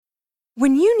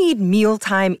When you need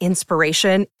mealtime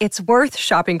inspiration, it's worth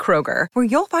shopping Kroger, where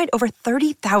you'll find over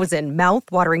 30,000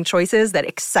 mouth-watering choices that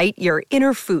excite your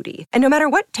inner foodie. And no matter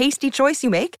what tasty choice you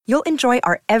make, you'll enjoy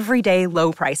our everyday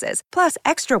low prices, plus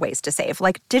extra ways to save,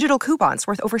 like digital coupons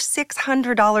worth over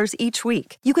 $600 each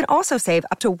week. You can also save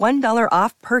up to $1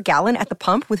 off per gallon at the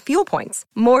pump with fuel points.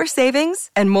 More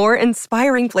savings and more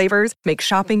inspiring flavors make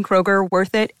shopping Kroger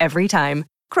worth it every time.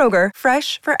 Kroger,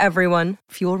 fresh for everyone.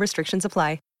 Fuel restrictions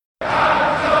apply.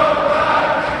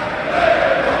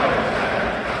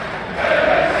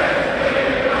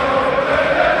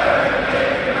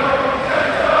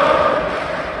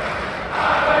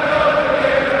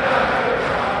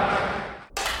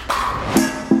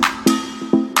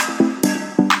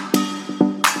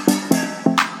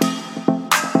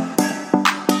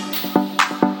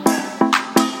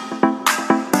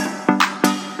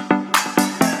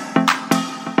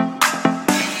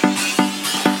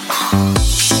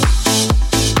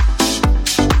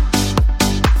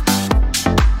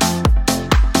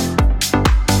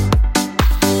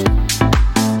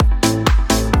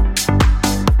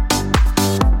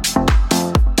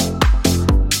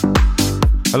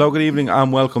 Hello, good evening,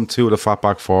 and welcome to the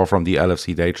Fatback 4 from the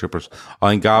LFC Day Trippers.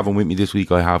 I'm Gavin. With me this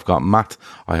week I have got Matt,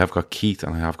 I have got Keith,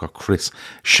 and I have got Chris.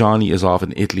 Shawnee is off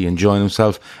in Italy enjoying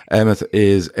himself. Emmett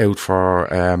is out for,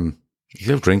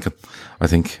 he's out drinking, I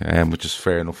think, which is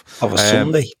fair enough. Of a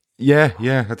Sunday. Yeah,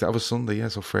 that was Sunday, yeah,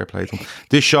 so fair play to him.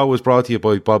 This show was brought to you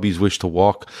by Bobby's Wish to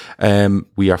Walk.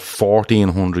 We are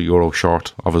 €1,400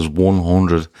 short of his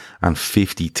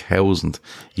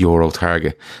 €150,000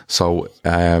 target. So,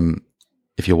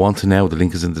 if you want to now, the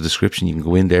link is in the description. You can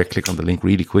go in there, click on the link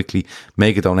really quickly,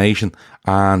 make a donation,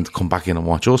 and come back in and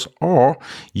watch us. Or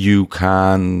you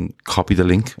can copy the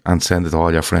link and send it to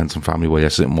all your friends and family while you're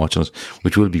sitting watching us,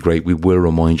 which will be great. We will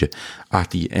remind you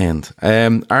at the end.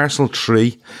 Arsenal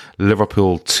 3,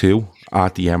 Liverpool 2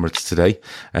 at the Emirates today.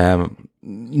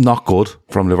 Not good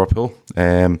from Liverpool.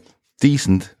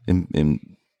 Decent in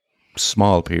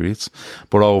small periods,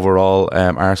 but overall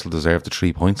Arsenal deserved the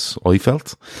 3 points, I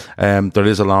felt. There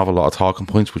is a lot of talking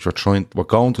points which we're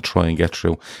going to try and get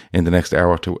through in the next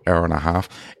hour to hour and a half.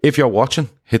 If you're watching,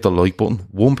 hit the like button.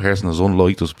 One person has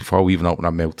unliked us before we even open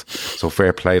our mouth, so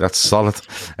fair play, that's solid.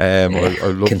 I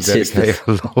love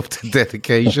the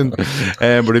dedication.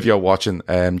 But if you're watching,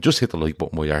 just hit the like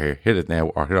button while you're here. Hit it now,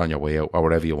 or hit it on your way out, or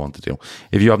whatever you want to do.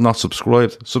 If you have not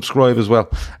subscribed, subscribe as well.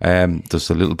 There's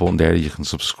a little button there, you can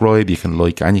subscribe, you can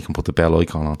like, and you can put the bell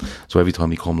icon on, so every time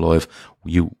we come live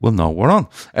you will know we're on.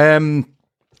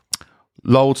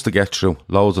 Loads to get through,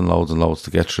 loads to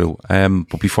get through.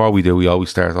 But before we do, we always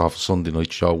start off a Sunday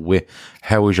night show with,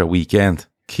 how was your weekend?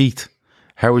 Keith,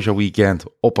 how was your weekend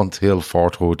up until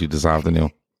 4:30 this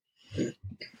afternoon?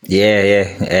 Yeah.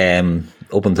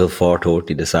 Up until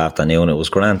 4:30 this afternoon, it was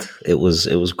grand. It was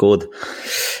good.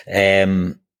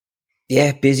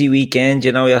 Busy weekend,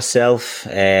 you know yourself.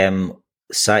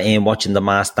 Sat in watching The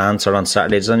Masked Dancer on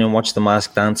Saturday. Does anyone watch The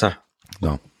Masked Dancer?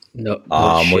 No.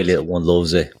 Oh, my little one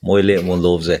loves it.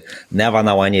 Never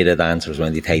know any of the dancers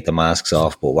when they take the masks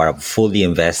off, but we're fully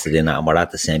invested in it, and we're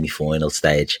at the semi-final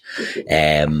stage.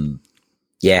 That's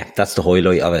the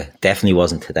highlight of it. Definitely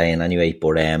wasn't today in any way,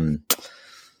 but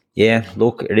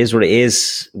look, it is what it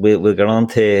is. We'll get on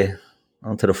to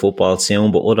the football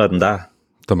soon, but other than that,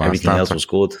 everything else was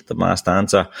good. The Masked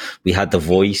Dancer. We had The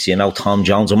Voice, Tom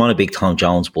Jones. I'm on a big Tom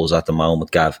Jones buzz at the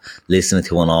moment, Gav. Listening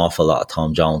to an awful lot of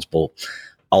Tom Jones, but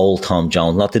old Tom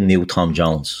Jones, not the new Tom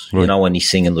Jones. Right. When he's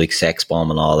singing like Sex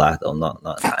Bomb and all that. I'm not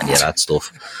any of that stuff.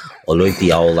 I like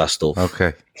the older stuff.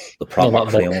 Okay. The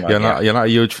proper you're not a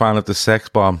huge fan of the Sex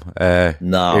Bomb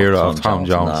era of Tom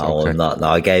Jones. No, okay. I'm not. No,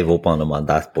 I gave up on him on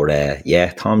that. But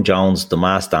Tom Jones, The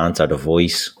Masked Dancer, The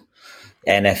Voice,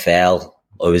 NFL.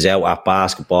 I was out at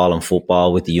basketball and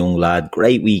football with the young lad.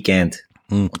 Great weekend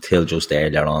until just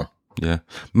earlier on. Yeah.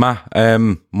 Matt,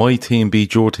 my team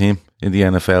beat your team in the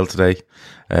NFL today.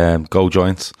 Go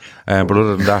Giants. But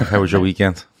other than that, how was your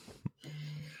weekend?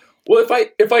 Well,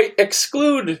 if I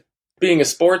exclude being a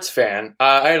sports fan,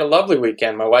 I had a lovely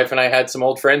weekend. My wife and I had some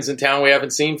old friends in town we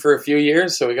haven't seen for a few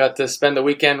years, so we got to spend the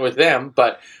weekend with them.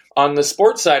 But on the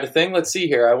sports side of thing, let's see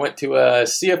here. I went to a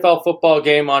CFL football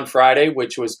game on Friday,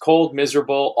 which was cold,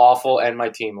 miserable, awful, and my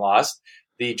team lost.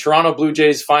 The Toronto Blue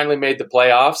Jays finally made the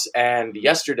playoffs, and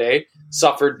yesterday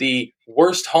suffered the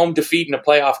worst home defeat in a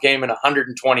playoff game in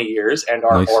 120 years and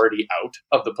are already out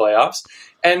of the playoffs.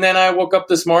 And then I woke up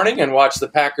this morning and watched the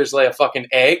Packers lay a fucking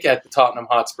egg at the Tottenham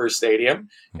Hotspur Stadium.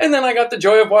 And then I got the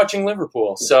joy of watching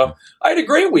Liverpool. So I had a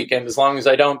great weekend as long as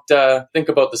I don't think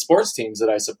about the sports teams that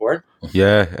I support.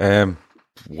 Yeah.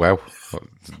 Wow.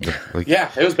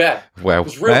 Yeah, it was bad. Wow. It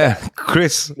was real bad.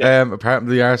 Chris, apart from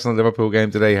the Arsenal-Liverpool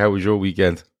game today, how was your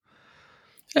weekend?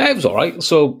 It was all right.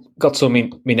 So, got to my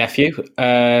nephew.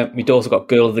 My daughter got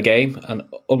girl of the game, and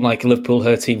unlike Liverpool,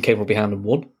 her team came up behind and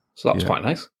won. So that was quite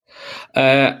nice.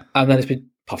 And then it's been,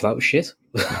 apart from that, was shit.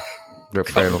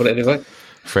 Fair enough. Anyway.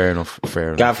 Fair enough.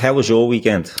 Gav, how was your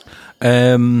weekend?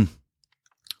 Mine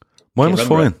was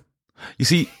fine. You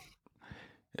see,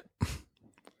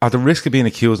 at the risk of being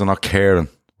accused of not caring,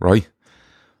 right?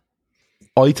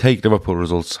 I take Liverpool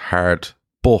results hard,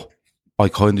 but I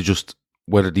kind of just,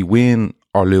 whether they win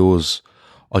or lose,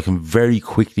 I can very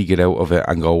quickly get out of it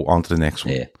and go on to the next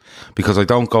one. Yeah. Because I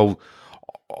can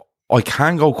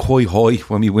go quite high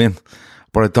when we win,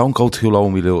 but I don't go too low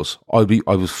when we lose. I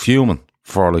was fuming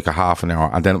for like a half an hour,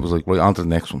 and then it was like, right, on to the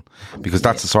next one. Because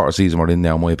that's the sort of season we're in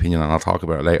now, in my opinion, and I'll talk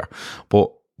about it later.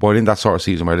 But we're in that sort of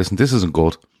season where, listen, this isn't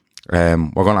good. We're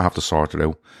going to have to sort it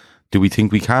out. Do we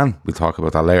think we can? We'll talk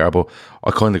about that later, but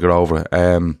I kind of get over it.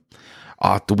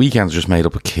 The weekend's just made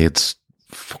up of kids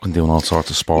fucking doing all sorts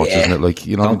of sports, isn't it? Like,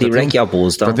 you know, they're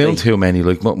doing too many.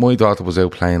 Like, my daughter was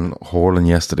out playing hurling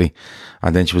yesterday,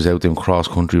 and then she was out doing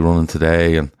cross-country running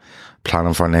today, and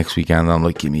planning for next weekend. And I'm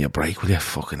like, give me a break, will you?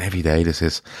 Fucking every day this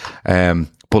is. But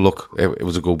look, it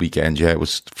was a good weekend. Yeah, it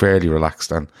was fairly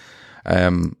relaxed, and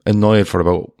annoyed for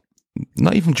about,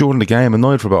 not even during the game,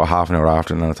 annoyed for about half an hour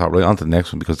after, and then I thought, right, on to the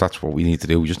next one, because that's what we need to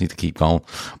do. We just need to keep going.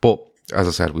 But as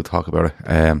I said, we'll talk about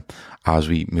it as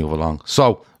we move along.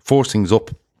 So, first things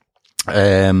up,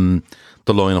 the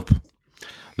lineup.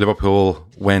 Liverpool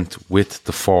went with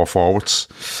the 4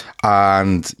 forwards,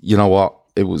 and you know what?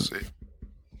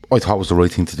 I thought it was the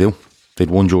right thing to do. They'd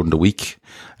won during the week.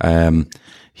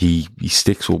 He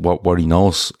sticks with what he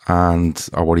knows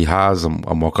or what he has,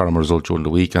 and what got him a result during the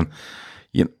week. And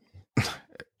you know,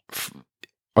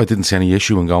 I didn't see any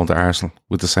issue in going to Arsenal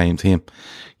with the same team.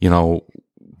 You know,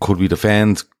 could we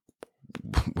defend?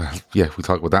 Well, yeah, we'll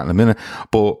talk about that in a minute.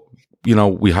 But you know,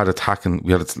 we had plenty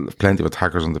of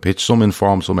attackers on the pitch, some in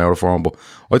form, some out of form. But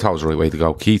I thought it was the right way to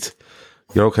go. Keith,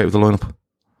 you're okay with the lineup?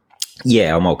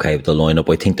 Yeah, I'm okay with the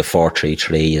lineup. I think the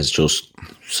 4-3-3 has just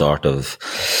sort of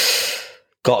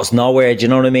got us nowhere. Do you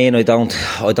know what I mean? I don't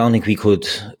think we could.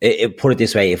 Put it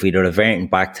this way: if we'd have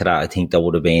reverted back to that, I think there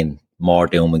would have been more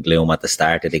doom and gloom at the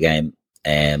start of the game.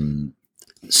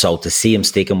 So to see him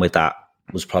sticking with that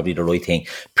was probably the right thing.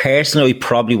 Personally, I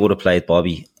probably would have played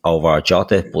Bobby over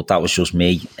Jota, but that was just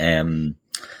me.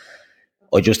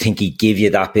 I just think he'd give you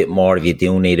that bit more if you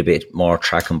do need a bit more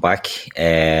tracking back.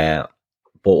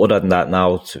 But other than that,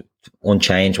 now it's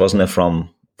unchanged, wasn't it, from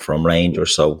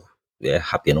Rangers? So yeah,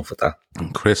 happy enough with that.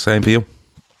 Chris, same for you.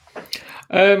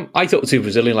 I thought the 2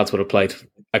 Brazilian lads would have played,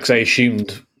 because I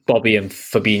assumed Bobby and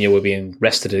Fabinho were being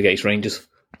rested against Rangers.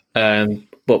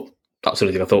 But that's the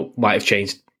only thing I thought might have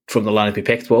changed from the lineup he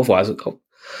picked. But otherwise,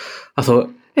 I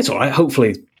thought it's all right.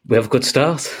 Hopefully, we have a good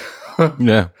start.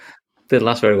 Yeah, didn't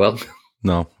last very well.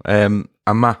 No, and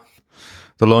Matt,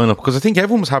 the lineup, because I think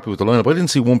everyone was happy with the lineup. I didn't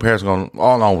see one person going,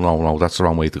 oh no, that's the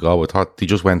wrong way to go. I thought they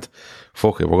just went,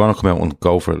 fuck it, we're going to come out and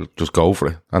go for it, just go for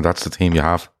it, and that's the team you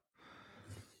have.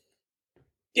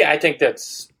 Yeah, I think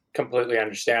that's completely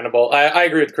understandable. I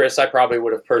agree with Chris. I probably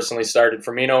would have personally started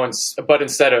Firmino, but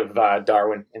instead of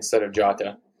Darwin, instead of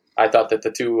Jota. I thought that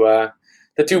the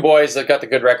two boys that got the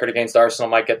good record against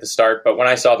Arsenal might get the start, but when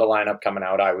I saw the lineup coming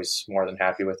out, I was more than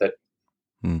happy with it.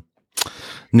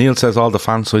 Neil says all the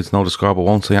fan sites know the score, but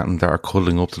won't say anything that are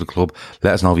cuddling up to the club.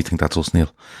 Let us know if you think that's us,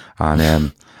 Neil.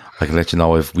 And I can let you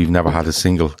know if we've never had a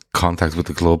single contact with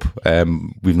the club.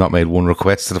 We've not made one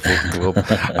request to the fucking club,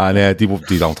 and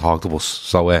they don't talk to us.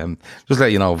 So just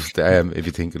let you know if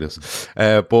you think it is.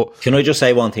 But can I just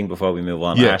say one thing before we move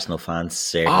on? Yeah. Arsenal fans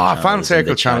circle. Fan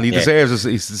circle channel. He deserves it.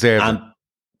 He deserves it. And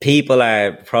people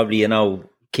are probably,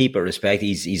 keep it respect.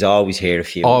 He's always here a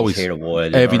few. Always here a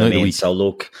while. Every night of the week. So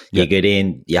look, you get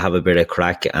in, you have a bit of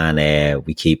crack, and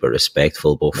we keep it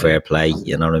respectful, but fair play.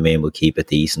 You know what I mean? We'll keep it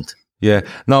decent. Yeah.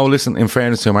 No, listen, in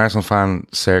fairness to him, Arsenal Fan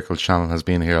Circle channel has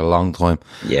been here a long time.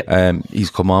 Yeah. He's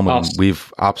come on with him.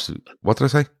 We've absolutely... What did I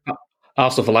say?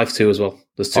 Arsenal for Life too as well.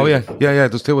 There's 2. Oh, yeah. Yeah,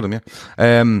 there's 2 of them,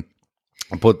 yeah.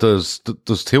 But there's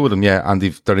 2 of them, yeah, and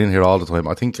they're in here all the time.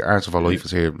 I think Arsenal for Life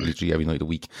is here literally every night of the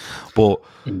week. But,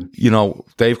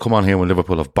 they've come on here when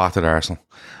Liverpool have battered Arsenal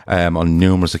on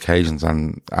numerous occasions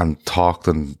and talked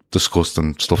and discussed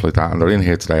and stuff like that. And they're in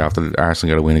here today after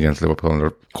Arsenal get a win against Liverpool, and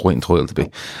they're quite entitled to be.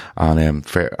 And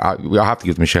I have to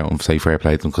give them a shout and say fair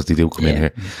play to them, because they do come in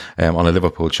here on a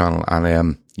Liverpool channel.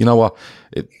 And you know what?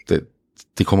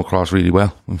 They come across really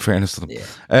well, in fairness to them.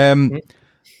 Yeah.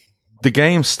 The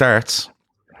game starts,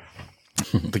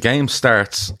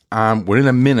 and within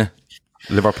a minute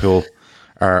Liverpool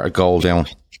are a goal down.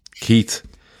 Keith,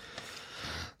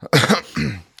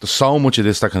 there's so much of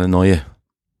this that can annoy you.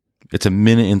 It's a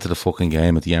minute into the fucking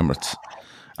game at the Emirates,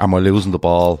 and we're losing the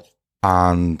ball,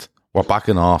 and we're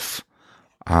backing off,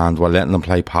 and we're letting them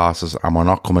play passes, and we're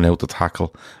not coming out to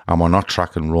tackle, and we're not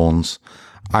tracking runs,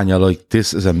 and you're like,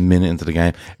 this is a minute into the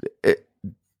game. It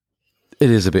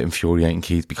is a bit infuriating,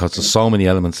 Keith, because there's so many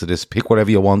elements to this. Pick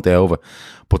whatever you want over,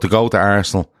 but to go to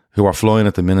Arsenal, who are flying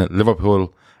at the minute,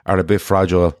 Liverpool are a bit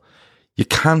fragile. You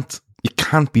can't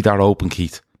be that open,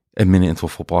 Keith, a minute into a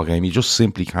football game. You just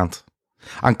simply can't.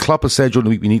 And Klopp has said during the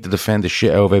week we need to defend the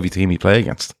shit out of every team we play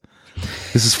against.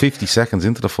 This is 50 seconds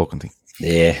into the fucking thing.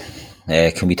 Yeah.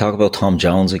 Can we talk about Tom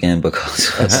Jones again?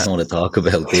 Because I just want to talk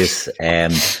about this.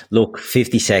 Look,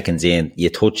 50 seconds in,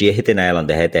 you hit the nail on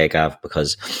the head there, Gav,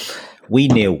 because we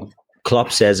knew,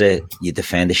 Klopp says it, you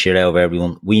defend the shit out of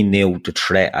everyone. We knew the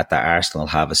threat that Arsenal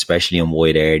have, especially in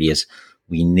wide areas.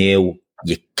 We knew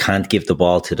you can't give the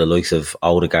ball to the likes of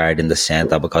Odegaard in the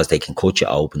centre because they can cut you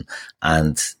open.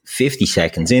 And 50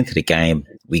 seconds into the game,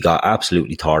 we got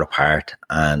absolutely torn apart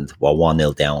and we're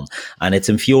 1-0 down. And it's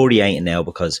infuriating now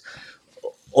because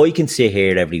I can sit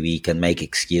here every week and make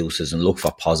excuses and look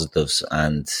for positives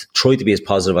and try to be as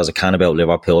positive as I can about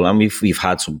Liverpool. And we've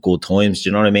had some good times, do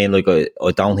you know what I mean? Like,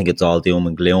 I don't think it's all doom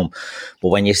and gloom. But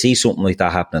when you see something like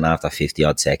that happening after 50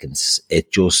 odd seconds,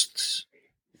 it just...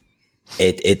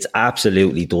 It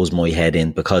absolutely does my head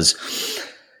in, because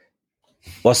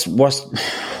I'll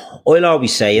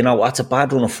always say, you know, what's a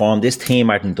bad run of form. This team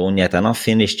aren't done yet. They're not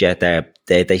finished yet.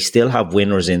 They still have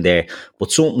winners in there, but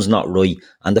something's not right.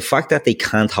 And the fact that they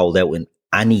can't hold out in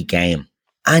any game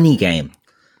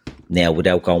now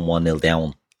without going 1-0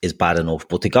 down is bad enough.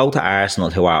 But to go to Arsenal,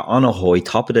 who are on a high,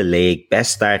 top of the league,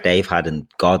 best start they've had in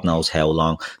God knows how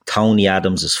long. Tony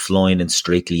Adams is flying in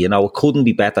Strictly. You know, it couldn't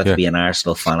be better to be an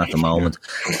Arsenal fan at the moment.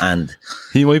 And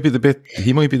he might be the bit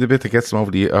that gets them over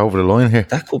the line here.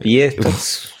 That could be it.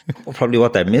 That's probably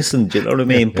what they're missing. Do you know what I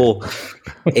mean? But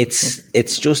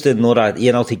it's just another,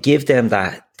 you know, to give them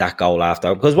that goal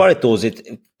after, because what it does,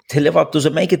 does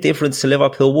it make a difference to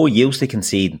Liverpool? We're used to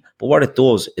conceding, but what it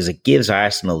does is it gives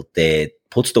Arsenal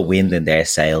puts the wind in their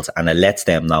sails, and it lets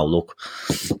them know, look,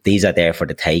 these are there for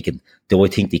the taking. Do I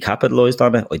think they capitalised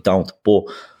on it? I don't. But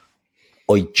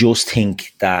I just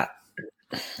think that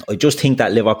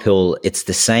Liverpool, it's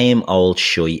the same old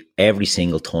shite every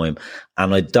single time.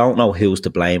 And I don't know who's to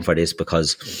blame for this,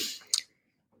 because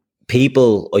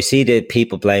I see the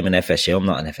people blaming FSG. I'm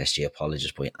not an FSG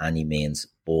apologist by any means,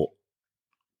 but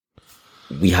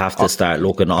we have to start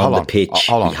looking on the pitch.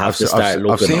 We have to start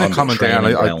looking on the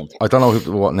training ground. I don't know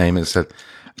what name it said.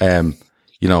 You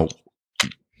know,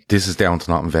 this is down to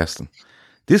not investing.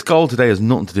 This goal today has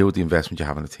nothing to do with the investment you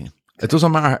have in the team. It doesn't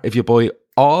matter if you buy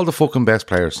all the fucking best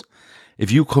players.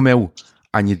 If you come out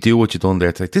and you do what you've done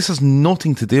there today, this has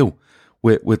nothing to do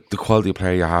with the quality of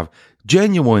player you have.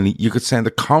 Genuinely, you could send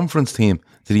a conference team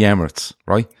to the Emirates,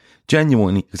 right?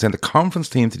 Genuinely, you could send a conference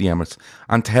team to the Emirates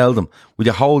and tell them, will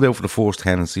you hold out for the first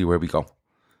 10 and see where we go?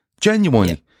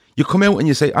 Genuinely. Yeah. You come out and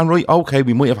you say, right, okay,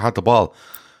 we might have had the ball,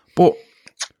 but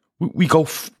we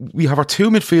have our two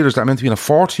midfielders that are meant to be in a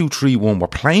 4-2-3-1. We're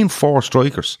playing four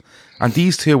strikers, and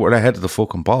these two were ahead of the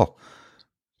fucking ball.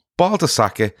 Ball to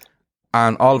Saka,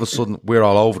 and all of a sudden, we're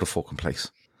all over the fucking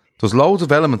place. There's loads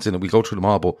of elements in it. We go through them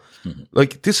all, but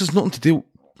like, this has nothing to do...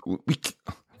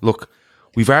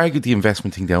 We've argued the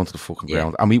investment thing down to the fucking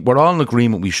ground. I mean, we're all in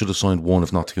agreement we should have signed one,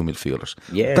 if not two midfielders.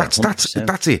 Yeah,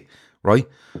 that's it, right?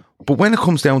 But when it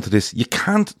comes down to this, you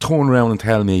can't turn around and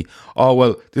tell me, oh,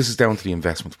 well, this is down to the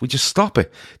investment. We just stop it.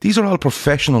 These are all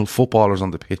professional footballers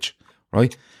on the pitch,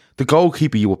 right? The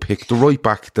goalkeeper you would pick, the right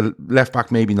back, the left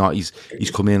back, maybe not. He's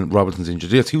come in, Robertson's injured.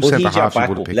 The two centre halves you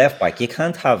would have picked. Left back, you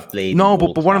can't have Blade. No,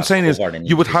 but what I'm saying is,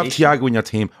 you would have Thiago in your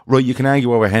team, right? You can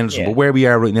argue over Henderson, but where we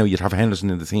are right now, you'd have Henderson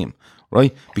in the team,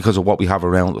 right? Because of what we have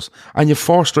around us. And you have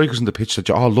four strikers in the pitch that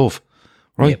you all love,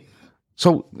 right? Yep.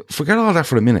 So forget all that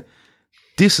for a minute.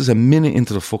 This is a minute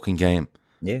into the fucking game.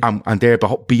 Yeah. And they're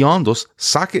beyond us.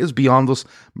 Saka is beyond us.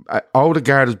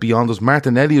 Odegaard is beyond us.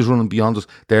 Martinelli is running beyond us.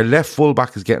 Their left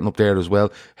fullback is getting up there as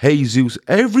well. Jesus,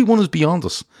 everyone is beyond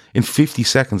us in 50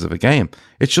 seconds of a game.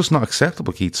 It's just not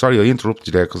acceptable, Keith. Sorry, I interrupted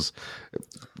you there because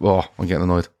I'm getting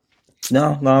annoyed.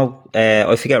 No,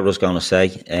 I forget what I was going to say.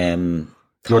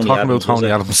 You were talking about Tony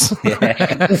Adams.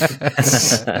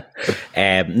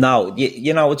 No,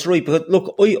 you know, it's right. But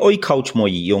look, I coach my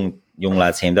young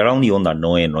lads team. They're only under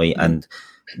 9, right? And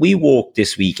we walked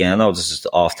this weekend. I know this is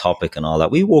off topic and all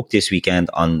that. We walked this weekend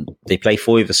they play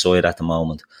 5-a-side at the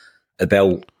moment,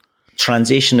 about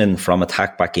transitioning from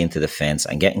attack back into defence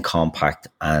and getting compact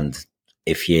and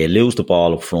if you lose the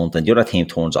ball up front and the other team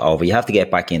turns it over, you have to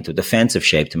get back into defensive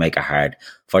shape to make it hard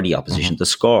for the opposition to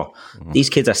score. These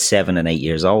kids are 7 and 8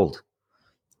 years old,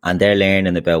 and they're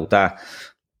learning about that.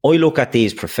 I look at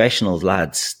these professional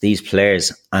lads, these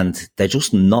players, and they're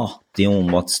just not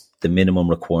doing what's the minimum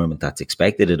requirement that's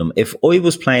expected of them. If I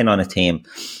was playing on a team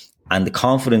and the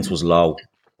confidence was low,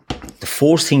 the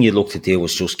first thing you look to do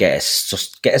was just get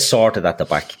us sorted at the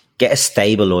back, get us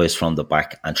stabilised from the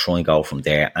back and try and go from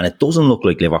there. And it doesn't look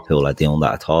like Liverpool are doing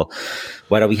that at all.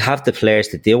 Whether we have the players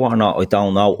to do it or not, I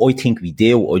don't know. I think we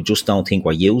do. I just don't think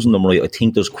we're using them right. I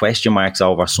think there's question marks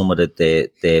over some of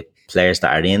the players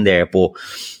that are in there, but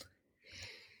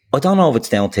I don't know if it's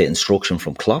down to instruction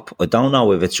from Klopp. I don't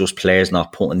know if it's just players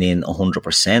not putting in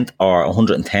 100% or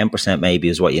 110% maybe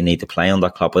is what you need to play on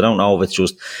that Klopp. I don't know if it's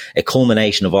just a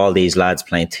culmination of all these lads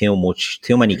playing too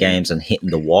many games and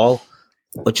hitting the wall.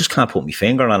 I just can't put my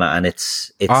finger on it, and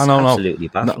it's absolutely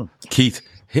baffling. No, Keith,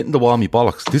 hitting the wall, me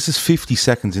bollocks. This is 50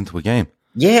 seconds into a game.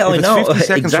 Yeah, I know. 50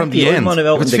 seconds exactly. from the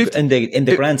end. In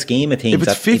the grand scheme of things,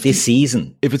 this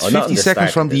season. If it's 50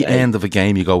 seconds from the end of a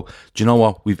game, you go, do you know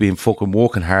what? We've been fucking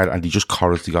working hard and they just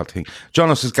corralled got thing.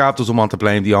 John says Gav doesn't want to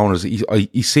blame the owners.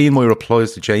 He's seen my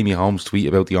replies to Jamie Holmes' tweet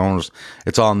about the owners.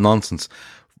 It's all nonsense.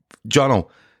 Jono,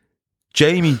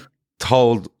 Jamie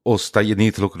told us that you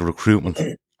need to look at the recruitment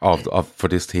for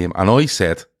this team. And I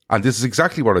said, and this is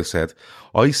exactly what I said.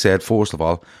 I said, first of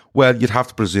all, well, you'd have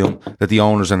to presume that the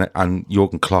owners and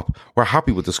Jurgen Klopp were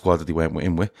happy with the squad that they went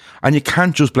in with. And you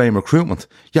can't just blame recruitment.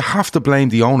 You have to blame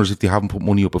the owners if they haven't put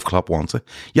money up if Klopp wants it.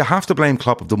 You have to blame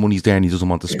Klopp if the money's there and he doesn't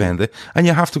want to spend it. And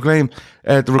you have to blame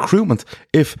the recruitment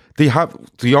if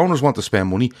the owners want to spend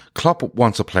money, Klopp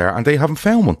wants a player and they haven't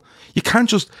found one. You can't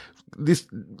just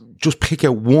pick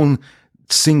out one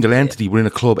single entity within a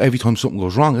club every time something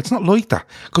goes wrong. It's not like that.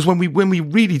 Because when we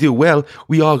really do well,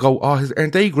 we all go, oh,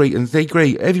 aren't they great? And they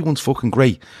great? Everyone's fucking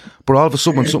great. But all of a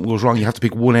sudden when something goes wrong, you have to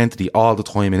pick one entity all the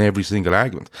time in every single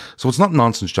argument. So it's not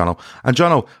nonsense, Jono. And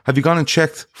Jono, have you gone and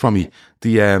checked from me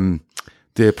the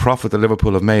profit that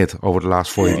Liverpool have made over the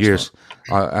last 5 years?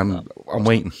 I'm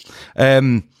waiting.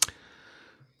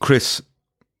 Chris,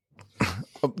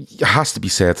 it has to be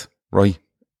said, right,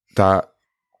 that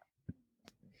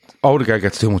Odegaard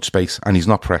gets too much space and he's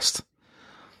not pressed.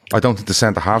 I don't think the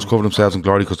centre-halves cover themselves in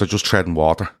glory because they're just treading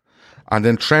water. And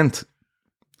then Trent,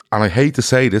 and I hate to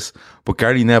say this, but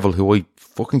Gary Neville, who I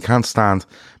fucking can't stand,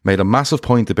 made a massive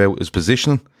point about his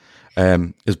positioning,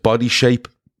 his body shape,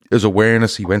 his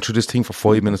awareness. He went through this thing for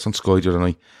 5 minutes on Sky the other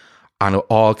night, and it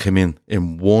all came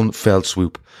in one fell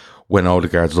swoop when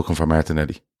Odegaard's looking for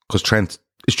Martinelli. Because Trent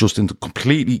is just in the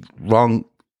completely wrong.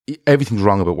 Everything's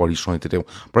wrong about what he's trying to do.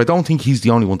 But I don't think he's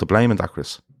the only one to blame in that,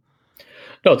 Chris.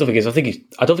 No, I don't think he is.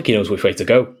 I don't think he knows which way to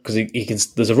go because he can.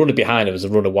 There's a runner behind him. There's a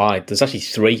runner wide. There's actually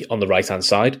 3 on the right hand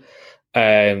side.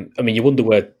 I mean, you wonder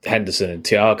where Henderson and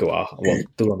Thiago are. Well,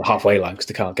 they're on the halfway line because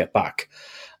they can't get back.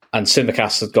 And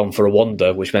Tsimikas had gone for a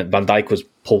wander, which meant Van Dijk was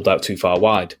pulled out too far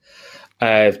wide.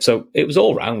 So it was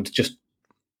all round just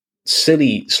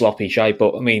silly, sloppy shite.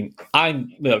 But I mean, I've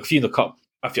seen a few in the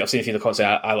comments say,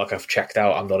 I've checked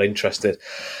out, I'm not interested.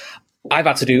 I've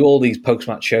had to do all these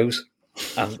post-match shows,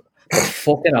 and they're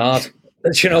fucking hard.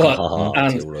 Do you know what?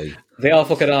 And they are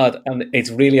fucking hard, and it's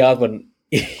really hard when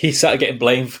you start getting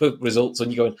blamed for results,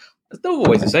 and you're going, there's no other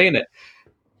way to saying it.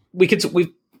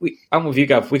 I'm with you,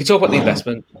 Gav. We can talk about the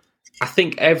investment. I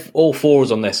think all 4 of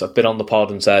us on this have been on the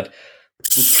pod and said,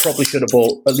 we probably should have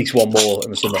bought at least one more in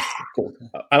the summer.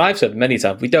 And I've said many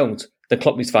times, we don't. The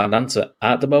club needs to find an answer.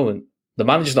 At the moment, the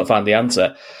manager's not found the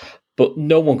answer, but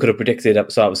no one could have predicted at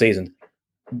the start of the season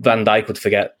Van Dijk would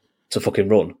forget to fucking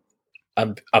run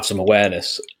and have some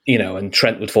awareness, and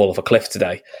Trent would fall off a cliff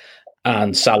today,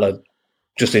 and Salah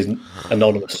just is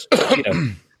anonymous. So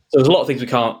there's a lot of things we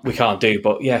can't do,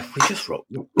 but yeah, we just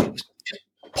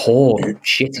poor,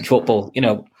 shitty football.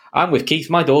 I'm with Keith.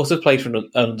 My daughter plays for an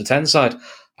under 10 side.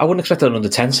 I wouldn't expect an under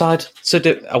 10 side to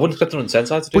do. I wouldn't expect an under 10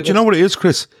 side to do. But you know what it is,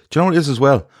 Chris? Do you know what it is as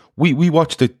well? We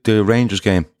watched the Rangers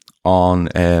game on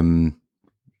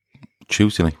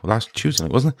Tuesday night. Well, last Tuesday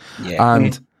night, wasn't it? Yeah.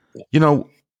 And,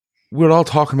 we were all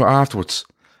talking about afterwards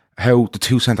how the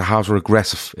 2 centre-halves were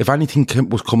aggressive. If anything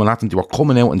was coming at them, they were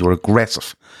coming out and they were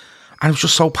aggressive. And it was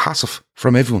just so passive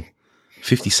from everyone.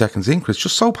 50 seconds in, Chris,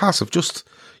 just so passive. Just,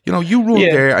 you run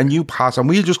there and you pass and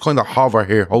we'll just kind of hover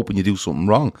here hoping you do something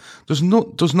wrong. There's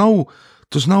nothing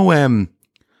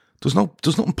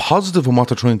positive in what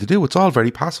they're trying to do. It's all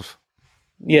very passive.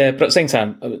 Yeah, but at the same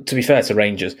time, to be fair to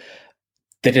Rangers,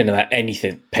 they didn't have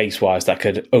anything pace-wise that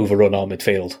could overrun our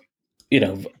midfield.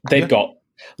 They've got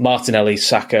Martinelli,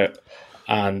 Saka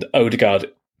and Odegaard,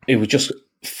 who were just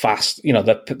fast,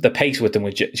 the pace with them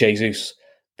with Jesus.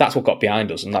 That's what got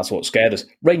behind us, and that's what scared us.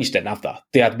 Rangers didn't have that.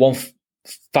 They had one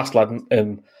fast lad,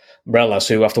 Morelos,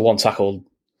 who after one tackle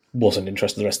wasn't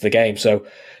interested in the rest of the game. So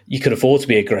you could afford to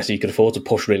be aggressive. You could afford to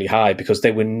push really high because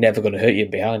they were never going to hurt you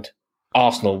in behind.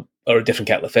 Arsenal are a different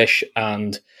kettle of fish,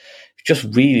 and just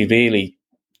really, really,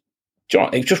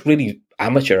 it's just really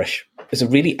amateurish. It's a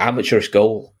really amateurish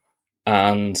goal,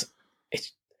 and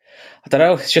I don't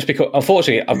know. It's just because,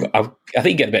 unfortunately, I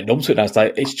think getting a bit numb to it now.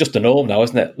 It's just the norm now,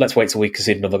 isn't it? Let's wait till we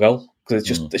concede another goal because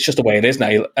it's just the way it is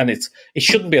now, and it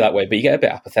shouldn't be that way. But you get a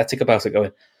bit apathetic about it,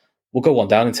 going, "We'll go one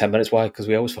down in 10 minutes." Why? Because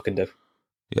we always fucking do.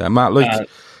 Yeah, Matt.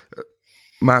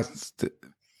 Matt,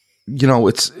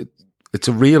 it's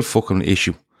a real fucking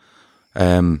issue.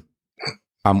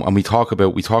 And we talk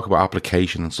about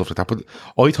application and stuff like that, but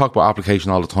I talk about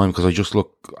application all the time because I just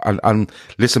look and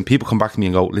listen. People come back to me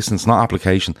and go, "Listen, it's not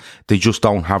application; they just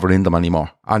don't have it in them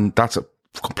anymore," and that's a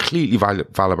completely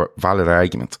valid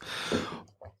argument.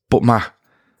 But Matt,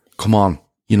 come on,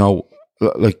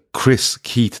 like Chris,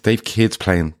 Keith, they've kids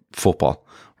playing football,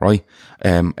 right?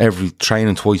 Every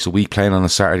training twice a week, playing on a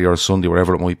Saturday or a Sunday,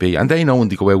 wherever it might be, and they know when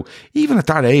they go out, even at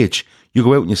that age. You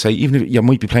go out and you say, even if you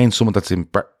might be playing someone that's in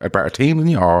a better team than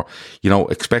you, or,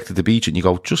 expected to beat you, and you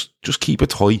go, just keep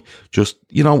it tight.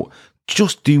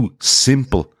 Just do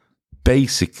simple,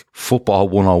 basic football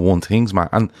 101 things, man.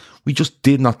 And we just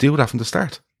did not do that from the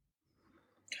start.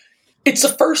 It's the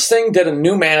first thing that a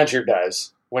new manager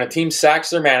does when a team sacks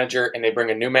their manager and they bring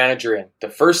a new manager in. The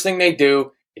first thing they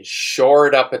do is shore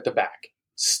it up at the back.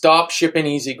 Stop shipping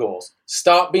easy goals.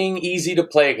 Stop being easy to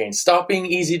play against. Stop being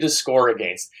easy to score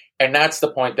against. And that's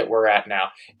the point that we're at now.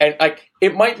 And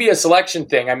it might be a selection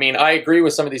thing. I mean, I agree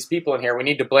with some of these people in here. We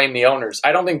need to blame the owners.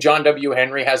 I don't think John W.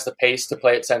 Henry has the pace to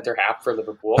play at center half for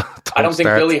Liverpool. I don't think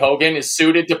Billy Hogan is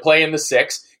suited to play in the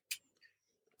 6.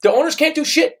 The owners can't do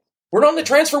shit. We're not in the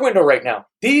transfer window right now.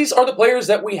 These are the players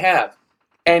that we have.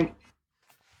 And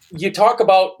you talk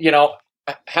about,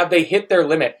 have they hit their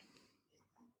limit?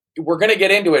 We're going to get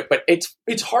into it, but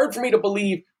it's hard for me to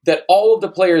believe that all of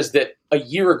the players that a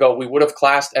year ago we would have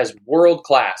classed as world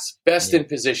class, best in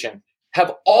position,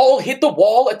 have all hit the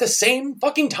wall at the same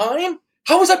fucking time?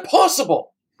 How is that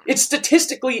possible? It's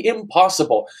statistically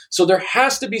impossible. So there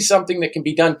has to be something that can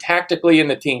be done tactically in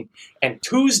the team. And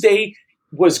Tuesday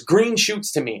was green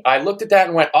shoots to me. I looked at that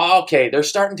and went, okay, they're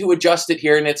starting to adjust it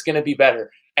here and it's going to be better.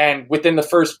 And within the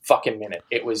first fucking minute,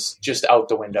 it was just out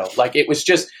the window.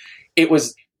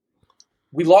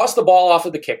 We lost the ball off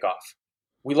of the kickoff.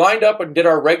 We lined up and did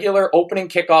our regular opening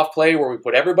kickoff play where we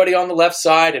put everybody on the left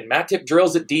side and Matip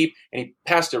drills it deep and he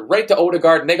passed it right to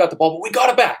Odegaard and they got the ball, but we got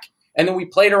it back. And then we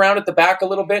played around at the back a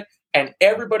little bit and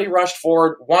everybody rushed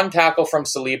forward. One tackle from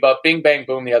Saliba, bing, bang,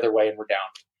 boom, the other way, and we're down.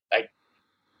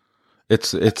 It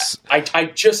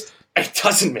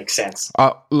doesn't make sense.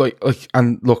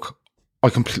 And look,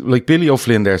 Billy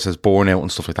O'Flynn there says born out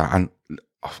and stuff like that. And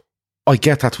I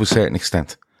get that to a certain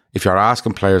extent. If you're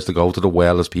asking players to go to the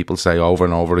well, as people say over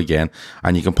and over again,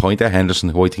 and you can point at Henderson,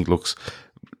 who I think looks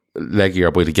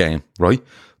leggier by the game, right?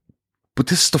 But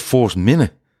this is the fourth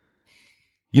minute.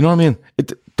 You know what I mean?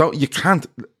 You can't.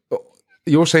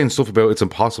 You're saying stuff about it's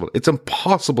impossible. It's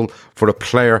impossible for a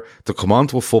player to come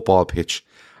onto a football pitch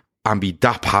and be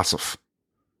that passive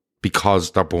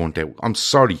because they're burnt out. I'm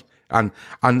sorry. And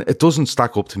it doesn't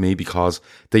stack up to me because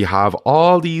they have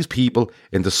all these people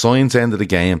in the science end of the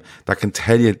game that can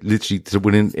tell you literally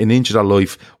within an inch of their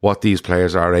life what these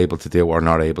players are able to do or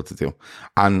not able to do.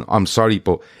 And I'm sorry,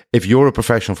 but if you're a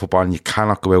professional footballer and you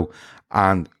cannot go out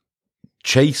and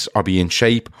chase or be in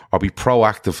shape or be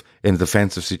proactive in a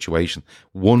defensive situation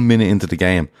 1 minute into the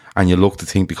game and you look to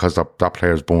think because that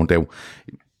player's burnt out,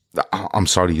 I'm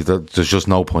sorry, there's just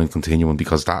no point continuing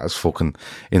because that is fucking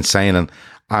insane.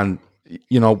 And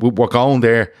we're going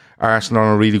there. Arsenal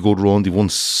on a really good run. They won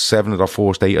 7 of their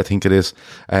first 8, I think it is.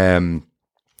 8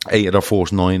 of their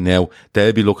first 9 now.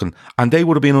 They'll be looking, and they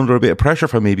would have been under a bit of pressure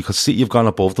for me because City have gone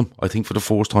above them, I think, for the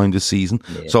first time this season.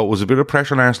 Yeah. So it was a bit of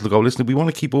pressure on Arsenal to go, listen, we want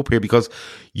to keep up here because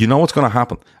you know what's going to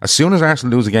happen. As soon as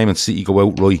Arsenal lose a game and City go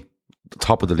out right, the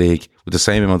top of the league, with the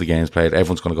same amount of games played,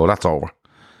 everyone's going to go, that's over.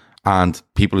 And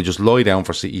people will just lie down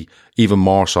for City even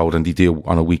more so than they do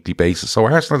on a weekly basis. So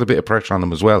Arsenal had a bit of pressure on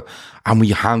them as well. And we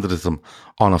handed it them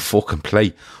on a fucking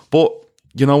play. But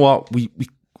you know what? We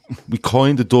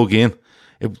kind of dug in.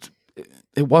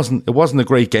 It wasn't a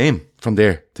great game from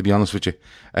there, to be honest with you.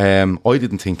 I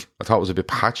didn't think. I thought it was a bit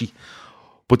patchy.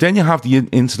 But then you have the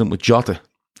incident with Jota,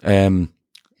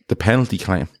 the penalty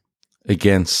claim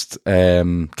against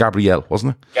Gabriel,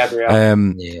 wasn't it?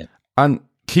 Gabriel. Yeah. And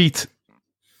Keith,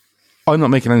 I'm not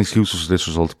making any excuses for this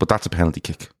result, but that's a penalty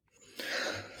kick.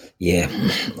 Yeah,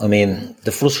 I mean,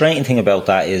 the frustrating thing about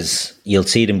that is you'll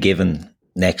see them given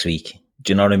next week.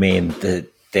 Do you know what I mean?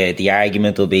 The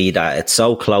argument will be that it's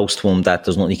so close to him that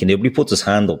there's nothing he can do. But he puts his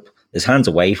hand up. His hand's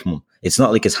away from him. It's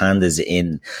not like his hand is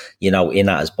in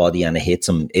at his body and it hits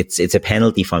him. It's a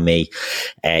penalty for me.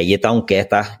 You don't get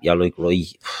that. You're like, right,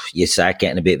 you start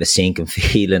getting a bit of a sinking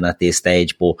feeling at this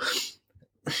stage. But,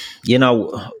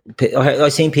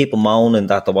 I've seen people moaning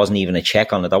that there wasn't even a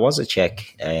check on it. There was a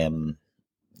check. I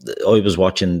was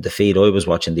watching the feed.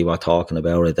 They were talking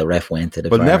about it. The ref went to the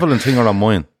VAR. Neville and Tinger are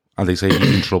mine, and they say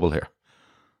he's in trouble here.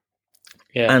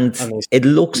 Yeah, and it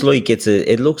looks like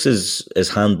it looks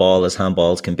as handball as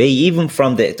handballs can be, even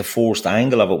from the forced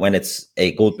angle of it when it's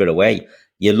a good bit away.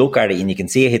 You look at it and you can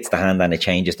see it hits the hand and it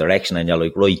changes direction, and you're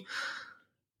like, right,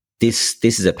 this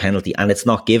is a penalty, and it's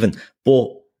not given. But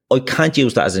I can't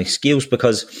use that as an excuse,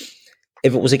 because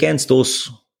if it was against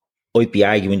us, I'd be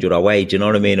arguing the other way. Do you know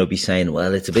what I mean? I'd be saying,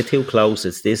 well, it's a bit too close.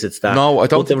 It's this, it's that. No, I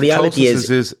don't. But think the reality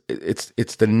is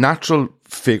it's the natural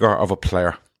figure of a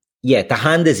player. Yeah, the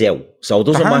hand is out. So it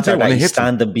doesn't matter that he's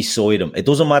standing beside him. It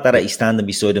doesn't matter that he's standing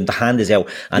beside him. The hand is out.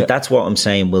 And that's what I'm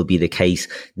saying will be the case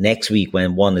next week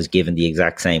when one is given the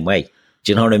exact same way.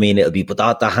 Do you know what I mean? It'll be,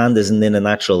 but the hand isn't in a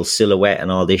natural silhouette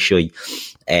and all this shit.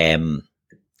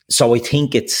 So I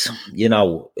think it's,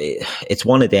 it's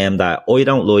one of them that I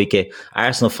don't like it.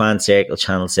 Arsenal Fan Circle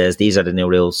channel says these are the new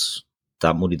rules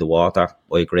that muddy the water.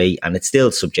 I agree. And it's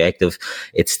still subjective.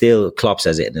 It's still, Klopp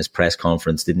says it in his press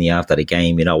conference, didn't he, after the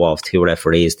game? If two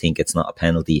referees think it's not a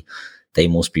penalty, they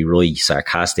must be right,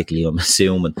 sarcastically, I'm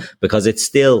assuming. Because it's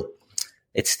still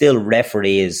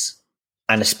referees.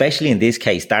 And especially in this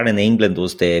case, Darren England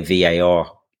was the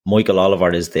VAR. Michael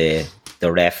Oliver is the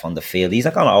ref on the field. He's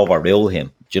not going to overrule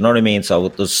him. Do you know what I mean? So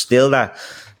there's still that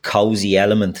cozy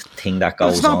element thing that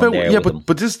goes on about, there. Yeah, but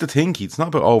this is the thing, Keith. It's not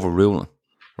about overruling,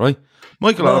 right?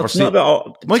 Michael Oliver sees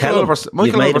something. Michael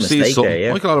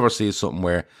Oliver sees something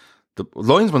where the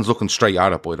linesman's looking straight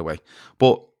at it, by the way.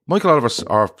 But Michael Oliver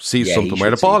sees something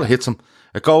where the ball hits him,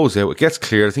 it goes out, it gets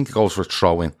cleared. I think it goes for a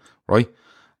throw in, right?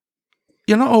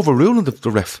 You're not overruling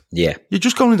the ref. Yeah. You're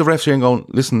just going to the refs here and going,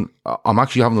 listen, I'm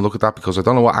actually having a look at that because I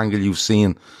don't know what angle you've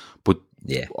seen, but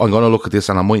I'm going to look at this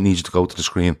and I might need you to go to the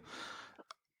screen.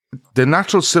 The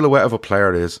natural silhouette of a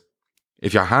player is,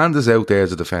 if your hand is out there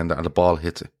as a defender and the ball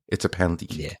hits it, it's a penalty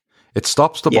kick. Yeah. It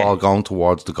stops the ball going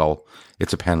towards the goal.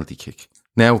 It's a penalty kick.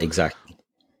 Now, exactly.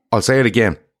 I'll say it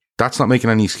again. That's not making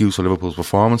any excuse for Liverpool's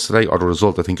performance today or the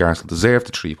result. I think Arsenal deserved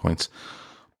the 3 points.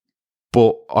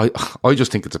 But I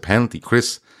just think it's a penalty.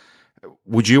 Chris,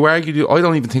 would you argue? I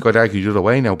don't even think I'd argue the other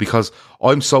way now, because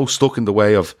I'm so stuck in the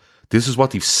way of this is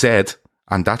what they've said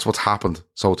and that's what's happened.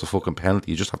 So it's a fucking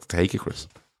penalty. You just have to take it, Chris.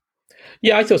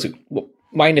 Yeah, I thought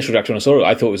my initial reaction when I saw it,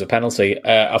 I thought it was a penalty.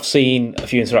 I've seen a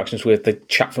few interactions with the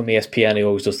chap from ESPN who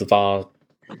always does the VAR.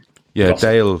 Yeah,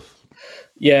 Dale.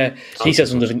 Yeah, he said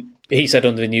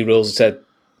under the new rules, it said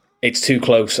it's too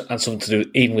close and something to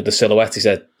do even with the silhouette. He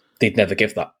said they'd never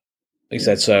give that. He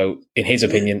said so. In his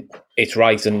opinion, it's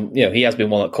right, and he has been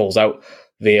one that calls out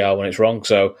VAR when it's wrong.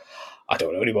 So I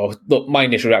don't know anymore. Look, my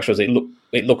initial reaction was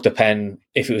it looked a pen.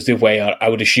 If it was the way, I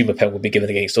would assume a pen would be given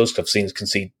against us, because I've seen us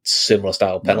concede similar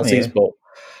style penalties, but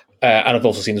and I've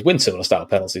also seen us win similar style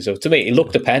penalties. So to me, it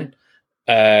looked a pen.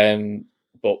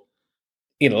 But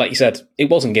like you said, it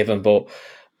wasn't given, but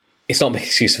it's not an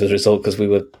excuse for the result, because I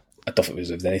don't think we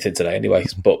deserved anything today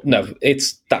anyways. But no,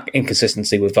 it's that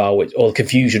inconsistency with VAR, or the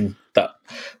confusion that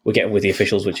we're getting with the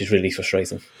officials, which is really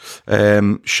frustrating.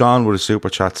 Sean with a super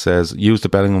chat says, use the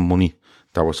Bellingham money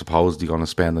that we're supposedly going to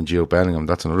spend on Gio Bellingham.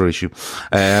 That's another issue.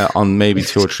 On maybe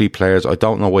 2 or 3 players. I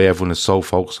don't know why everyone is so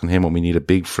focused on him when we need a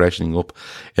big freshening up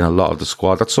in a lot of the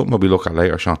squad. That's something we'll look at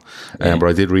later, Sean. But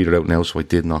I did read it out now, so I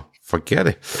did not forget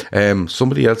it.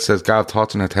 Somebody else says, Gav,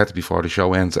 thoughts on Arteta before the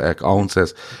show ends. Owen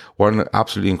says, what an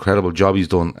absolutely incredible job he's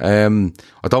done.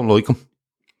 I don't like him.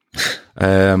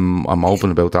 I'm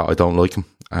open about that. I don't like him.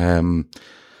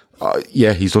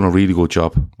 Yeah, he's done a really good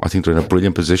job. I think they're in a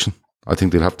brilliant position. I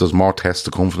think there's more tests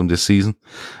to come for them this season.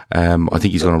 I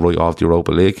think he's going to write off the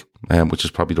Europa League, which is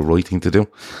probably the right thing to do.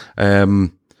 But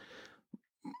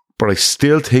I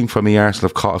still think, for me, Arsenal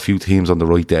have caught a few teams on the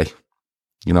right day.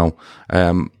 It'll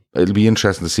be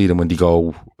interesting to see them when they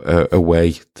go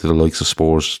away to the likes of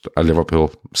Spurs,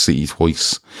 Liverpool, City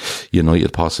twice,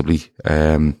 United possibly,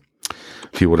 a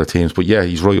few other teams. But yeah,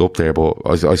 he's right up there, but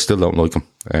I still don't like him.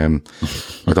 I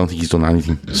don't think he's done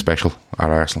anything special at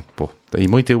Arsenal, but he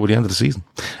might do at the end of the season.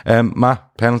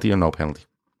 Matt, penalty or no penalty?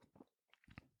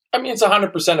 I mean, it's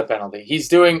 100% a penalty. He's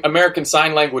doing American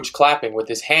Sign Language clapping with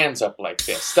his hands up like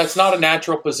this. That's not a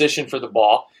natural position for the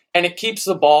ball. and it keeps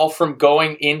the ball from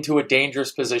going into a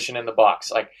dangerous position in the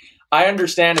box. Like, I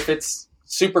understand if it's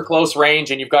super close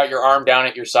range and you've got your arm down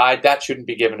at your side, that shouldn't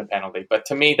be given a penalty. But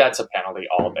to me, that's a penalty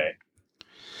all day.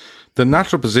 The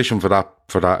natural position for that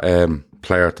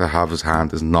player to have his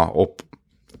hand is not up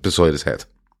beside his head.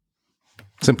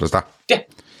 Simple as that. Yeah.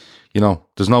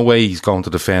 There's no way he's going to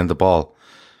defend the ball.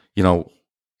 You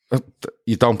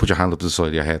don't put your hand up to the side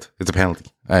of your head. It's a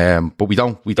penalty. But we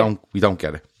don't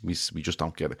get it. We just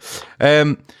don't get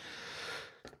it.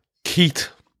 Keith,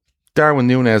 Darwin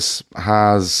Núñez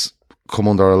has come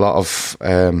under a lot of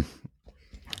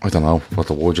I don't know what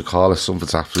the word you call it.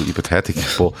 Something's absolutely pathetic.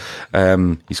 But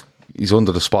he's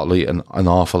under the spotlight an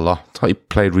awful lot. I thought he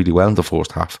played really well in the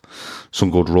first half.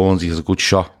 Some good runs. He has a good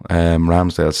shot.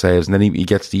 Ramsdale saves, and then he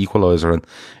gets the equaliser, and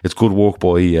it's good work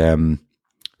by.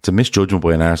 It's a misjudgment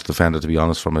by an Arsenal defender, to be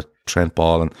honest, from a Trent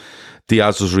ball, and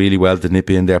Diaz does really well to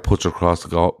nip in there, puts her across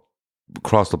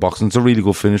the box, and it's a really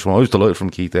good finish. I was delighted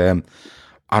from Keith, and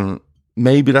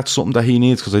maybe that's something that he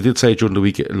needs, because I did say during the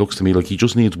week, it looks to me like he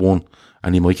just needs one,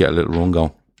 and he might get a little run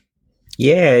going.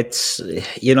 Yeah, it's,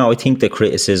 I think the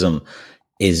criticism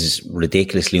is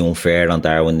ridiculously unfair on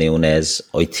Darwin Núñez.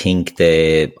 I think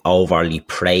the overly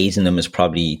praising him is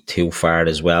probably too far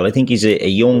as well. I think he's a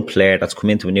young player that's come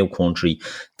into a new country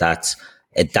that's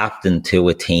adapting to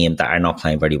a team that are not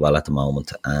playing very well at the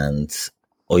moment. And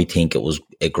I think it was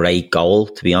a great goal,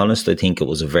 to be honest. I think it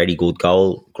was a very good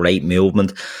goal, great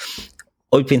movement.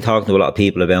 I've been talking to a lot of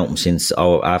people about him since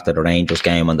after the Rangers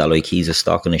game, and they're like, he's a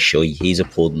stock and a shy, he's a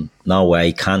pudding, no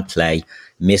way, can't play,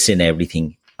 missing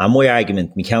everything. And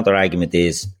my counter argument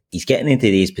is he's getting into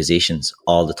these positions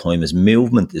all the time. His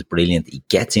movement is brilliant. He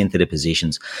gets into the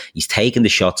positions. He's taking the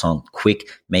shots on quick,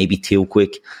 maybe too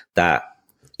quick, that,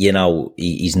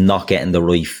 he's not getting the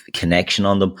right connection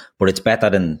on them. But it's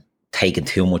better than taking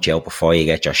too much out before you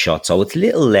get your shot. So it's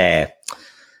little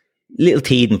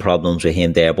teething problems with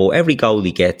him there. But every goal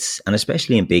he gets, and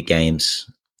especially in big games,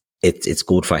 it's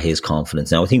good for his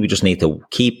confidence. Now, I think we just need to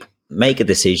make a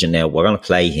decision now. We're going to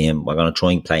play him. We're going to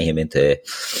try and play him into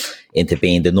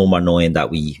being the number 9 that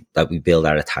we build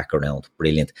our attack around.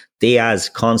 Brilliant. Diaz,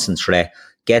 constant threat,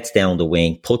 gets down the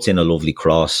wing, puts in a lovely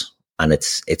cross, and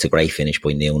it's a great finish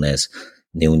by Núñez.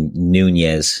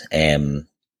 And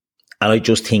I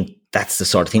just think that's the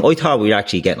sort of thing. I thought we were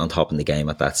actually getting on top in the game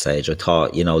at that stage. I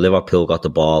thought, Liverpool got the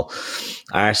ball.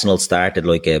 Arsenal started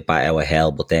like a bat out of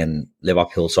hell, but then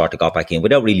Liverpool sort of got back in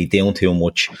without really doing too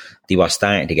much. They were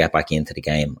starting to get back into the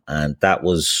game. And that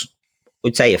was,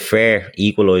 I'd say, a fair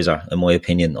equaliser, in my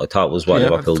opinion. I thought it was what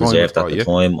Liverpool deserved at the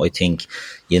time. I think,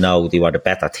 they were the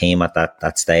better team at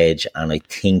that stage, and I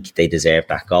think they deserved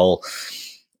that goal.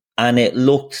 And it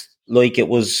looked like it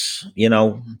was,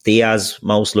 Diaz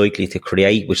most likely to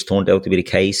create, which turned out to be the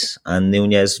case, and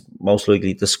Núñez most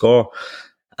likely to score.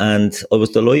 And I was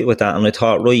delighted with that, and I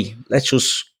thought, right, let's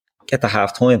just get to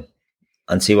half time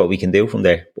and see what we can do from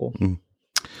there. But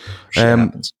shit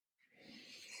happens.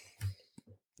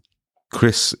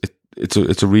 Chris,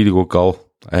 it's a really good goal.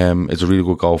 It's a really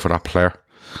good goal for that player.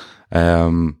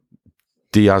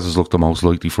 Diaz has looked the most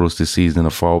likely for us this season in a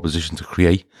forward position to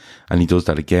create, and he does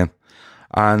that again.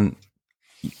 And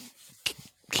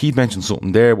Keith mentioned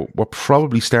something there. We're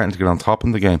probably starting to get on top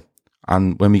in the game.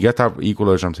 And when we get that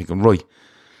equaliser, I'm thinking, right,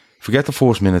 forget the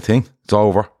first minute thing. It's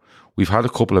over. We've had a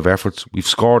couple of efforts. We've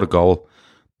scored a goal.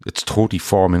 It's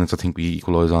 34 minutes, I think, we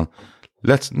equalise on.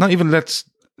 Let's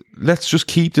just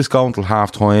keep this going till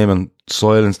half time and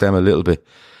silence them a little bit.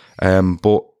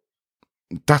 But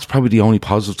that's probably the only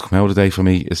positive to come out of the day for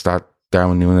me, is that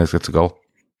Darwin Núñez gets a goal.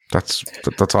 That's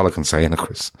all I can say in it,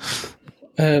 Chris.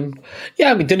 The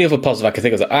only other positive I can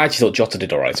think of, I actually thought Jota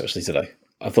did all right actually today.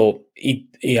 I thought he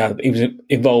was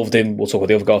involved in, we'll talk about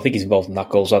the other goal, I think he's involved in that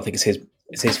goal, so I think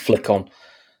it's his flick on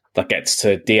that gets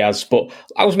to Diaz. But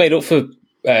I was made up for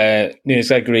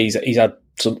Núñez. I agree, he's had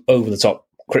some over-the-top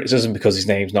criticism because his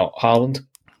name's not Haaland,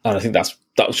 and I think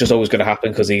that was just always going to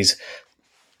happen because he's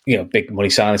big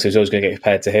money signing, so he's always going to get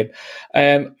compared to him.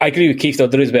 I agree with Keith, though,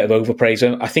 there is a bit of overpraise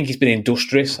of him. I think he's been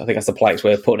industrious. I think that's the politest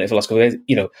way of putting it for the last couple of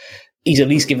years. He's at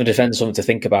least given the defender something to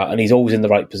think about, and he's always in the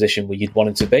right position where you'd want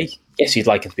him to be. Yes, you'd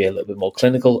like him to be a little bit more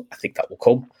clinical. I think that will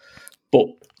come. But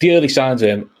the early signs of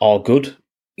him are good,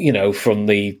 from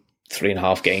the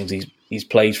 3.5 games he's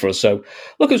played for us. So,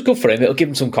 look, it was good for him. It'll give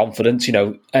him some confidence,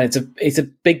 and it's a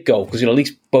big goal because, at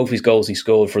least both his goals he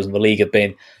scored for us in the league have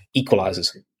been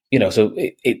equalisers. So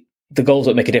the goals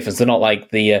that make a difference, they're not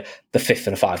like the 5th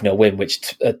and a 5-0 win,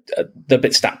 which they're a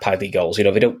bit stat-paddy goals. They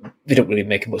don't really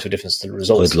make much of a difference to the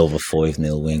results. I'd love a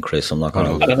 5-0 win, Chris. I'm not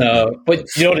going to. I don't know, but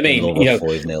you know what I mean. I'd love a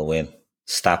 5-0 win.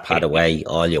 stat pad away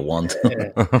all you want.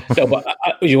 No, but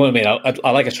you know what I mean?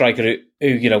 I like a striker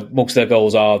who most of their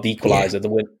goals are the equaliser,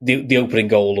 the opening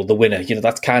goal or the winner.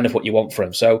 That's kind of what you want for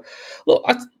him. So, look,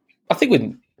 I think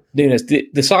with Nunes,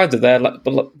 the sides are there, but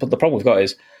the problem we've got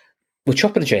is we're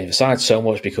chopping and changing the sides so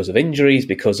much because of injuries,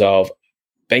 because of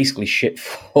basically shit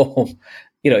form.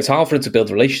 It's hard for him to build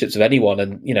relationships with anyone.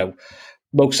 And,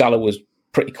 Mo Salah was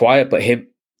pretty quiet, but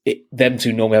them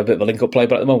two normally have a bit of a link-up play.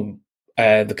 But at the moment,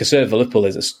 the concern for Liverpool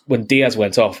is when Diaz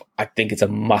went off, I think it's a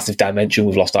massive dimension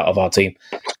we've lost out of our team.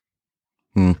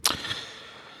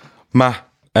 Matt,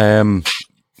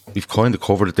 we've kind of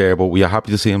covered it there, but we are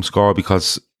happy to see him score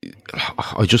because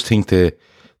I just think the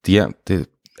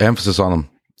emphasis on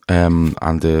him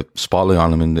and the spotlight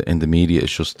on him in the media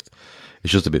is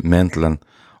just a bit mental, and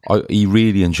he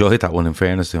really enjoyed that one, in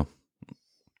fairness to him.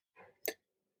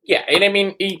 Yeah, and I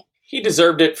mean, he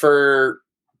deserved it for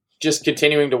just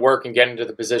continuing to work and get into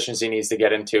the positions he needs to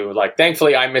get into. Like,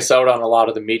 thankfully, I miss out on a lot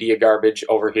of the media garbage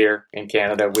over here in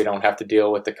Canada. We don't have to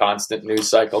deal with the constant news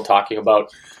cycle talking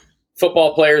about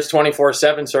football players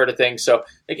 24/7 sort of thing. So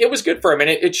it was good for him, and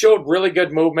it showed really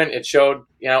good movement. It showed,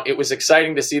 it was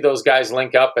exciting to see those guys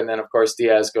link up, and then, of course,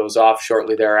 Diaz goes off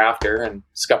shortly thereafter and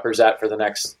scuppers that for the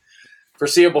next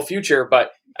foreseeable future.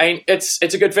 But I mean, it's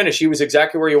a good finish. He was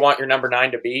exactly where you want your number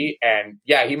 9 to be. And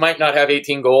yeah, he might not have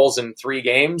 18 goals in 3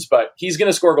 games, but he's going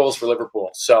to score goals for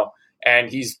Liverpool.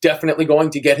 And he's definitely going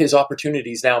to get his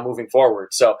opportunities now moving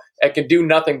forward. So it can do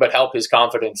nothing but help his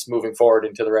confidence moving forward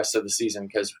into the rest of the season,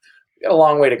 because we got a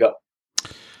long way to go.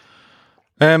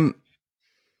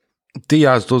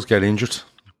 Diaz does get injured.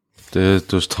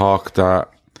 There's talk that,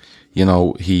 he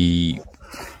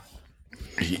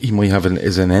might have an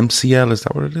MCL, is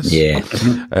that what it is? Yeah.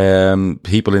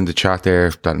 People in the chat there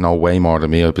that know way more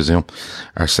than me, I presume,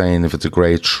 are saying if it's a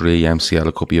grade 3 MCL,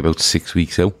 it could be about 6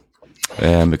 weeks out.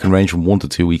 It can range from 1 to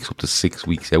 2 weeks up to 6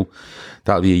 weeks out.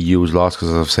 That'll be a huge loss because,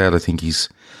 as I've said, I think he's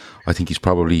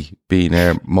probably been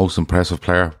our most impressive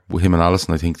player with him and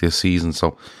Alisson, I think, this season.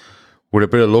 So with a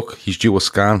bit of luck, he's due a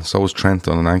scan. So is Trent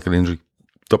on an ankle injury.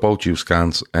 They're both due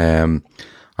scans, and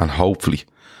hopefully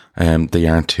they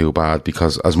aren't too bad,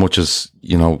 because as much as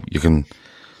you can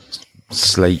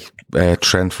slate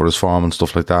Trent for his form and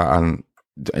stuff like that, and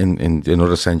in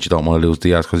another sense you don't want to lose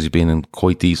Diaz because he's been in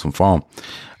quite decent form,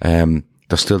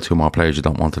 there's still 2 more players you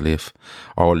don't want to leave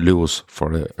or lose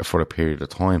for a period of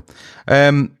time.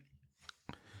 We're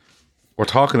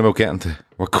talking about getting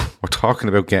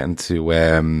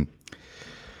to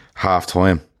half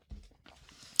time,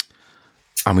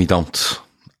 and we don't.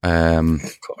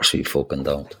 Of course we fucking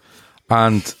don't.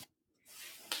 And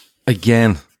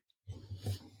again,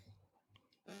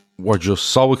 we're just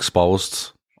so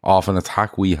exposed off an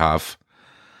attack we have.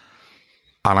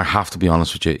 And I have to be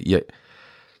honest with you. Yeah.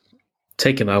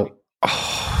 Take him out.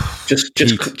 Just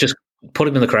put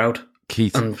him in the crowd.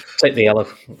 Keith. And take the yellow.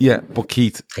 Yeah, but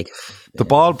Keith, the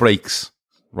ball breaks,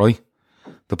 right?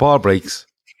 The ball breaks.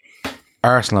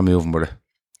 Arsenal are moving with it.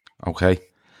 Okay.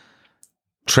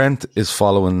 Trent is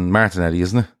following Martinelli,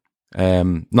 isn't it?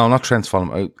 No, not Trent's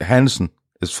following. Henderson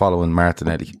is following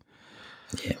Martinelli.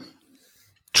 Yeah.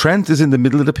 Trent is in the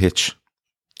middle of the pitch,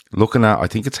 looking at, I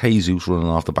think it's Jesus running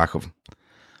off the back of him,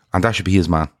 and that should be his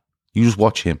man. You just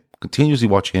watch him, continuously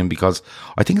watch him, because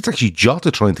I think it's actually Jota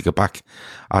trying to get back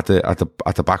at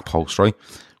the back post, right?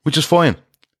 Which is fine.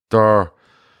 They're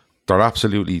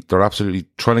absolutely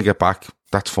trying to get back.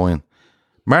 That's fine.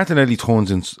 Martinelli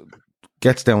turns in,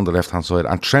 gets down the left hand side,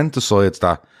 and Trent decides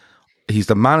that he's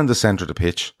the man in the centre of the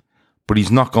pitch, but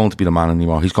he's not going to be the man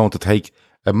anymore. He's going to take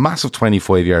a massive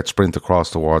 25-yard sprint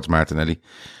across towards Martinelli,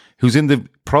 who's in the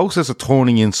process of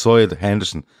turning inside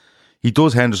Henderson. He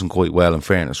does Henderson quite well, in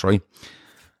fairness, right?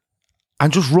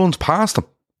 And just runs past him.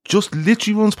 Just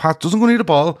literally runs past. Doesn't go near the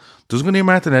ball. Doesn't go near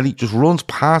Martinelli. Just runs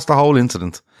past the whole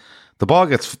incident. The ball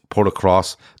gets put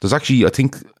across. There's actually, I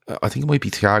think it might be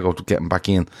Thiago getting back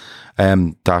in,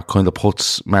 that kind of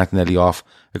puts Martinelli off.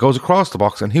 It goes across the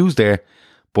box, and who's there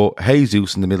but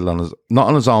Jesus in the middle, not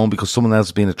on his own, because someone else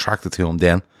has been attracted to him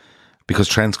then, because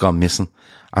Trent's gone missing,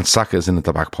 and Saka is in at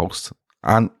the back post.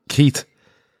 And Keith,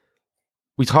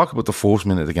 we talk about the first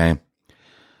minute of the game,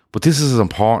 but this is as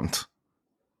important.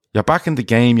 You're back in the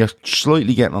game, you're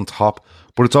slightly getting on top,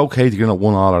 but it's okay to get at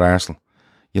 1-1 at Arsenal.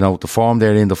 The form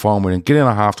they're in, the form we're in, get in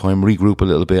at half time, regroup a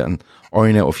little bit and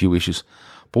iron out a few issues.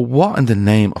 But what in the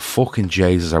name of fucking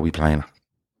Jesus are we playing at?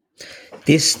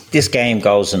 This game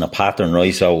goes in a pattern,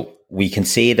 right? So we can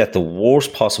see that the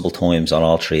worst possible times on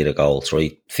all 3 of the goals,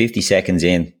 right? 50 seconds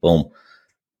in, boom.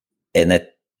 And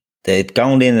it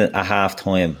going in at half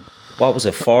time. What was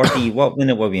it, 40? What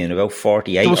minute were we in? About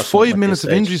 48? There was 5 minutes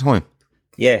of injury time.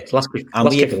 Yeah. It's the last kick of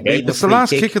the game. It's the last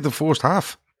kick of the first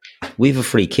half. We have a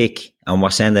free kick and we're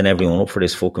sending everyone up for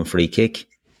this fucking free kick.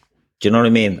 Do you know what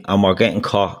I mean? And we're getting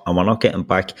caught and we're not getting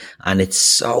back. And it's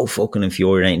so fucking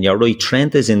infuriating. You're right.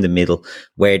 Trent is in the middle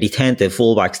where the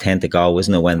fullbacks tend to go,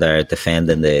 isn't it, when they're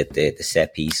defending the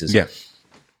set pieces? Yeah.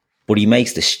 But he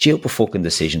makes the stupid fucking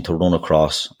decision to run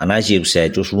across. And as you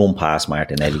said, just run past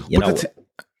Martinelli.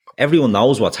 Everyone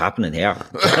knows what's happening here.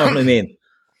 Do you know what I mean?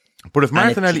 But if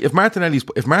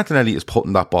Martinelli is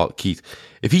putting that ball, Keith,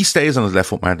 if he stays on his left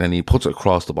foot, Martinelli, he puts it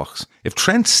across the box. If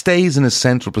Trent stays in his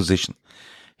central position,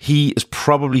 he is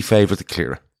probably favoured to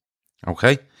clear it.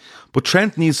 Okay? But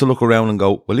Trent needs to look around and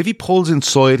go, well, if he pulls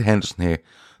inside Henderson here,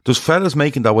 there's fellas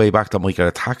making their way back that might get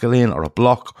a tackle in or a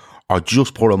block or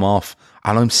just put him off.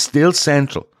 And I'm still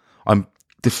central. I'm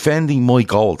defending my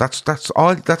goal. That's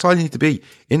all you need to be.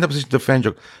 In the position to defend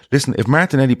your... Listen, if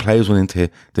Martinelli plays one into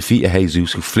the feet of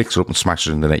Jesus, who flicks it up and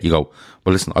smashes it in the net, you go,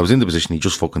 well, listen, I was in the position, he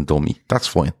just fucking done me. That's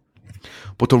fine.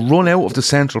 But to run out of the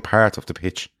central part of the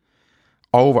pitch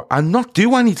over and not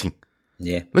do anything.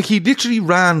 Yeah. Like, he literally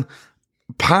ran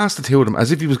past the two of them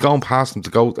as if he was going past them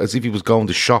to go, as if he was going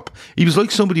to shop. He was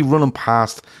like somebody running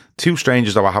past two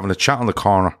strangers that were having a chat on the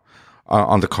corner,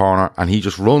 and he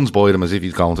just runs by them as if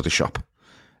he's going to the shop.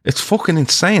 It's fucking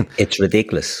insane. It's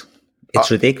ridiculous.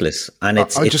 It's ridiculous. And I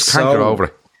just can't get over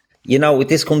it. You know,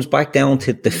 this comes back down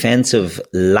to defensive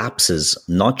lapses,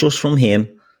 not just from him,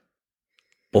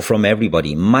 but from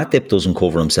everybody. Matip doesn't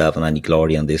cover himself in any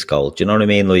glory on this goal. Do you know what I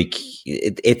mean? Like,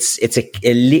 it's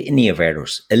a litany of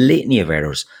errors. A litany of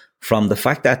errors. From the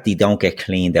fact that they don't get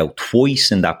cleaned out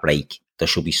twice in that break, there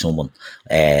should be someone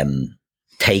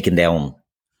taking down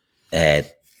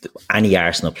any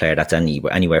Arsenal player that's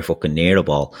anywhere fucking near the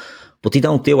ball. But they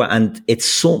don't do it, and it's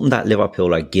something that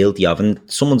Liverpool are guilty of. And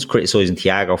someone's criticising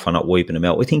Thiago for not wiping him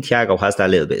out. I think Thiago has that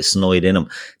little bit of snide in him,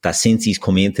 that since he's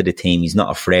come into the team, he's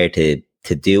not afraid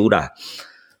to do that.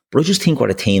 But I just think we're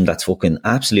a team that's fucking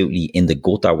absolutely in the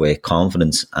gutter with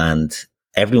confidence, and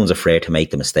everyone's afraid to make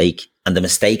the mistake. And the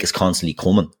mistake is constantly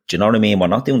coming. Do you know what I mean? We're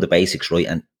not doing the basics right,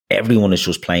 and everyone is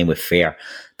just playing with fear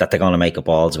that they're going to make a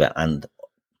balls of it. And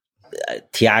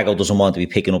Thiago doesn't want to be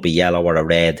picking up a yellow or a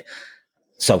red,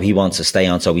 so he wants to stay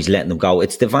on, so he's letting them go.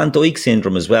 It's the Van Dijk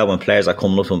syndrome as well, when players are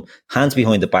coming up to him, hands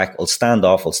behind the back, will stand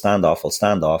off,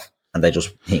 and they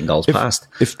just hitting goals past.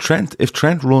 If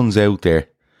Trent runs out there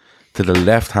to the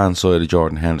left-hand side of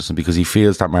Jordan Henderson because he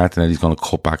feels that Martinelli's going to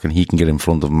cut back and he can get in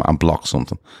front of him and block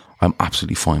something, I'm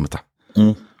absolutely fine with that.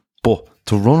 But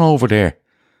to run over there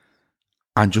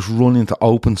and just run into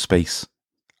open space,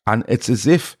 and it's as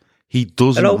if he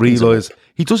doesn't realise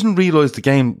the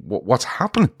game, what's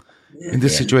happening in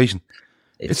this situation.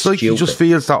 It's like stupid. He just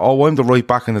feels that, oh, I'm the right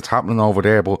back and it's happening over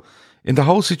there. But in the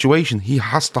whole situation, he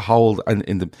has to hold,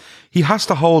 and he has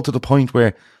to hold to the point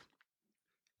where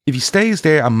if he stays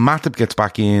there and Matip gets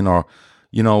back in, or,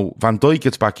 you know, Van Dijk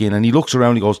gets back in, and he looks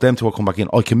around, he goes, them two will come back in,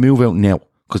 I can move out now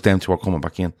because them two are coming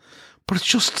back in. But it's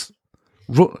just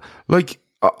like,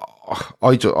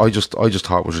 I just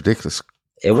thought it was ridiculous.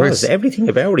 It was everything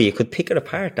about it. You could pick it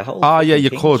apart. The whole. Yeah, you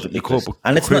could.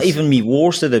 And it's not even me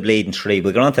worst of the bleeding three.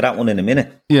 We'll get on to that one in a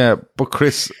minute. Yeah, but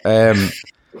Chris, it's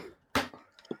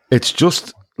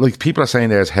just like people are saying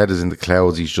there, his head is in the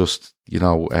clouds. He's just, he's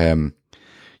trying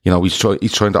to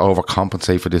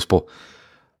overcompensate for this. But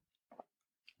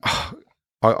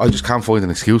I just can't find an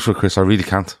excuse for Chris. I really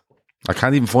can't. I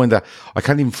can't even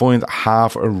find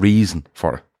half a reason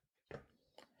for it.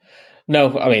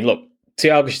 No, I mean, look.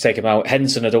 Thiago should take him out.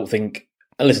 Henderson, I don't think...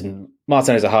 Listen,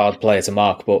 Martin is a hard player to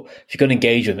mark, but if you're going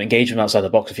to engage him outside the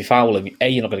box. If you foul him, A,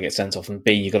 you're not going to get sent off, and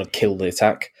B, you're going to kill the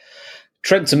attack.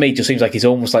 Trent, to me, just seems like he's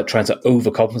almost like trying to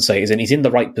overcompensate. As in, he's in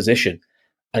the right position,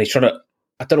 and he's trying to...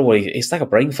 I don't know what it's like a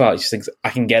brain fart. He just thinks, I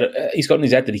can get it. He's got in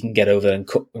his head that he can get over there and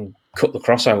cut the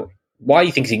cross out. Why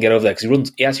he thinks he can get over there?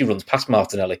 Because he actually runs past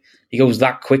Martinelli. He goes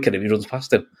that quick at him, he runs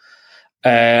past him.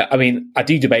 I mean, I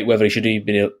do debate whether he should have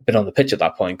been on the pitch at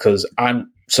that point, because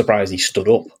I'm surprised he stood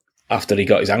up after he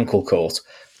got his ankle caught.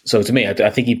 So to me, I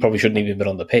think he probably shouldn't have even been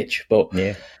on the pitch. But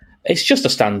yeah, it's just a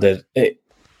standard. It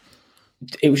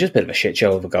was just a bit of a shit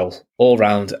show of a goal all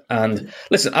round. And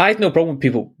listen, I had no problem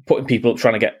with putting people up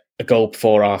trying to get a goal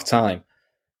before half time,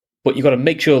 but you've got to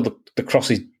make sure the cross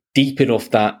is deep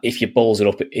enough that if you balls it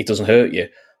up, it doesn't hurt you.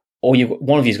 Or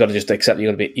one of you's got to just accept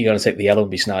you're going to take the yellow and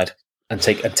be snide. And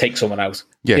take someone out.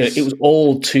 Yes. It was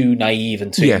all too naive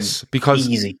and too because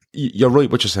easy. You're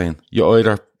right what you're saying. You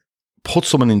either put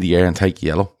someone in the air and take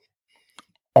yellow,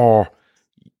 or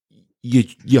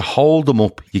you hold them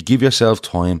up, you give yourself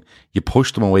time, you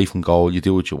push them away from goal, you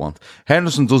do what you want.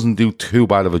 Henderson doesn't do too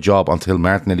bad of a job until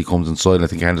Martinelli comes inside, and I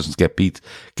think Henderson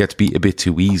gets beat a bit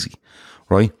too easy,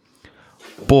 right?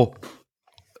 But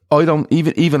I don't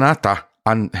even at that,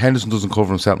 and Henderson doesn't cover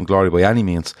himself in glory by any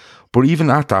means. But even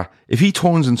at that, if he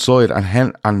turns inside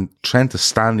and Trent is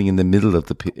standing in the middle of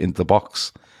the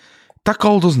box, that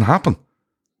goal doesn't happen.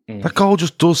 That goal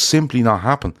just does simply not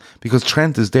happen because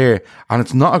Trent is there, and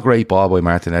it's not a great ball by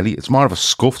Martinelli. It's more of a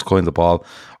scuffed kind of ball,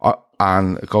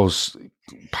 and it goes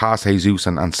past Jesus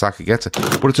and Saka gets it.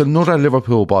 But it's another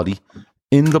Liverpool body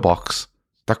in the box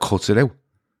that cuts it out.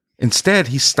 Instead,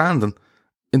 he's standing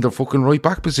in the fucking right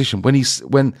back position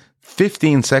when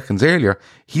 15 seconds earlier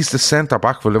he's the centre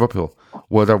back for Liverpool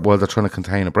while they're trying to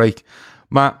contain a break.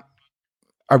 Matt,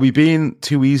 are we being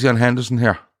too easy on Henderson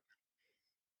here?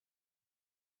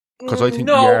 Because I think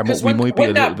we might be a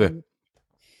little bit.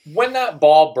 When that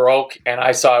ball broke and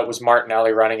I saw it was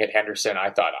Martinelli running at Henderson, I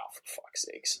thought, oh, for fuck's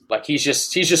sakes. Like, he's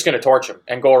just going to torch him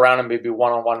and go around and maybe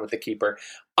one-on-one with the keeper.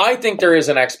 I think there is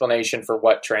an explanation for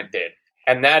what Trent did.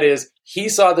 And that is, he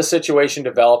saw the situation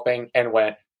developing and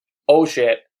went, oh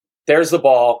shit, there's the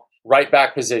ball, right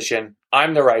back position.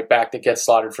 I'm the right back that gets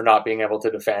slaughtered for not being able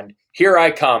to defend. Here I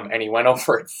come. And he went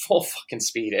over at full fucking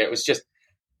speed. It was just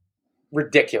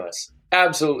ridiculous.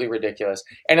 Absolutely ridiculous.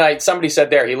 And like somebody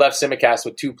said there, he left Tsimikas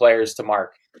with 2 players to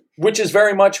mark, which is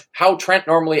very much how Trent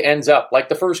normally ends up, like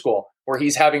the first goal, where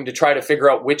he's having to try to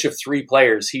figure out which of 3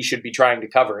 players he should be trying to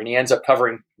cover. And he ends up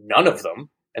covering none of them,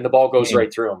 and the ball goes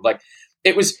right through him. Like,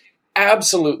 it was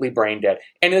absolutely brain dead.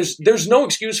 And there's no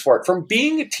excuse for it. From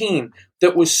being a team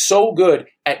that was so good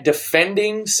at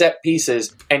defending set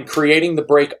pieces and creating the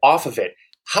break off of it,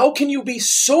 how can you be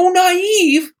so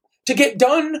naive to get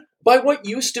done by what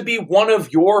used to be one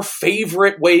of your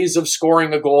favorite ways of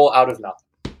scoring a goal out of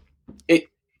nothing?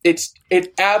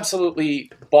 It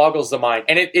absolutely boggles the mind.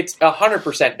 And it's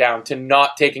 100% down to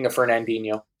not taking a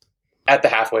Fernandinho at the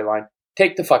halfway line.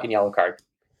 Take the fucking yellow card.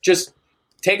 Just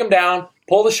take him down,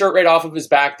 pull the shirt right off of his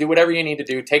back, do whatever you need to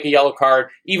do, take a yellow card,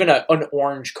 even an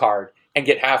orange card, and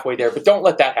get halfway there. But don't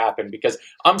let that happen, because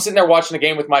I'm sitting there watching the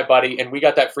game with my buddy, and we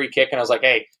got that free kick, and I was like,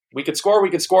 hey, we could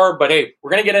score, but hey, we're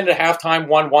going to get into halftime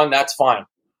 1-1, that's fine.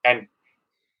 And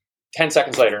 10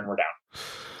 seconds later, and we're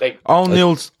down.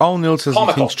 O'Neill says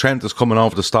he thinks Trent is coming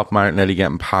over to stop Martinelli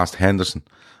getting past Henderson,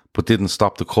 but didn't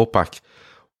stop the cutback.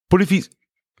 But if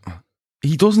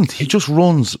he doesn't, he just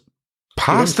runs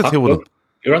past the two of them.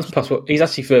 He runs past. He's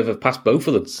actually further past both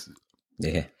of them.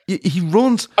 Yeah, he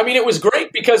runs. I mean, it was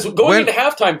great because going into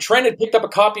halftime, Trent had picked up a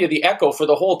copy of the Echo for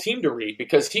the whole team to read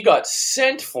because he got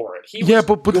sent for it.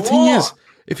 But the thing is,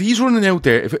 if he's running out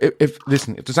there, if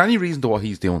there's any reason to what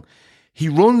he's doing, he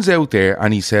runs out there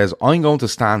and he says, "I'm going to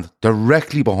stand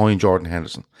directly behind Jordan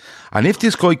Henderson, and if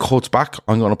this guy cuts back,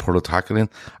 I'm going to put a tackle in,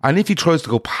 and if he tries to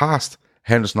go past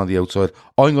Henderson on the outside,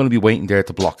 I'm going to be waiting there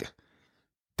to block it."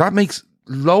 That makes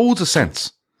loads of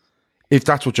sense if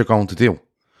that's what you're going to do.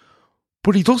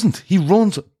 But he doesn't. He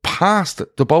runs past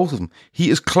the both of them.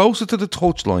 He is closer to the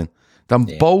touchline than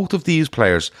both of these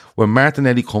players when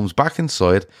Martinelli comes back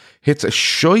inside, hits a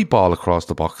shy ball across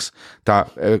the box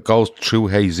that goes through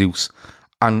Jesus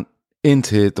and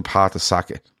into the path of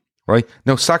Saka. Right?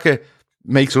 Now, Saka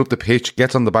makes it up the pitch,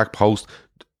 gets on the back post.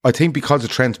 I think because of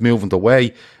Trent moving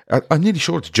away, I'm nearly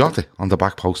sure it's Jota on the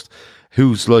back post,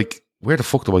 who's like, where the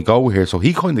fuck do I go here? So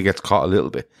he kind of gets caught a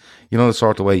little bit, you know, the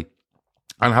sort of way.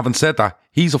 And having said that,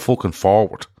 he's a fucking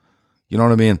forward. You know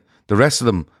what I mean? The rest of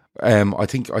them, I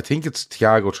think it's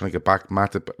Thiago trying to get back.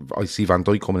 I see Van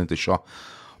Dijk coming into shot.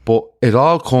 But it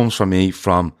all comes from me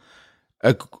from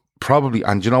probably,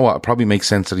 and you know what? It probably makes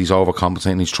sense that he's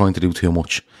overcompensating. He's trying to do too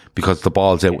much because the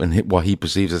ball's out in what he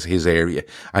perceives as his area,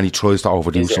 and he tries to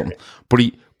overdo something. But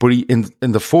he in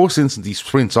the first instance he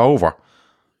sprints over,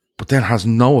 but then has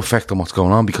no effect on what's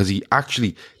going on because he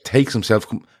actually takes himself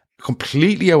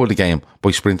completely out of the game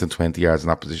by sprinting 20 yards in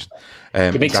that position.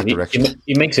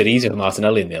 He makes it easier for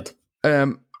Martinelli in the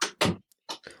end.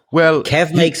 Well,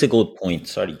 Kev makes a good point.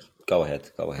 Sorry, go ahead.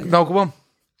 No, go on.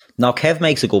 No, Kev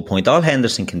makes a good point. All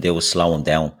Henderson can do is slow him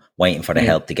down, waiting for the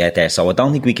help to get there. So I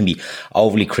don't think we can be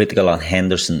overly critical on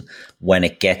Henderson when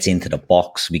it gets into the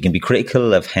box. We can be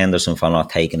critical of Henderson for not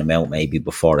taking him out maybe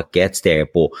before it gets there.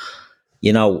 But,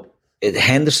 you know,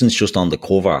 Henderson's just on the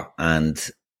cover, and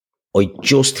I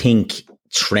just think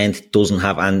Trent doesn't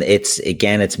have, and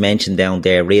it's mentioned down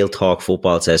there, Real Talk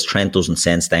Football says Trent doesn't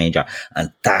sense danger,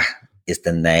 and that is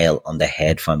the nail on the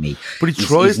head for me. But he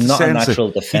tries to not sense a natural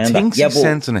it. defender. He thinks he's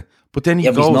sensing it, but then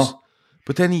he goes.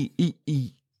 But then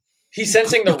he's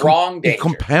sensing the wrong danger. He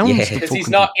compounds because he's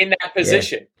not in that that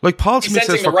position. Yeah. Like Paul He's Smith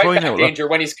says, sensing for the crying right back out loud, danger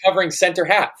when he's covering centre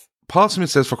half. Paul Smith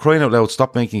says, for crying out loud,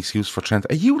 stop making excuse for Trent.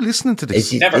 Are you listening to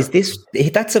this? Is this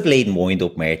that's a blatant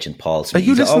wind-up merchant, Paul Smith. Are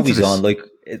you listening always to this? on like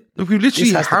we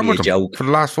literally hammered him for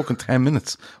the last fucking 10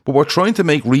 minutes. But we're trying to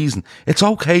make reason. It's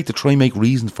okay to try and make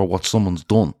reason for what someone's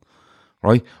done,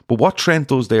 right? But what Trent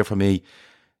does there for me,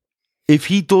 if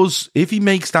he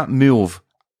makes that move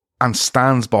and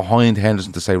stands behind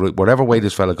Henderson to say, right, whatever way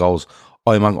this fella goes,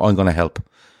 I'm going to help.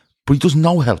 But he does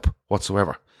no help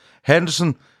whatsoever.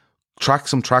 Henderson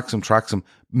tracks him,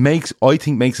 makes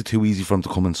it too easy for him to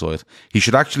come inside. He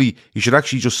should actually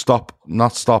just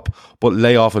not stop, but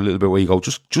lay off a little bit where you go.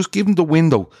 Just give him the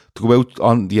window to go out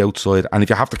on the outside, and if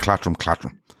you have to clatter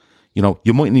him. You know,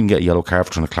 you mightn't even get a yellow card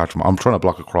for trying to clatter him. I'm trying to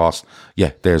block a cross.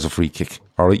 Yeah, there's a free kick.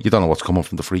 All right, you don't know what's coming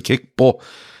from the free kick, but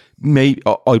maybe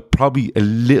I'd probably a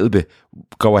little bit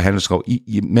go ahead and just go,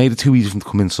 you made it too easy for him to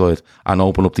come inside and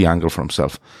open up the angle for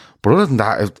himself. But other than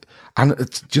that,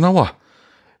 do you know what?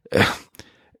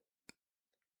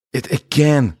 It's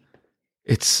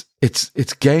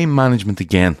game management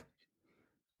again.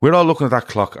 We're all looking at that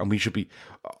clock, and we should be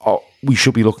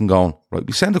looking, going, right,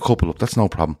 we send a couple up, that's no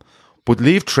problem, but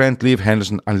leave Trent, leave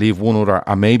Henderson, and leave one other,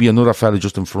 and maybe another fella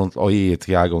just in front, i.e.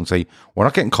 Thiago, and say, we're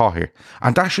not getting caught here.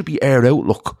 And that should be our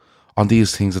outlook on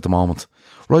these things at the moment.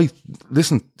 Right,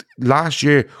 listen, last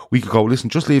year we could go, listen,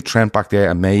 just leave Trent back there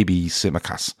and maybe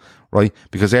Simicast, right?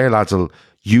 Because our lads will,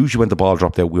 usually when the ball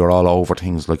dropped out, we were all over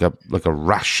things like a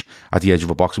rash at the edge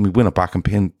of a box, and we win it back and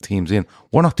pin teams in.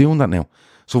 We're not doing that now.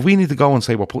 So we need to go and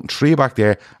say, we're putting 3 back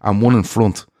there and 1 in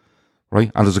front, right?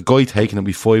 And there's a guy taking it,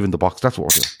 we 5 in the box. That's what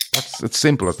we're doing. It's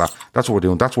simple as that. That's what we're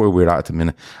doing. That's where we're at the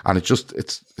minute. And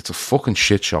it's a fucking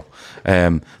shit show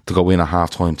to go in at half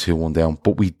time 2-1 down.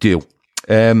 But we do.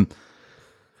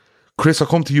 Chris, I'll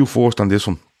come to you first on this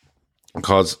one,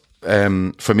 because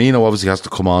Firmino obviously has to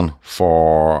come on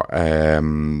for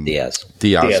Diaz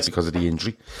because of the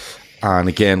injury. And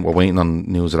again, we're waiting on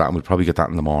news of that, and we'll probably get that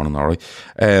in the morning, all right?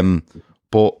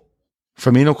 But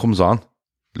Firmino comes on.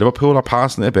 Liverpool are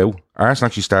passing it about. Arsenal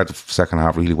actually started the second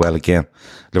half really well again.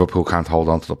 Liverpool can't hold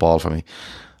on to the ball for me.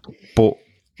 But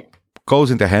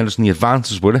goes into Henderson, he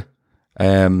advances with it.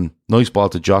 Nice ball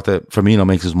to Jota. Firmino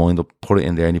makes his mind up, put it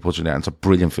in there, and he puts it in there, and it's a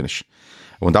brilliant finish.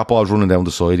 When that ball's running down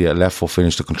the side, a left foot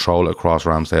finish to control it across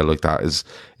Ramsdale like that is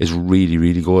really,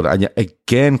 really good. And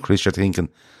again, Chris, you're thinking,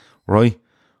 right,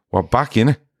 we're back in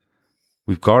it.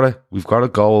 We've got a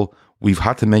goal. We've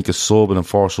had to make a sub and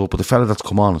enforce up, but the fella that's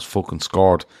come on has fucking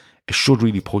scored. It should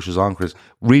really push us on, Chris.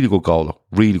 Really good goal, though.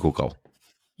 Really good goal.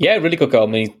 Yeah, really good goal.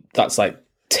 I mean, that's like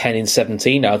 10 in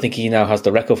 17 now. I think he now has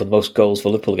the record for the most goals for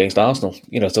Liverpool against Arsenal.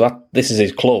 You know, so this is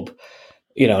his club.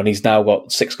 You know, and he's now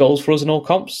got 6 goals for us in all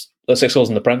comps. 6 goals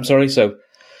in the Prem, sorry. So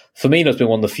Firmino's been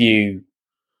one of the few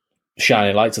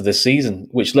shining lights of this season,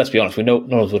 which, let's be honest,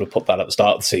 none of us would have put that at the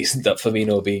start of the season, that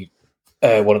Firmino would be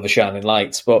one of the shining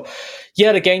lights. But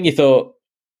yeah, again, you thought,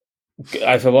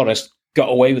 if I'm honest, got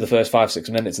away with the first 5-6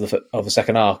 minutes of the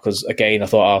second half, because again, I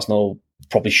thought Arsenal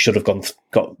probably should have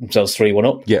got themselves 3-1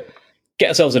 up. Yeah. Get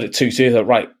ourselves in at 2-2. Thought,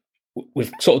 right,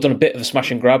 we've sort of done a bit of a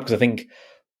smash and grab, because I think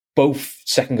both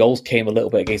second goals came a little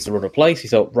bit against the run of play. So he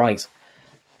thought, right,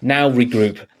 now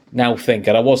regroup, now think.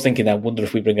 And I was thinking, I wonder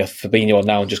if we bring a Fabinho on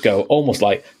now and just go almost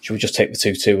like, should we just take the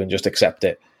 2-2 and just accept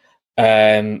it?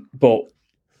 But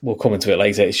we'll come into it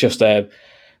later. It's just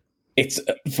it's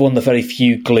one of the very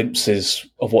few glimpses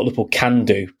of what Liverpool can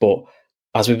do. But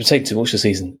as we've been saying too much this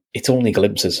season, it's only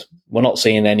glimpses. We're not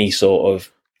seeing any sort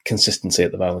of consistency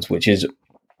at the moment, which is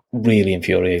really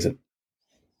infuriating.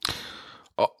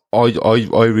 I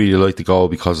really like the goal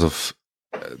because of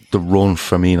the run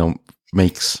Firmino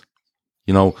makes.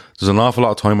 You know, there's an awful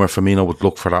lot of time where Firmino would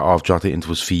look for that off Jota into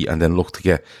his feet and then look to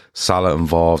get Salah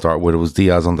involved, or whether it was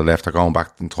Diaz on the left or going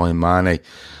back in time, Mane.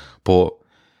 But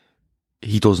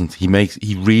he doesn't. He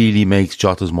really makes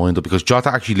Jota's mind up, because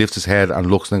Jota actually lifts his head and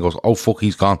looks and goes, oh fuck,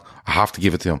 he's gone. I have to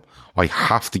give it to him. I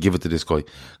have to give it to this guy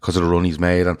because of the run he's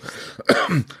made. And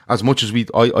as much as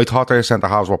I thought their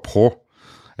centre-halves were poor,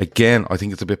 again, I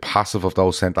think it's a bit passive of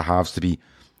those centre-halves to be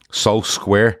so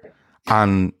square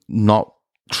and not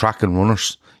tracking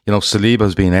runners. You know, Saliba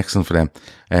has been excellent for them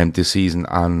this season,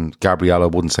 and Gabriel I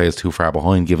wouldn't say is too far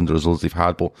behind given the results they've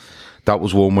had, but that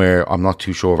was one where I'm not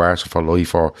too sure if Arsenal for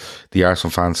Life or the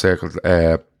Arsenal Fan Circle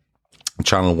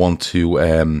channel want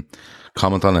to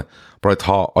comment on it. But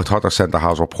I thought their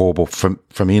centre-halves were poor, but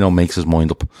Firmino makes his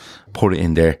mind up, put it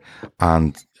in there,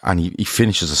 and he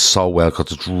finishes it so well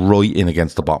because it's right in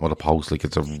against the bottom of the post. Like,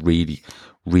 it's a really,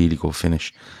 really good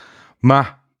finish.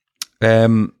 Matt, I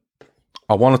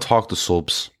want to talk to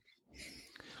subs,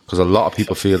 because a lot of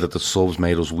people feel that the subs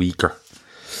made us weaker.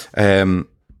 Do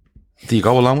you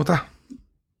go along with that?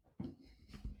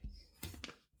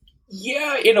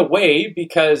 Yeah, in a way,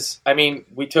 because, I mean,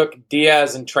 we took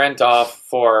Diaz and Trent off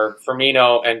for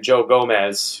Firmino and Joe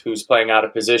Gomez, who's playing out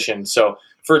of position. So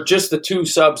for just the two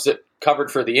subs that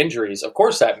covered for the injuries, of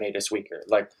course that made us weaker.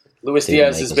 Like, Luis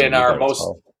Diaz has been our most...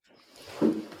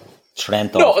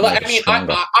 Trent no,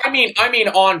 I mean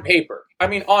on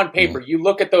paper. You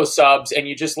look at those subs and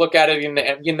you just look at it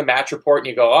in the match report and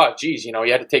you go, oh, geez,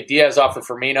 you had to take Diaz off for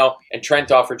Firmino and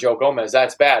Trent off for Joe Gomez.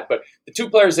 That's bad. But the two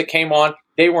players that came on,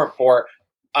 they weren't poor.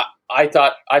 I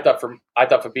thought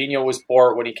Fabinho was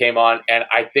poor when he came on, and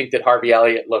I think that Harvey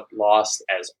Elliott looked lost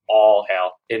as all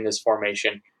hell in this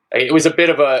formation. It was a bit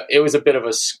of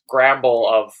a scramble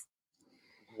of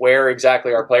where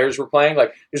exactly our players were playing.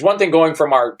 Like, there's one thing going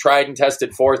from our tried and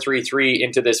tested 4-3-3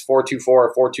 into this 4-2-4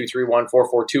 or 4-2-3-1,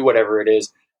 4-4-2, whatever it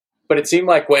is. But it seemed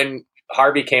like when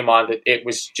Harvey came on that it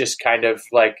was just kind of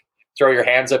like throw your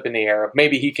hands up in the air.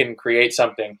 Maybe he can create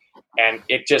something. And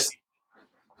it just,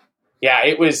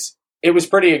 it was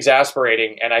pretty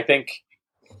exasperating. And I think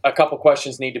a couple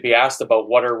questions need to be asked about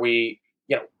what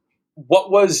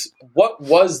was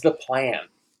the plan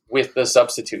with the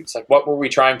substitutes? Like, what were we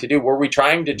trying to do? Were we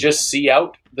trying to just see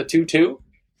out the 2-2?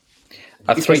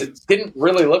 Because it didn't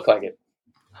really look like it.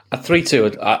 At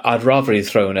 3-2, I'd rather he'd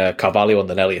thrown Carvalho on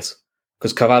than Elliott.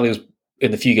 Because Carvalho's,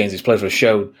 in the few games he's played for, has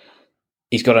shown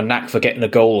he's got a knack for getting a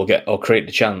goal or creating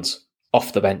a chance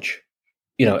off the bench.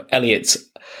 Elliott's,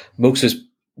 most of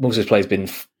his play's been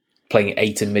playing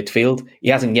 8 in midfield. He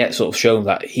hasn't yet sort of shown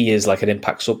that he is like an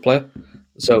impact sub player.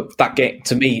 So that game,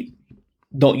 to me,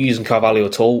 not using Carvalho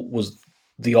at all was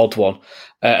the odd one.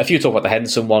 If you talk about the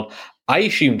Henderson one, I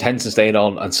assumed Henderson staying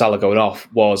on and Salah going off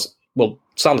was, well,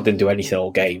 Salah didn't do anything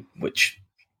all game, which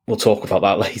we'll talk about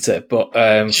that later. But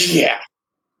I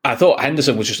thought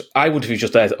Henderson was just, I would have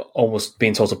just there almost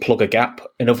being told to plug a gap.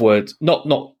 In other words, not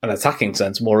an attacking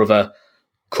sense, more of a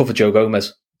cover Joe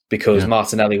Gomez, because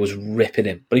Martinelli was ripping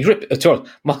him. But he's ripped,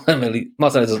 Martinelli's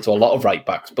done to a lot of right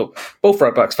backs, but both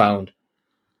right backs found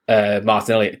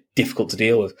Martinelli difficult to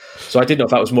deal with. So I didn't know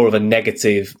if that was more of a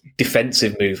negative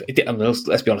defensive move.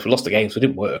 Let's be honest, we lost the game, so it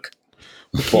didn't work.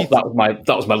 But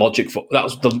that was my logic for that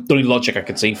was the only logic I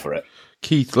could see for it.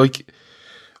 Keith,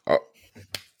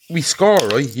 we score,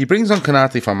 right? He brings on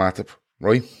Konate for Matip,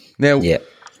 right? Now,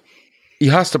 he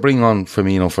has to bring on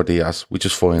Firmino for Diaz, which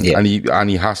is fine, and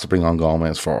he has to bring on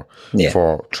Gomez for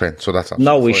Trent. So that's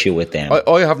no issue with them.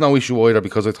 I have no issue either,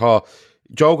 because I thought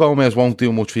Joe Gomez won't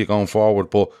do much for you going forward,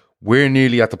 but we're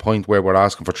nearly at the point where we're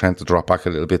asking for Trent to drop back a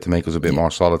little bit to make us a bit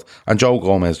more solid. And Joe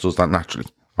Gomez does that naturally,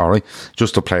 all right?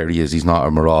 Just the player he is. He's not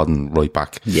a marauding right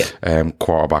back,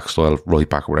 quarterback style right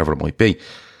back, whatever it might be.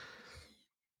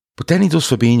 But then he does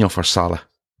Fabinho for Salah,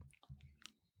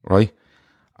 right?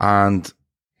 And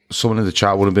someone in the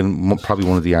chat would have been probably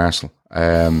one of the Arsenal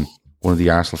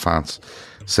fans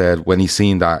said when he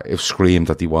seen that, it screamed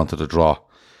that he wanted a draw.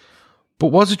 But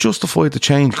was it justified to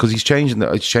change? Because he's changing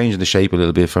the shape a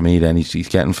little bit for me. Then he's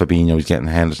getting Fabinho, he's getting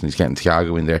Henderson, he's getting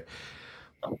Thiago in there.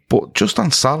 But just on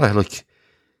Salah,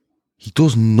 he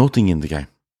does nothing in the game.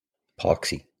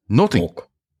 Poxy, nothing.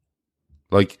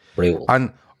 Real.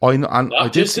 And I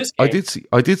did see.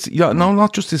 Yeah, no,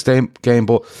 not just this game,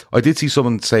 but I did see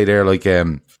someone say there,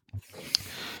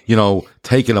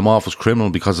 taking him off was criminal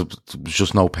because there was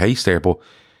just no pace there. But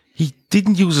he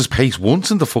didn't use his pace once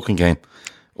in the fucking game.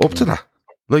 Up to that.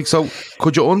 So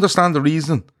could you understand the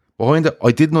reason behind it?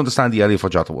 I didn't understand the Elliott for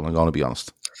Jota one, I'm going to be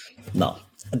honest. No.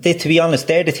 To be honest,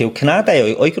 they're the two.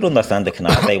 Konate, I could understand the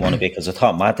Konate one because I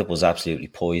thought Matip was absolutely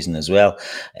poison as well.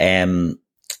 I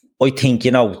think,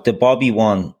 the Bobby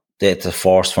one, the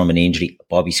force from an injury,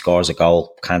 Bobby scores a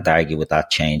goal. Can't argue with that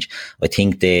change. I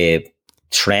think the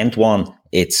Trent one,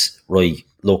 it's right.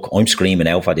 Look, I'm screaming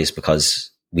out for this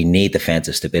because we need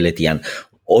defensive stability, and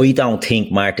I don't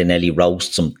think Martinelli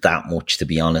roasts him that much, to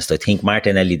be honest. I think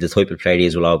Martinelli, the type of player he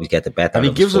is, will always get the better. And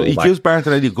he gives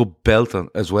Martinelli a good belt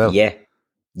as well.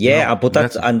 But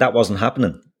that wasn't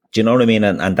happening. Do you know what I mean?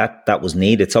 And that was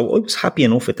needed. So I was happy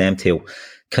enough with them too.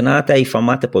 Konate for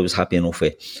Matip, I was happy enough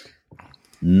with.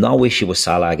 No issue with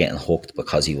Salah getting hooked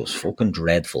because he was fucking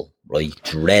dreadful, right?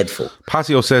 Dreadful.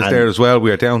 Passio says there as well,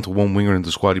 we are down to one winger in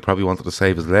the squad. He probably wanted to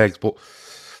save his legs, but...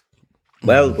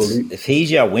 Well, if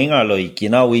he's your winger,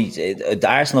 the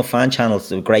Arsenal fan channel,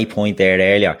 a great point there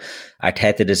earlier.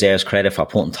 Arteta deserves credit for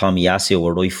putting Tomiyasu,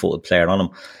 a right-footed player, on him.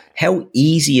 How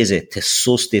easy is it to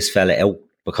suss this fella out?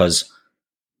 Because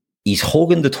he's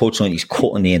hugging the touchline, he's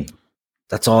cutting in.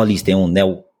 That's all he's doing.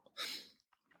 Now,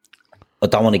 I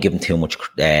don't want to give him too much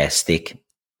stick,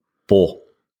 but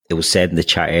it was said in the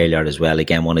chat earlier as well,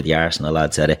 again, one of the Arsenal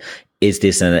lads said it, is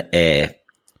this an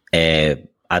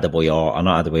Adebayor, or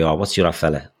not Adebayor, what's your other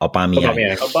fella?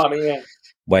 Aubameyang.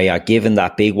 Where you're given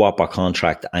that big whopper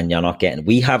contract and you're not getting.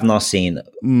 We have not seen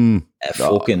a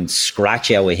fucking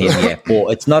scratch out of him yet. But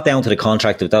it's not down to the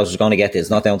contract. If I was going to get this, it's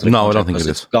not down to the contract. No, I don't think it is.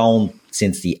 It's gone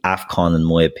since the AFCON, in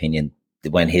my opinion,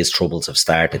 when his troubles have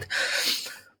started.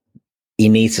 He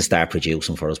needs to start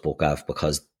producing for us, Bukav,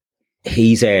 because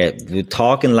he's we were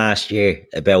talking last year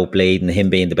about Blade and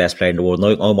him being the best player in the world.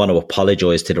 And I want to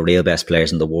apologise to the real best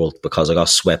players in the world because I got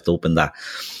swept up in that.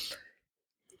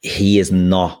 He is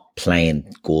not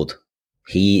playing good.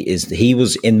 He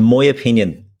was, in my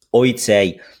opinion, I'd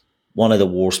say one of the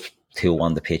worst two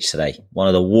on the pitch today. One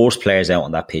of the worst players out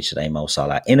on that pitch today, Mo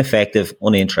Salah. Ineffective,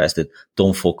 uninterested,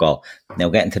 done fuck all. Now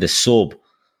getting to the sub,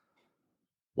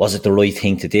 was it the right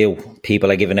thing to do? People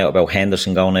are giving out about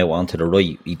Henderson going out onto the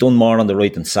right. He done more on the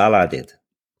right than Salah did.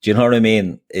 Do you know what I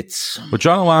mean? But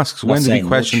John asks, when did he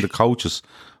question the coaches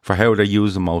for how they're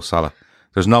using Mo Salah?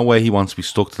 There's no way he wants to be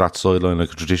stuck to that sideline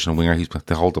like a traditional winger. He's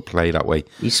to hold the play that way.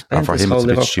 He spent his whole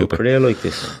Liverpool career like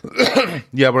this.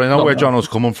 Yeah, but I know where Jono's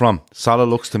coming from. Salah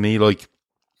looks to me like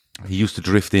he used to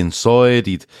drift inside.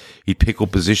 He'd pick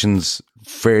up positions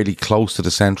fairly close to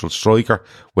the central striker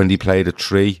when he played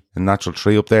a natural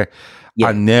tree up there.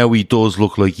 Yeah. And now he does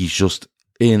look like he's just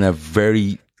in a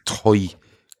very tight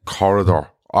corridor.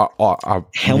 How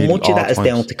much of that is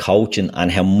down to coaching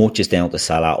and how much is down to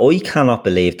Salah? I cannot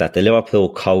believe that the Liverpool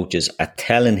coaches are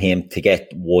telling him to get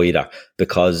wider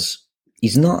because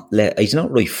he's not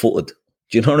right-footed.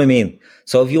 Do you know what I mean?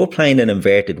 So if you're playing an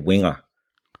inverted winger,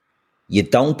 you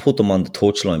don't put them on the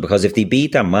touchline because if they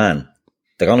beat their man,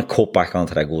 they're going to cut back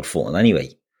onto their good footing anyway.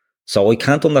 So I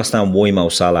can't understand why Mo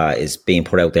Salah is being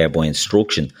put out there by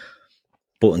instruction.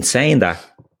 But in saying that,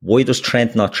 why does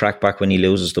Trent not track back when he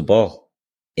loses the ball?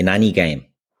 In any game.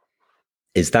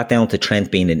 Is that down to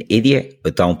Trent being an idiot?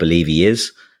 I don't believe he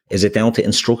is. Is it down to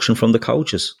instruction from the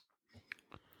coaches?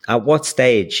 At what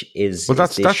stage is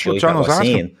that's what John was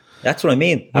asking. That's what I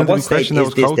mean. At what stage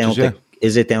is this coaches, down to?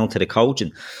 Is it down to the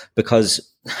coaching? Because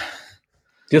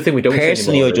the other thing we don't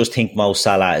personally, I just think Mo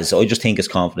Salah I just think his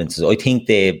confidence is. I think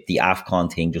the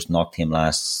AFCON thing just knocked him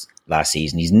last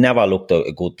season. He's never looked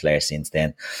a good player since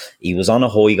then. He was on a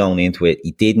high going into it.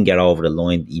 He didn't get over the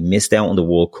line. He missed out on the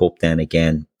World Cup then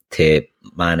again to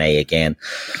Mane again.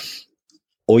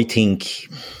 I think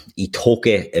he took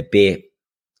it a bit,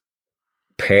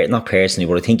 not personally,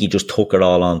 but I think he just took it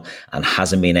all on and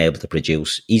hasn't been able to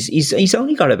produce. He's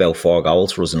only got about 4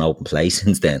 goals for us in open play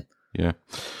since then. Yeah.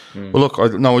 Well, look, I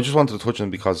just wanted to touch on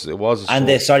it because it was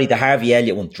the Harvey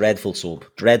Elliott one, dreadful sub.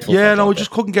 Yeah, no, I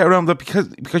just couldn't get around that because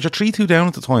you're 3-2 down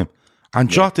at the time. And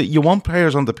Jota, you want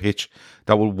players on the pitch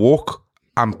that will work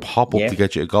and pop up to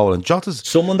get you a goal. And Jota's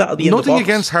someone that'll be in the box. Nothing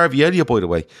against Harvey Elliott, by the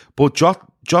way, but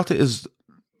Jota is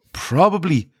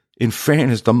probably, in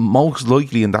fairness, the most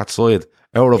likely in that side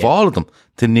out of all of them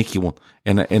to nick you one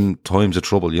in times of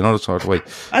trouble, you know, the sort of way.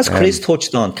 As Chris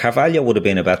touched on, Carvalho would have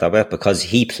been a better bet because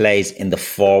he plays in the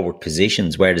forward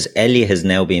positions, whereas Elliott has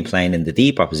now been playing in the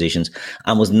deeper positions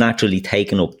and was naturally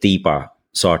taking up deeper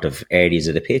sort of areas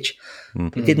of the pitch.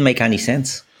 It didn't make any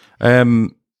sense.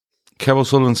 Kev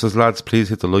O'Sullivan says, lads, please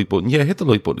hit the like button. Yeah, hit the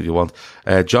like button if you want.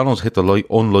 Jono's hit the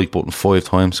unlike button 5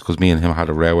 times because me and him had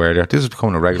a row earlier. This is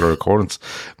becoming a regular occurrence,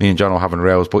 me and Jono having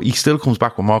rows, but he still comes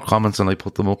back with more comments and I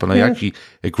put them up and I actually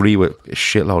agree with a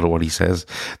shitload of what he says,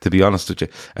 to be honest with you.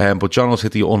 But Jono's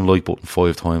hit the unlike button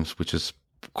 5 times, which is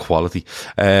quality.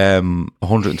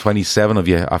 127 of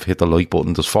you have hit the like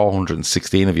button. There's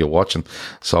 416 of you watching.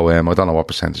 So I don't know what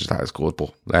percentage that is good,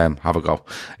 but have a go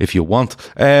if you want.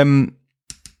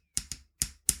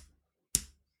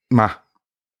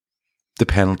 The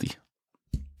penalty.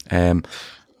 I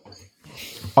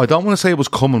don't want to say it was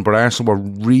coming, but Arsenal were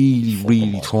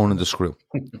really turning the screw.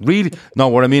 Really, no,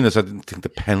 what I mean is I didn't think the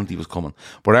penalty was coming,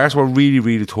 but Arsenal were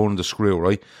really turning the screw,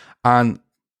 right? And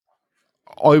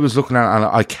I was looking at it and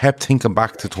I kept thinking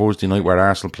back to Thursday night where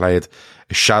Arsenal played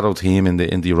a shadow team in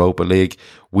the Europa League.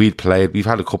 We've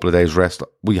had a couple of days rest.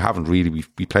 We haven't really.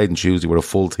 We played on Tuesday with a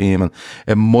full team and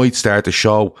it might start to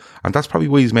show. And that's probably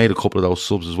why he's made a couple of those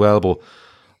subs as well. But,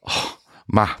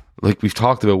 like we've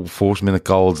talked about first minute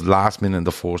goals, last minute in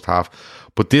the first half.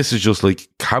 But this is just like,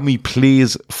 can we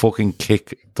please fucking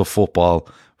kick the football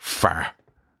far?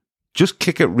 Just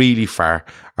kick it really far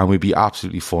and we'd be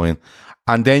absolutely fine.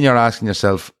 And then you're asking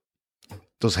yourself,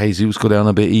 does Jesus go down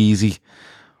a bit easy?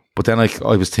 But then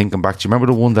I was thinking back, do you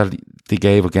remember the one that they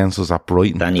gave against us at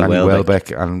Brighton? Danny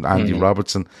Welbeck and Andy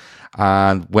Robertson.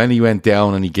 And when he went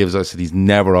down and he gives us, he's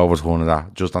never overturning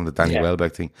that, just on the Danny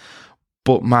Welbeck thing.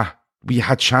 But we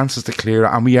had chances to clear it,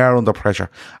 and we are under pressure.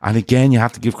 And again, you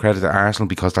have to give credit to Arsenal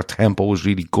because their tempo was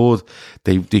really good.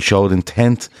 They showed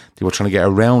intent. They were trying to get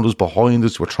around us, behind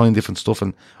us. They were trying different stuff,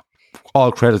 and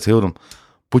all credit to them.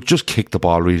 But just kick the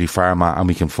ball really far, Matt, and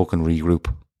we can fucking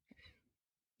regroup.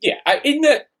 Yeah,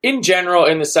 in general,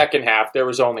 in the second half, there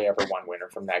was only ever one winner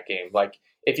from that game. Like,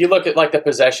 if you look at like the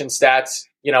possession stats,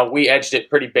 we edged it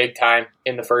pretty big time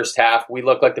in the first half. We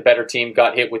looked like the better team,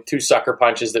 got hit with 2 sucker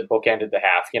punches that bookended the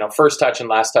half. First touch and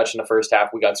last touch in the first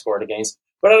half, we got scored against.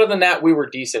 But other than that, we were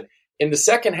decent. In the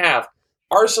second half,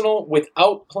 Arsenal,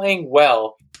 without playing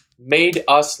well, made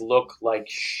us look like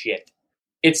shit.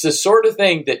 It's the sort of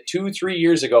thing that 2-3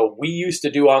 years ago we used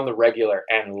to do on the regular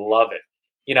and love it.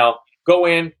 Go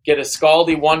in, get a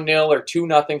scaldy 1-0 or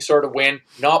 2-0 sort of win,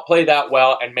 not play that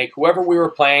well, and make whoever we were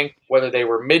playing, whether they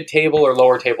were mid-table or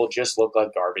lower table, just look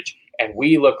like garbage. And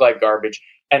we look like garbage.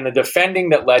 And the defending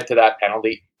that led to that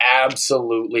penalty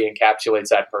absolutely encapsulates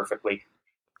that perfectly.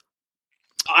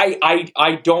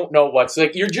 I don't know what's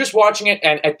like. You're just watching it,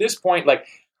 and at this point, like,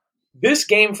 this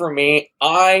game for me,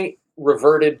 I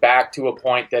reverted back to a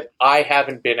point that I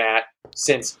haven't been at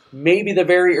since maybe the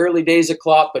very early days of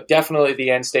Klopp, but definitely the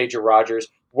end stage of Rodgers,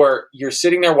 where you're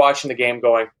sitting there watching the game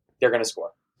going, they're going to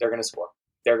score, they're going to score,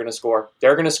 they're going to score,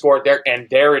 they're going to score, and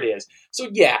there it is. So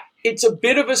yeah, it's a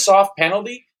bit of a soft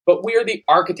penalty, but we are the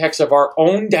architects of our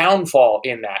own downfall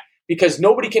in that, because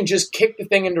nobody can just kick the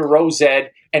thing into row Z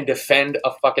and defend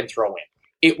a fucking throw-in.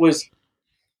 It was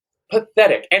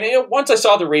pathetic. And once I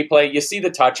saw the replay, you see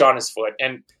the touch on his foot,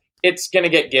 and it's going to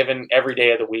get given every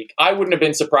day of the week. I wouldn't have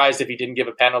been surprised if he didn't give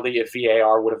a penalty, if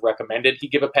VAR would have recommended he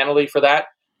give a penalty for that,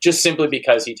 just simply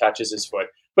because he touches his foot.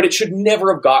 But it should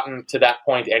never have gotten to that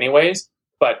point anyways.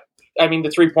 But, I mean, the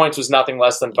 3 points was nothing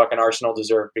less than fucking Arsenal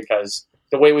deserved, because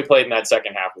the way we played in that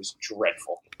second half was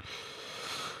dreadful.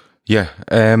 Yeah,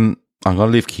 I'm going to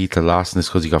leave Keith to last in this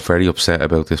because he got very upset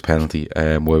about this penalty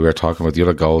where we were talking about the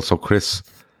other goal. So, Chris,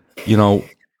 I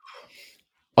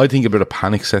think a bit of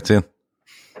panic sets in.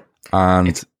 And,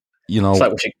 it's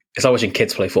like watching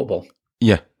kids play football.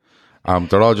 Yeah.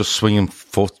 They're all just swinging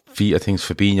feet. I think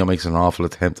Fabinho makes an awful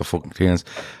attempt at fucking clearance.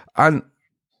 And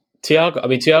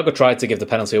Thiago tried to give the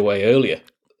penalty away earlier.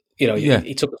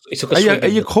 He took a swing. Are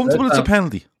you comfortable it's a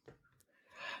penalty?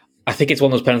 I think it's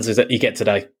one of those penalties that you get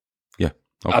today. Yeah.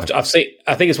 Okay.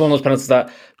 I think it's one of those penalties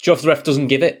that, if the ref doesn't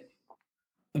give it,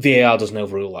 VAR doesn't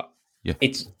overrule that. Yeah.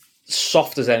 It's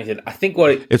soft as anything. I think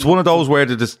it's one of those where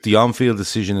the on-field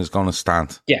decision is going to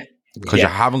stand. Yeah, because you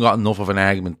haven't got enough of an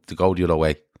argument to go the other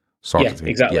way. Sort of thing.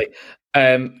 Exactly.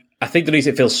 Yeah. I think the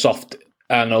reason it feels soft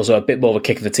and also a bit more of a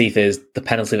kick in the teeth is the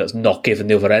penalty that's not given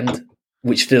the other end,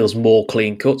 which feels more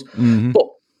clean cut. Mm-hmm. But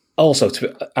also,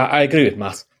 I agree with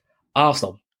Matt.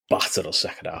 Arsenal battered us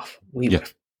second half.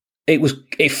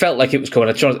 It felt like it was coming.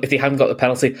 If they hadn't got the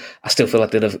penalty, I still feel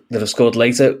like they'd have scored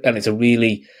later, and it's a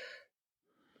really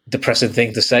depressing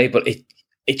thing to say, but it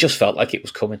just felt like it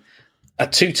was coming.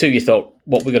 At 2-2, you thought,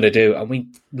 what we're going to do, and we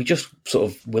just sort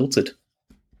of wilted.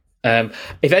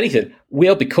 If anything, we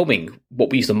are becoming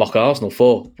what we used to mock Arsenal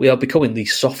for. We are becoming the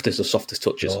softest of softest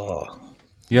touches. Oh.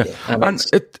 Yeah. And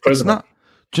it's not...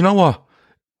 Do you know what?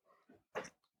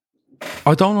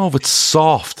 I don't know if it's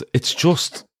soft. It's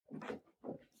just...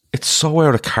 It's so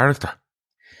out of character.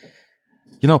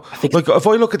 If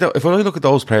I look at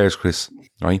those players, Chris,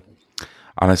 right?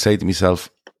 And I say to myself,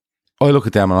 I look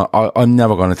at them and I'm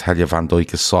never going to tell you Van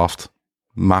Dijk is soft.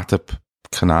 Matip,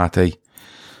 Konate,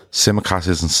 Tsimikas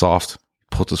isn't soft.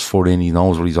 Put his foot in, he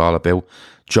knows what he's all about.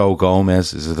 Joe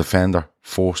Gomez is a defender,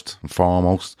 first and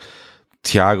foremost.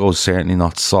 Thiago is certainly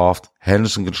not soft.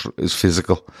 Henderson is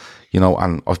physical,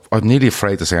 and I'm nearly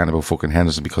afraid to say anything about fucking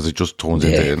Henderson because it just turns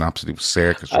into an absolute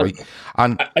circus, right?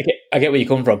 And I get where you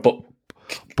come from, but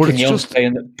it's just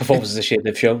saying the performances this year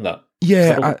they've shown that.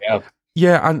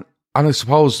 Yeah, and I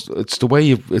suppose it's the way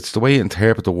you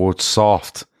interpret the word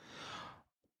soft.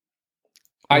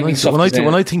 When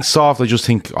I think soft, I just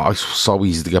think, it's so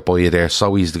easy to get by you there,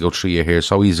 so easy to go through you here,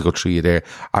 so easy to go through you there.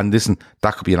 And listen,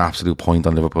 that could be an absolute point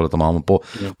on Liverpool at the moment. But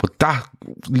that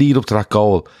lead up to that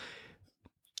goal,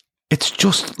 it's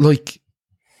just like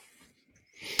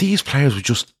these players would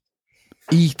just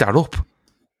eat that up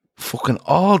fucking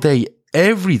all day,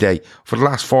 every day for the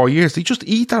last 4 years. They just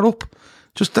eat that up.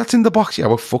 Just, that's in the box. Yeah,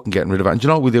 we're fucking getting rid of it. And you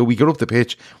know what we do? We get up the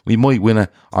pitch, we might win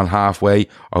it on halfway,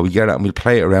 or we get it and we'll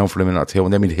play it around for a minute or two,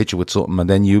 and then we'll hit you with something, and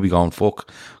then you'll be going, fuck,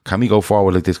 can we go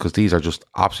forward like this? Because these are just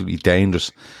absolutely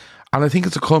dangerous. And I think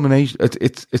it's a combination,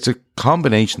 it's a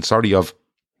combination, of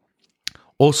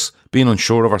us being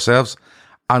unsure of ourselves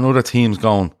and other teams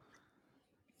going,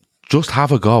 just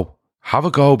have a go. Have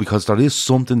a go, because there is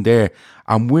something there,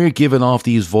 and we're giving off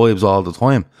these vibes all the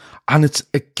time. And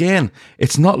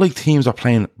it's not like teams are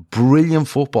playing brilliant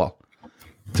football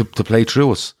to play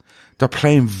through us. They're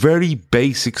playing very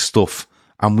basic stuff,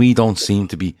 and we don't seem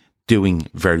to be doing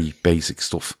very basic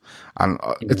stuff. And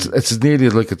it's nearly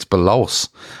like it's below us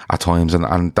at times,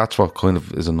 and that's what kind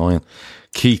of is annoying.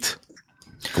 Keith,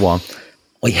 go on.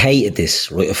 I hated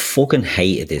this, right? I fucking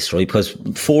hated this, right? Because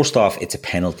first off, it's a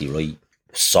penalty, right?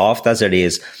 Soft as it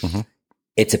is,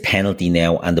 it's a penalty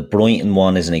now. And the Brighton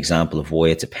one is an example of why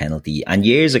it's a penalty. And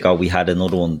years ago, we had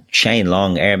another one. Shane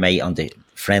Long, our mate on the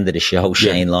friend of the show,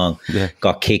 Shane Long,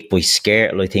 got kicked by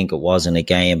Skrtel, I think it was, in a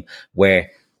game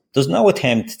where there's no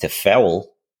attempt to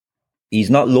foul. He's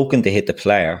not looking to hit the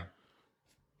player.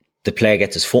 The player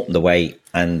gets his foot in the way,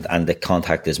 and the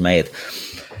contact is made.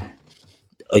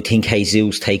 I think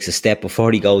Jesus takes a step before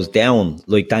he goes down.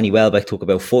 Like Danny Welbeck took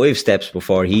about 5 steps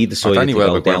before he decided to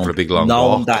go down, for a big long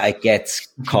knowing that it gets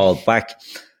called back.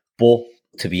 But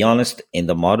to be honest, in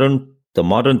the modern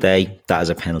day, that is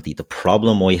a penalty. The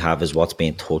problem I have is what's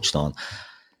being touched on.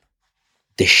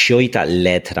 The shite that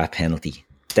led to that penalty.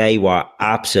 They were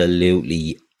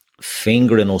absolutely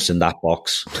fingering us in that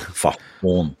box for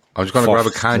fun. I'm just going to grab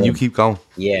a can. You keep going.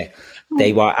 Yeah,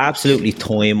 they were absolutely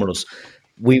timing us.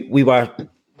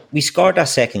 We scored that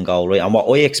second goal, right? And what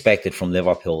I expected from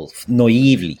Liverpool,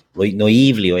 naively,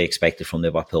 I expected from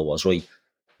Liverpool was, right,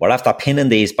 we're after pinning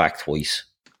these back twice.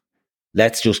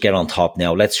 Let's just get on top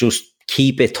now. Let's just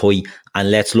keep it tight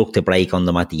and let's look to break on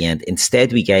them at the end.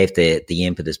 Instead, we gave the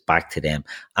impetus back to them.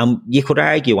 And you could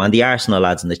argue, and the Arsenal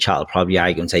lads in the chat will probably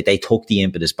argue and say they took the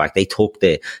impetus back. They took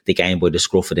the game by the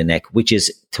scruff of the neck, which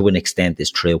is, to an extent,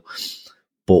 is true.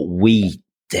 But we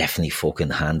definitely fucking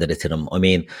handed it to them. I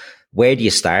mean, where do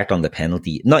you start on the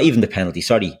penalty? Not even the penalty,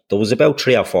 sorry. There was about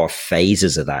 3 or 4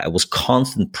 phases of that. It was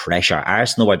constant pressure.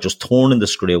 Arsenal were just turning the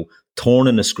screw.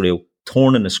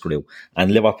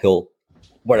 And Liverpool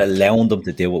were allowing them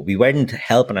to do it. We weren't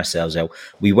helping ourselves out.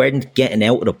 We weren't getting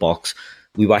out of the box.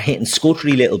 We were hitting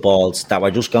scuttery little balls that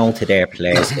were just going to their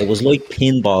players. It was like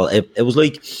pinball. It was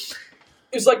like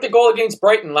the goal against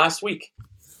Brighton last week.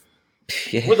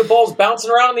 Yeah. Where the ball's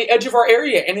bouncing around on the edge of our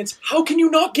area, and it's, how can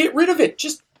you not get rid of it?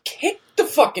 Just kick the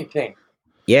fucking thing.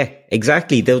 Yeah,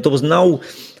 exactly. There was no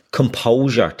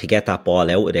composure to get that ball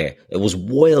out of there. It was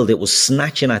wild. It was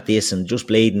snatching at this and just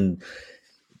bleeding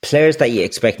players that you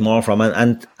expect more from.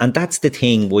 And that's the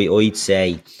thing why I'd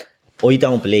say I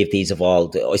don't believe these have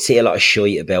all... I see a lot of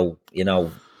shite about,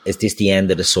 is this the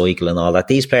end of the cycle and all that?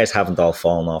 These players haven't all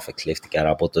fallen off a cliff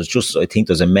together, but I think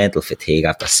there's a mental fatigue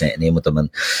after setting in with them.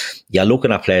 And you're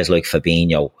looking at players like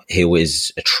Fabinho, who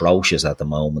is atrocious at the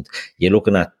moment. You're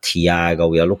looking at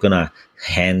Thiago, you're looking at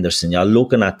Henderson, you're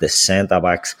looking at the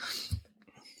centre-backs.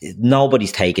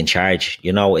 Nobody's taking charge.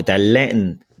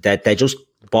 They're just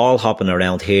ball hopping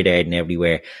around here, there and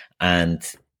everywhere. And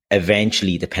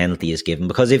eventually the penalty is given.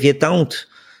 Because if you don't,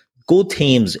 good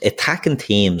teams, attacking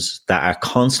teams that are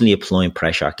constantly applying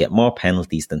pressure get more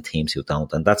penalties than teams who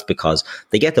don't. And that's because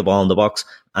they get the ball in the box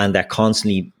and they're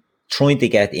constantly trying to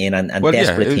get in, and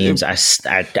desperate teams are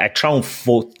throwing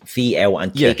feet out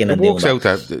and kicking and doing that. It works out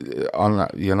that,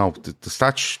 the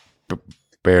stats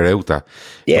bear out that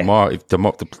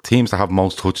the teams that have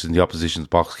most touches in the opposition's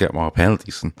box get more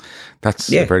penalties. And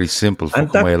that's a very simple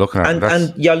fucking way of looking at it.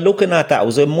 And you're looking at that. It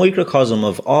was a microcosm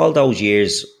of all those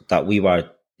years that we were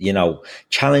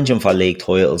challenging for league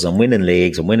titles and winning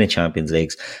leagues and winning Champions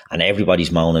Leagues, and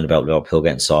everybody's moaning about Liverpool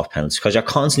getting soft penalties because you're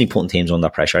constantly putting teams under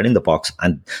pressure in the box,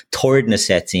 and tiredness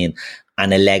sets in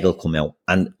and a leg will come out,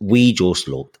 and we just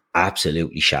looked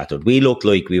absolutely shattered. We looked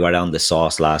like we were on the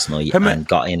sauce last night and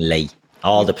got in late.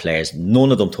 All the players,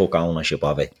 none of them took ownership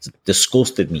of it. It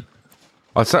disgusted me.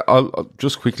 I'll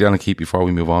just quickly on a keep before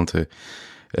we move on to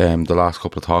the last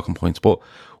couple of talking points, but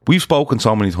we've spoken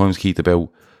so many times, Keith, about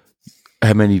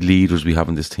how many leaders we have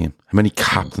in this team, how many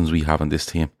captains we have in this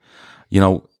team,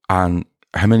 and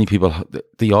how many people,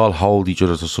 they all hold each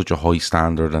other to such a high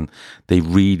standard, and they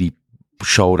really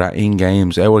show that in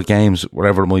games, our games,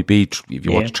 whatever it might be, if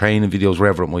you watch training videos,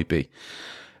 wherever it might be.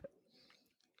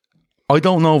 I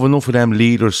don't know if enough of them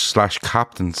leaders /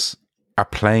 captains are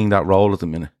playing that role at the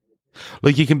minute.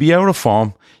 Like, you can be out of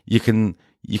form, you can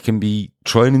be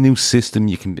trying a new system,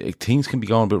 things can be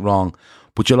going a bit wrong,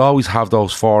 but you'll always have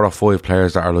those 4 or 5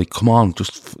 players that are like, come on,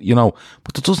 just,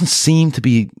 but there doesn't seem to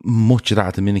be much of that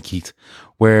at the minute, Keith,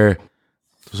 where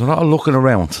there's a lot of looking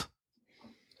around.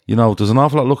 There's an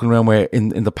awful lot of looking around where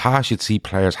in the past you'd see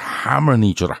players hammering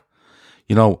each other,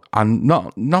 and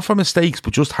not for mistakes,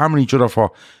 but just hammering each other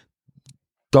for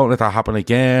don't let that happen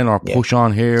again, or push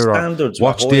on here, Standards or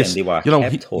watch this. He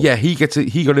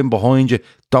got in behind you.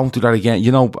 Don't do that again.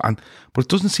 But it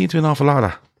doesn't seem to be an awful lot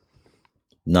of that.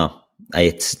 No,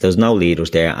 there's no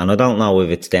leaders there, and I don't know if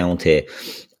it's down to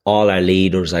all our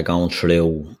leaders are going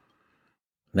through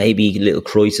maybe a little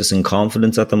crisis in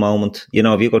confidence at the moment.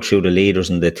 If you go through the leaders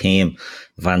in the team,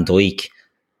 Van Dijk,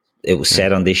 it was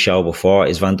said on this show before,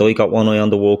 is Van Dijk got one eye on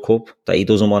the World Cup that he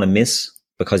doesn't want to miss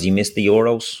because he missed the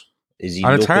Euros? Is he?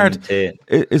 And it's hard.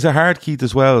 It's a hard, Keith,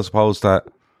 as well, I suppose, that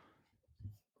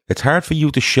it's hard for you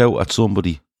to shout at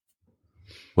somebody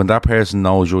when that person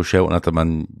knows you're shouting at them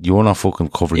and you're not fucking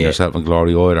covering yourself in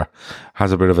glory either.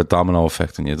 Has a bit of a domino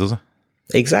effect on you, does it?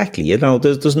 Exactly.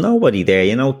 There's nobody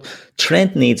there.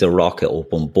 Trent needs a rocket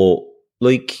up him, but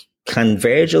can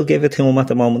Virgil give it to him at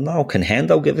the moment? No. Can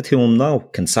Hendo give it to him? No.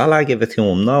 Can Salah give it to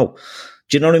him? No.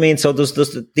 Do you know what I mean? So there's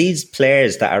these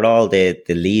players that are all the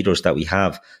leaders that we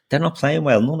have. They're not playing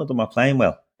well. None of them are playing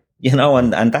well.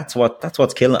 And that's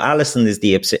what's killing. Alisson is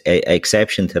the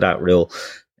exception to that rule.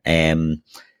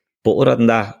 But other than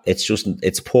that,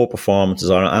 it's poor performances.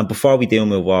 And before we do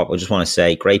move on, I just want to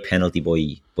say great penalty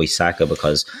by Saka,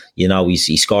 because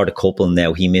he scored a couple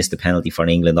now. He missed the penalty for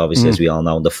England, obviously, as we all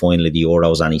know, in the final of the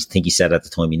Euros. And I think he said at the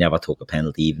time he never took a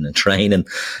penalty even in training.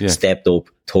 Stepped up,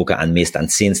 took it and missed,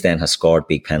 and since then has scored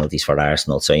big penalties for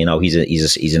Arsenal. So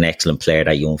he's an excellent player,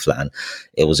 that young fella. And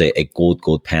it was a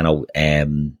good penalty.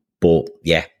 But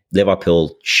yeah,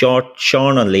 Liverpool short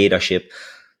on leadership.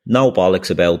 No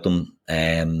bollocks about them.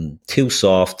 Too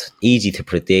soft, easy to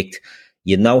predict.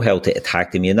 You know how to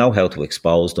attack them. You know how to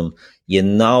expose them. You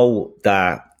know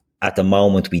that at the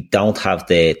moment we don't have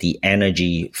the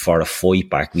energy for a fight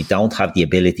back. We don't have the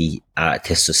ability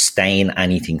to sustain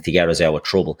anything to get us out of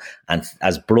trouble. And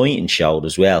as Brighton showed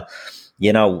as well,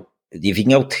 if you can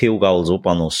go 2 goals up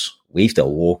on us, we have to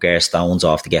walk our stones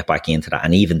off to get back into that.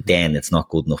 And even then, it's not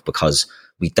good enough because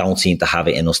we don't seem to have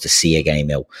it in us to see a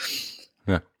game out.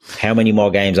 Yeah. How many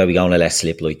more games are we going to let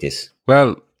slip like this?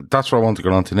 Well, that's what I want to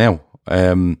get on to now.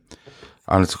 And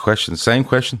it's same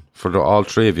question for all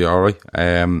three of you, all right?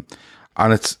 And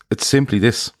it's simply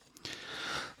this.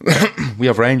 We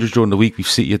have Rangers during the week, we've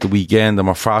City at the weekend, and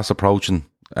we're fast approaching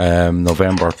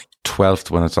November 12th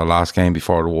when it's our last game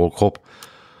before the World Cup.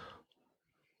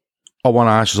 I want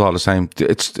to ask you all the same.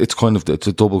 It's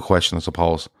a double question, I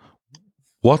suppose.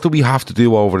 What do we have to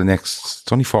do over the next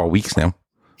 24 weeks now?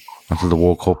 Until the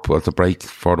World Cup, or the break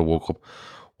for the World Cup.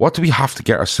 What do we have to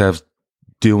get ourselves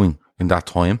doing in that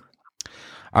time?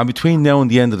 And between now and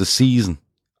the end of the season,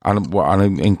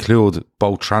 and include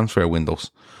both transfer windows,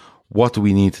 what do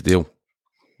we need to do?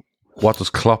 What does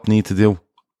Klopp need to do?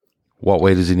 What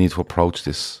way does he need to approach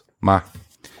this? Matt,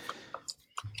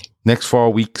 next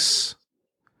 4 weeks,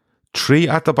 3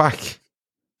 at the back.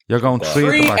 You're going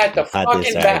 3 at the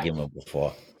fucking back.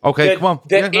 Before. Okay, come on.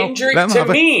 The injury to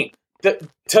me.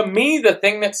 To me, the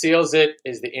thing that seals it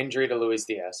is the injury to Luis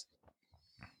Diaz.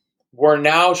 We're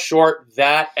now short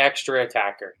that extra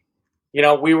attacker.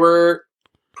 We were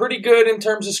pretty good in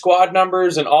terms of squad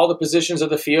numbers and all the positions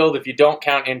of the field if you don't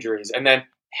count injuries. And then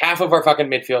half of our fucking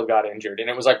midfield got injured.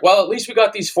 And it was like, well, at least we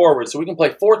got these forwards. So we can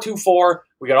play 4-2-4.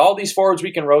 We got all these forwards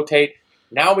we can rotate.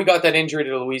 Now we got that injury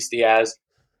to Luis Diaz.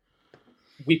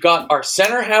 We got our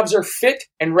center halves are fit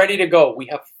and ready to go. We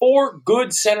have 4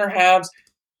 good center halves.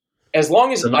 As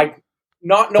long as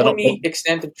not knowing the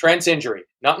extent of Trent's injury.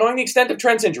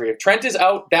 If Trent is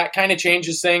out, that kind of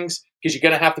changes things because you're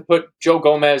going to have to put Joe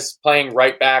Gomez playing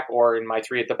right back or in my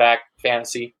 3 at the back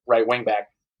fantasy, right wing back.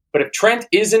 But if Trent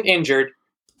isn't injured,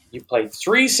 you play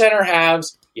 3 center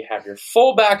halves, you have your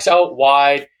fullbacks out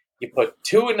wide, you put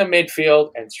 2 in the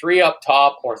midfield and 3 up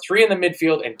top, or 3 in the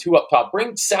midfield and 2 up top.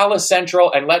 Bring Salah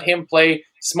central and let him play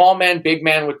small man, big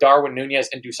man with Darwin Nunez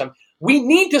and do something. We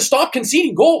need to stop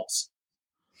conceding goals.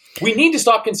 If we can't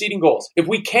stop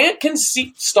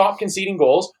conceding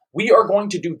goals, we are going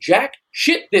to do jack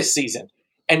shit this season.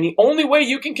 And the only way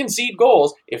you can concede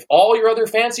goals, if all your other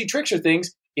fancy tricks or things,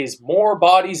 is more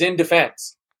bodies in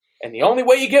defense. And the only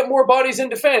way you get more bodies in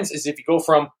defense is if you go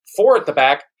from 4 at the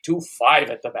back to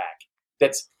 5 at the back.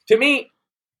 That's, to me,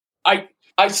 I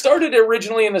started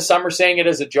originally in the summer saying it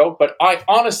as a joke, but I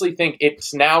honestly think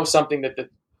it's now something that the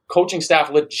coaching staff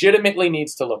legitimately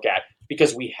needs to look at,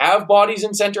 because we have bodies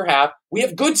in center half. We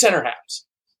have good center halves.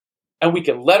 And we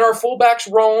can let our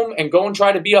fullbacks roam and go and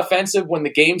try to be offensive when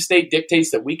the game state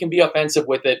dictates that we can be offensive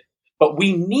with it. But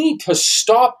we need to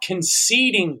stop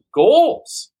conceding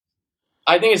goals.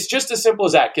 I think it's just as simple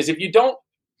as that. Because if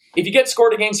you get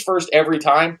scored against first every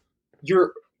time,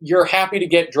 you're happy to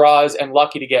get draws and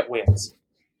lucky to get wins.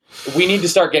 We need to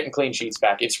start getting clean sheets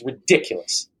back. It's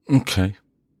ridiculous. Okay.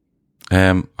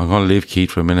 I'm going to leave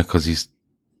Keith for a minute because he's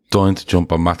dying to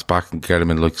jump on Matt's back and get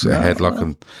him in like a headlock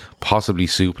and possibly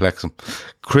suplex him.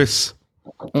 Chris,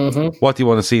 what do you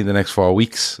want to see in the next 4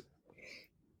 weeks?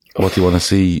 What do you want to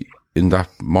see in that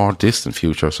more distant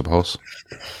future, I suppose?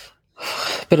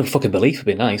 A bit of fucking belief would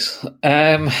be nice.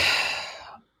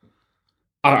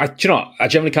 I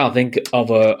generally can't think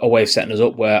of a way of setting us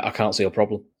up where I can't see a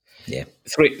problem. Yeah.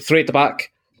 Three at the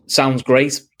back sounds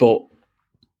great, but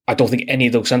I don't think any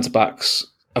of those centre-backs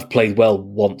have played well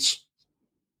once.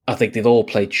 I think they've all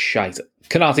played shite.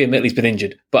 Canati admittedly has been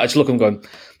injured, but I just look at them going,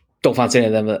 don't fancy any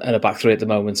of them in a back three at the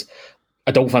moment.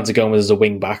 I don't fancy going with as a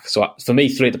wing back. So for me,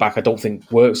 three at the back I don't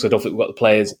think works. I don't think we've got the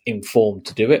players informed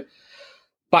to do it.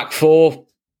 Back four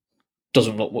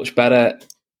doesn't look much better.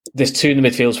 This two in the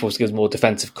midfield is supposed to give us more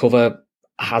defensive cover.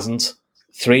 Hasn't.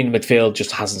 Three in the midfield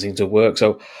just hasn't seemed to work.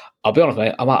 So I'll be honest,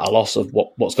 mate, I'm at a loss of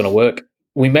what's going to work.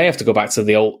 We may have to go back to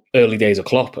the old early days of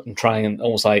Klopp and try and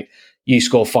almost like, you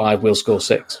score 5, we'll score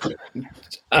 6. And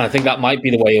I think that might be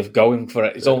the way of going for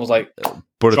it. It's almost like,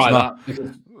 but try that.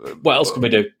 What else can we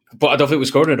do? But I don't think we're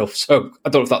scoring enough, so I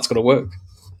don't know if that's going to work.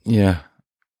 Yeah.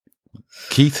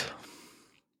 Keith?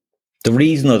 The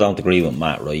reason I don't agree with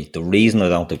Matt, right? The reason I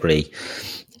don't agree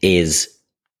is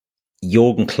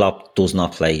Jurgen Klopp does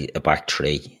not play a back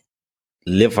three.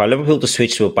 For Liverpool to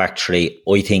switch to a back three,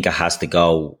 I think it has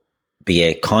to be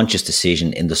a conscious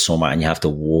decision in the summer and you have to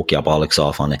walk your bollocks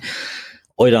off on it.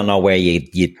 I don't know where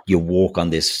you walk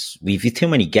on this. We've had too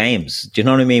many games. Do you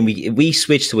know what I mean? We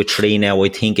switch to a 3 now. I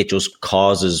think it just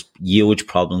causes huge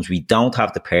problems. We don't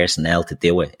have the personnel to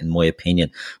do it, in my opinion.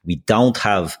 We don't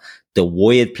have the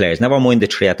wide players. Never mind the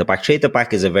 3 at the back. 3 at the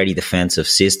back is a very defensive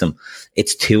system.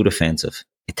 It's too defensive.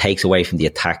 It takes away from the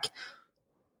attack.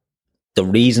 The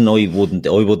reason I wouldn't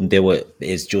do it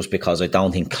is just because I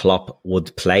don't think Klopp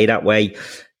would play that way.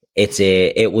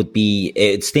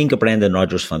 It'd stink of Brendan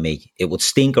Rodgers for me. It would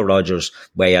stink of Rodgers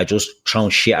where I just throwing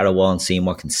shit at a wall and seeing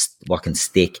what can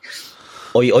stick.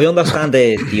 I understand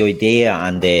the idea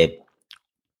and the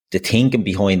thinking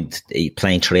behind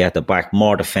playing 3 at the back.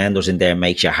 More defenders in there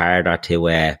makes you harder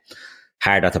to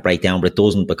break down, but it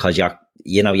doesn't because you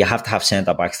have to have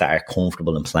centre backs that are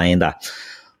comfortable in playing that.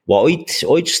 Well,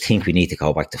 I just think we need to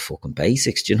go back to fucking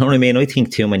basics. Do you know what I mean? I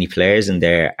think too many players in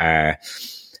there are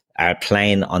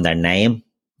playing on their name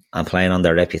and playing on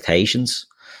their reputations.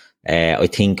 I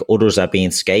think others are being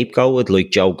scapegoated,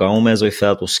 like Joe Gomez, I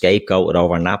felt was scapegoated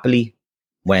over Napoli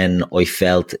when I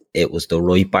felt it was the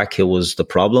right back who was the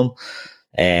problem.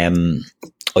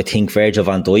 I think Virgil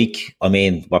van Dijk, I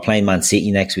mean, we're playing Man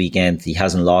City next weekend. He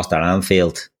hasn't lost at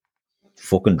Anfield.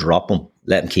 Fucking drop him.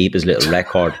 Let him keep his little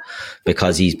record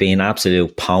because he's been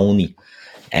absolute pony.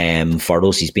 For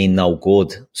us, he's been no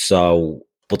good. So,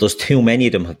 but there's too many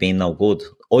of them have been no good.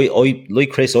 I like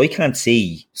Chris, I can't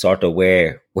see sort of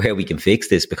where we can fix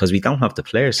this because we don't have the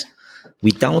players.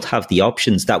 We don't have the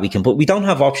options that we can put. We don't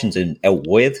have options out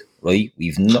wide, right?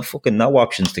 We've no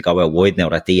options to go out wide now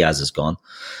that Diaz is gone.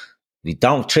 We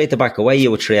don't trade the back away. You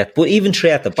would trade, but even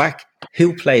trade at the back,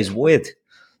 who plays wide?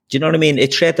 Do you know what I mean?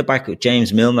 It trade the back with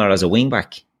James Milner as a wing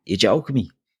back. You joking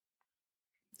me?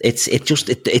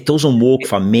 It doesn't work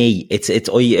for me.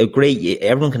 I agree.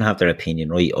 Everyone can have their opinion,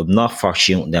 right? I'm not for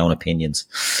shooting down opinions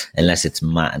unless it's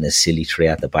Matt and a silly 3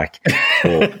 at the back.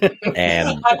 But,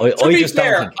 to be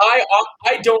fair,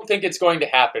 I don't think it's going to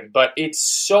happen, but it's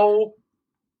so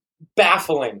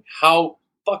baffling how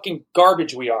fucking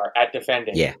garbage we are at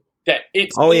defending. Yeah. That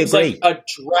it's like a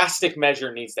drastic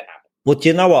measure needs to happen. But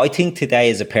you know what? I think today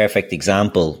is a perfect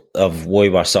example of why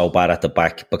we're so bad at the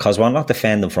back because we're not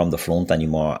defending from the front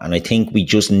anymore. And I think we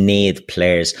just need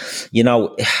players. You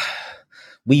know,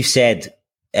 we've said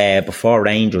before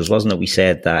Rangers, wasn't it? We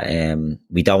said that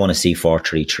we don't want to see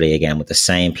 4-3-3 again with the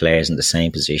same players in the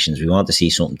same positions. We want to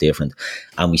see something different.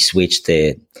 And we switched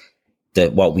to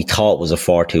what we thought was a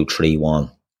 4-2-3-1.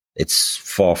 It's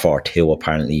 4-4-2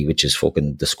 apparently, which is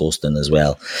fucking disgusting as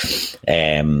well.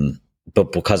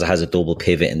 But because it has a double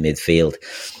pivot in midfield,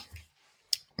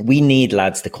 we need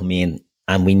lads to come in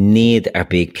and we need our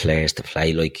big players to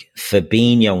play. Like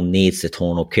Fabinho needs to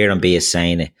turn up. Kieran B is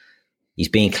saying it. He's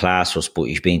being classless, but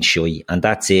he's being shy. And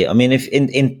that's it. I mean, if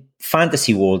in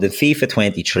fantasy world, in FIFA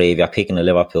 23, if you're picking a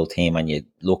Liverpool team and you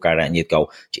look at it and you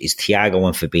go, geez, Thiago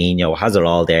and Fabinho has it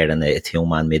all there in a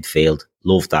 2-man midfield.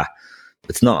 Love that.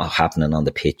 It's not happening on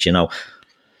the pitch, you know.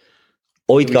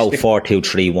 I'd go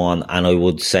 4-2-3-1 and I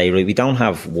would say, right, we don't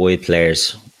have wide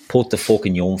players. Put the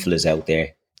fucking young fellas out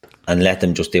there and let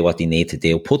them just do what they need to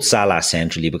do. Put Salah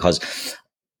centrally because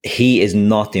he is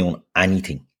not doing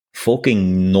anything.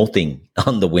 Fucking nothing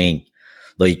on the wing.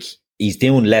 Like, he's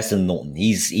doing less than nothing.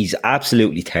 He's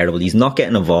absolutely terrible. He's not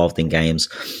getting involved in games.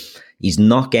 He's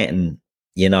not getting,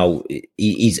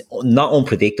 he's not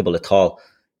unpredictable at all.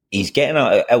 He's getting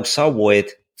out so wide.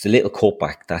 It's a little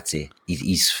cutback. That's it.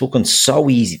 He's fucking so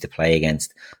easy to play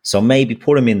against. So maybe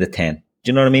put him in the 10. Do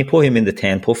you know what I mean? Put him in the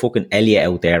 10. Put fucking Elliott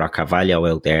out there or Carvalho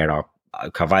out there or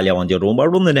Carvalho on the other one. We're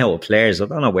running out of players. I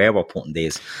don't know where we're putting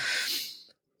these.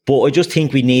 But I just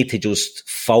think we need to just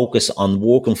focus on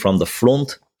working from the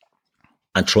front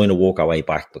and trying to work our way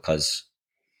back, because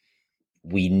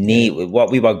we need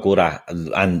what we were good at.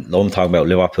 And I'm talking about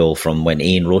Liverpool from when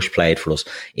Ian Rush played for us.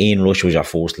 Ian Rush was our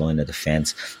first line of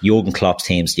defence. Jurgen Klopp's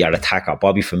teams, your attacker.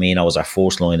 Bobby Firmino was our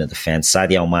first line of defence.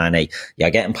 Sadio Mane, you're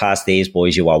getting past these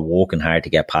boys. You are working hard to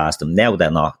get past them. Now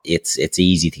they're not. It's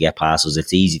easy to get past us.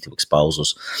 It's easy to expose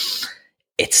us.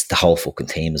 It's the whole fucking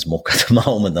team is muck at the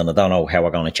moment, and I don't know how we're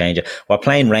going to change it. We're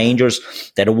playing Rangers.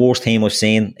 They're the worst team I've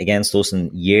seen against us in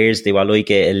years. They were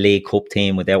like a League Cup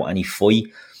team without any fight.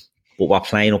 But we're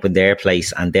playing up in their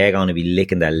place, and they're going to be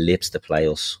licking their lips to play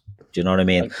us. Do you know what I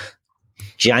mean?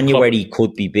 January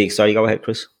could be big. Sorry, go ahead,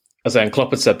 Chris. As Klopp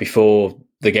had said before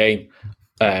the game,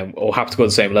 we'll have to go to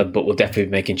the same level, but we'll definitely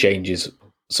be making changes.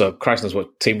 So Christ knows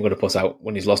what team we're going to put out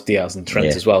when he's lost Diaz and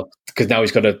Trent as well, because now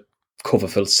he's got to cover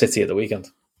for City at the weekend.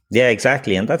 Yeah,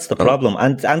 exactly. And that's the problem.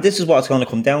 And this is what it's going to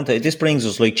come down to. This brings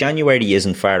us, like, January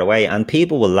isn't far away, and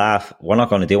people will laugh. We're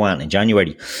not going to do anything in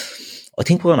January. I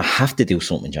think we're going to have to do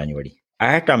something in January.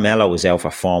 Arthur Mello is out for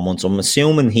 4 months. I'm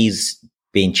assuming he's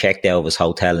being checked out of his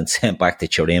hotel and sent back to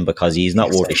Turin, because he's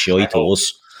not worth a shy to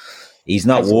us. He's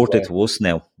not worth it to us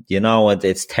now.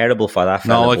 It's terrible for that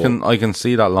fella. No, I can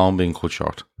see that loan being cut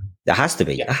short. There has to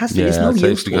be. It has to be. Yeah, it's no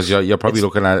use because you're probably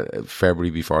looking at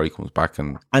February before he comes back,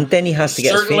 and then he has to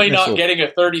get certainly not getting a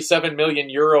 €37 million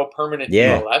permanent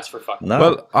deal. That's for fucking. No.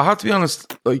 Well, I have to be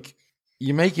honest. Like,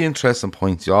 you make interesting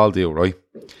points. You all do, right?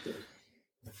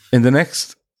 In the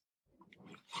next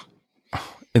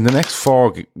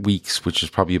 4 weeks, which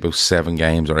is probably about 7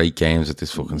 games or 8 games at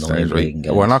this fucking stage, right?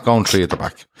 We're not going 3 at the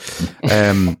back.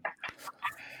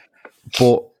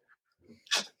 But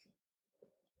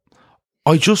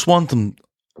I just want them.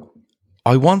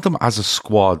 I want them as a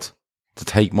squad to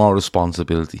take more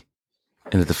responsibility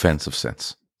in a defensive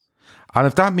sense, and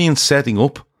if that means setting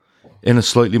up in a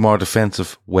slightly more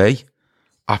defensive way,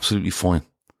 absolutely fine.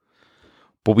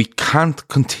 But we can't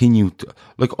continue to,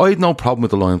 like, I had no problem with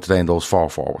the lineup today in those 4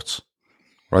 forwards,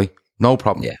 right? No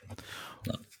problem. Yeah.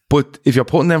 No. But if you're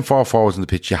putting them 4 forwards in the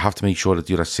pitch, you have to make sure that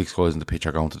the other 6 guys in the pitch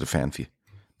are going to defend for you.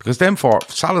 Because them 4,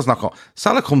 Salah's not going,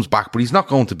 Salah comes back, but he's not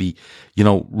going to be,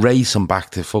 racing back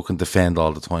to fucking defend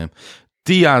all the time.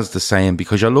 Diaz the same,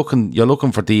 because you're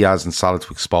looking for Diaz and Salah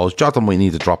to expose. Jota might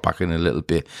need to drop back in a little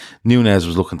bit. Nunez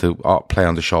was looking to play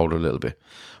on the shoulder a little bit.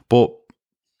 But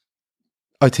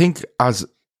I think as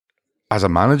a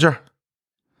manager,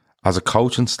 as a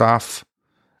coaching staff,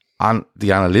 and the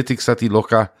analytics that they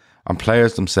look at, and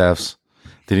players themselves,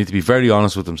 they need to be very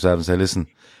honest with themselves and say, listen,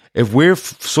 if we're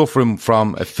suffering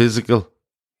from a physical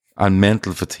and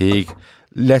mental fatigue,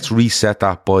 let's reset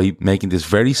that by making this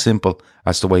very simple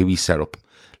as the way we set up.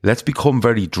 Let's become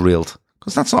very drilled.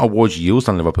 Because that's not a word you used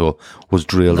on Liverpool, was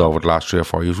drilled over the last 3 or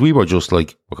 4 years. We were just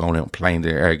like, we're going out and playing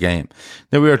our game.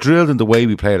 Now, we are drilled in the way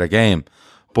we play our game,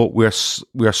 but we are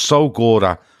so good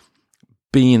at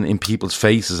being in people's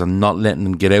faces and not letting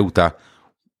them get out that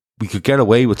we could get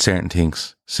away with certain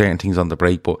things on the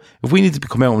break. But if we need to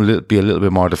come out and be a little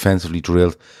bit more defensively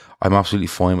drilled, I'm absolutely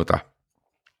fine with that.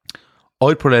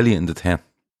 I'd put Elliott in the 10.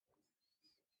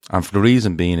 And for the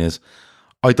reason being is,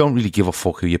 I don't really give a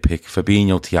fuck who you pick.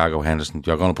 Fabinho, Thiago, Henderson,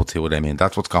 you're going to put 2 of them in.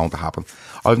 That's what's going to happen.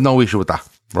 I have no issue with that,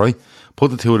 right?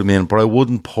 Put the 2 of them in, but I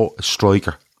wouldn't put a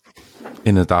striker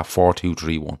in that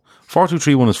 4-2-3-1.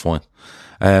 4-2-3-1 is fine.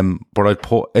 But I'd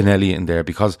put an Elliott in there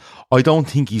because I don't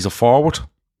think he's a forward,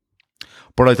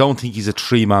 but I don't think he's a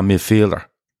 3-man midfielder.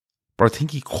 But I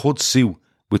think he could suit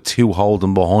with 2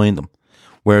 holding behind him,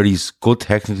 where he's good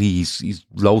technically, he's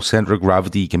low centre of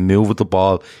gravity, he can move with the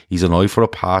ball, he's an eye for a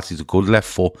pass, he's a good left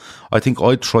foot. I think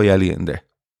I'd try Elliott in there.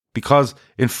 Because,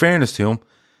 in fairness to him,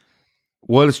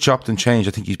 while it's chopped and changed,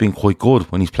 I think he's been quite good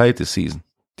when he's played this season.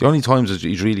 The only times that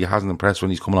he really hasn't impressed when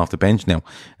he's coming off the bench now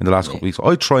in the last couple of weeks.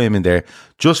 I'd try him in there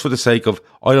just for the sake of,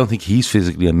 I don't think he's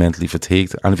physically and mentally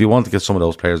fatigued. And if you want to get some of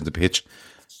those players on the pitch,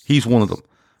 he's one of them.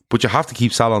 But you have to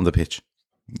keep Salah on the pitch.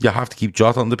 You have to keep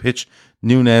Jota on the pitch.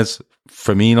 Nunez,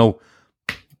 Firmino,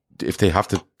 if they have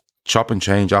to chop and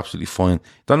change, absolutely fine.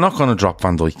 They're not going to drop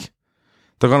Van Dijk.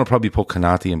 They're going to probably put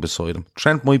Konate in beside him.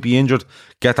 Trent might be injured.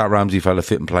 Get that Ramsey fella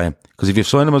fit and play him. Because if you've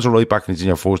signed him as a right back and he's in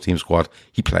your first team squad,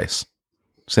 he plays.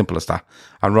 Simple as that.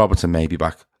 And Robertson may be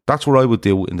back. That's what I would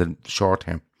do in the short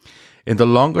term. In the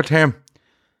longer term,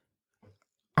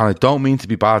 and I don't mean to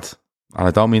be bad, and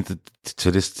I don't mean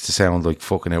to sound like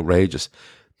fucking outrageous,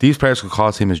 these players could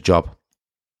cost him his job.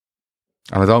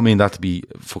 And I don't mean that to be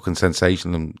fucking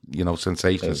sensational and,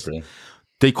 sensationalist.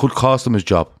 They could cost him his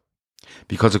job.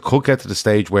 Because it could get to the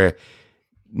stage where,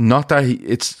 not that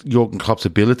it's Jurgen Klopp's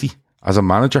ability as a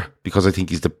manager, because I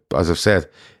think he's as I've said,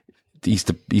 he's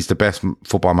the best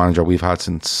football manager we've had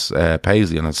since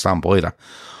Paisley, and I stand by that.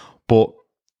 But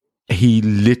he's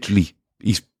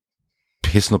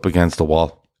pissing up against the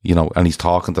wall, and he's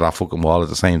talking to that fucking wall at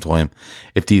the same time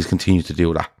if these continue to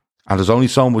do that. And there's only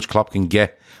so much Klopp can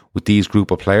get with these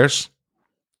group of players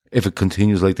if it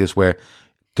continues like this, where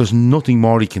there's nothing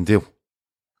more he can do.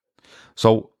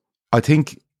 So I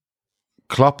think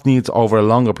Klopp needs, over a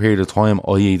longer period of time,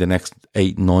 i.e. the next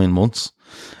 8-9 months,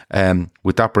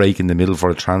 with that break in the middle for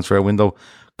a transfer window,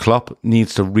 Klopp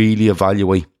needs to really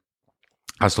evaluate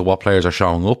as to what players are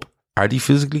showing up. Are they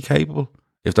physically capable?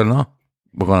 If they're not,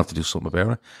 we're going to have to do something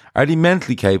about it. Are they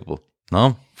mentally capable?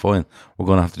 No? Fine. We're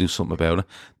going to have to do something about it.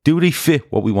 Do they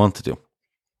fit what we want to do?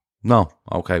 No.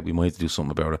 Okay, we might have to do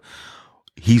something about it.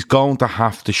 He's going to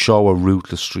have to show a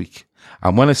ruthless streak.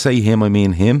 And when I say him, I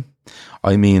mean him.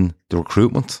 I mean the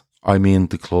recruitment. I mean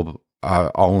the club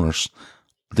owners.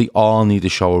 They all need to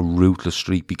show a ruthless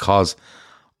streak, because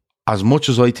as much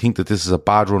as I think that this is a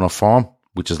bad run of form,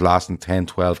 which is lasting 10,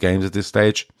 12 games at this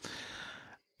stage,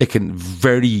 it can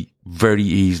very, very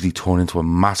easily turn into a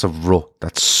massive rut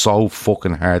that's so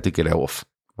fucking hard to get out of,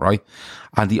 right?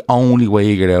 And the only way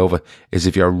you get out of it is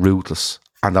if you're ruthless.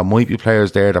 And there might be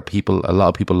players there that a lot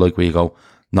of people like, where you go,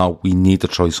 no, we need to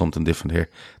try something different here.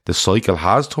 The cycle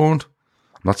has turned.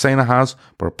 I'm not saying it has,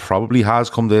 but it probably has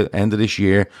come the end of this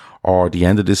year or the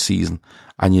end of this season.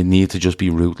 And you need to just be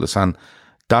ruthless. And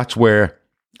that's where,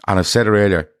 and I've said it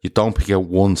earlier, you don't pick out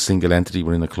one single entity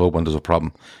within the club when there's a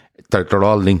problem. They're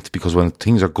all linked, because when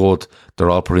things are good, they're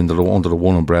all put under the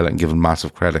one umbrella and given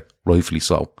massive credit, rightfully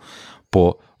so.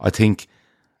 But I think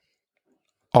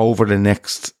over the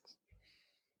next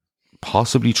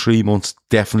possibly 3 months,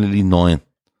 definitely 9,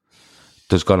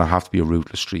 there's going to have to be a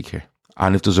ruthless streak here.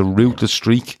 And if there's a ruthless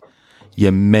streak,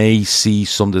 you may see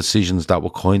some decisions that will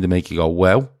kind of make you go,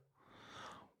 well,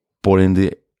 but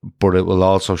it will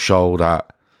also show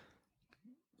that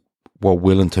we're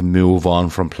willing to move on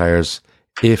from players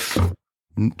if,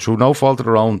 through no fault of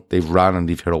their own, they've ran and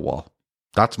they've hit a wall.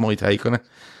 That's my take on it.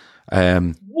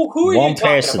 Well, who are you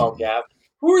talking about, Gav?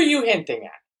 Who are you hinting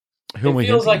at? It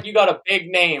feels like you got a big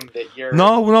name that you're...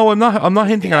 No, I'm not. I'm not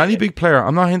hinting at any big player.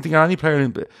 I'm not hinting at any player.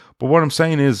 But what I'm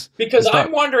saying is... Because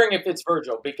I'm wondering if it's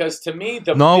Virgil. Because to me,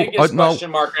 the biggest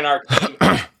question mark in our team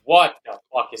is, what the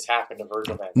fuck has happened to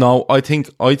Virgil van Dijk? No, I think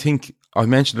I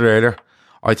mentioned it earlier.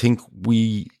 I think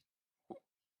we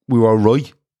were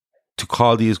right to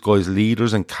call these guys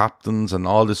leaders and captains and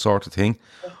all this sort of thing.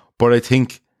 But I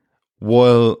think,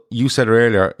 while you said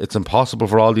earlier, it's impossible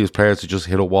for all these players to just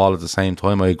hit a wall at the same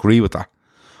time. I agree with that.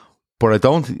 But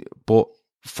but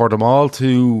for them all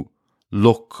to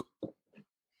look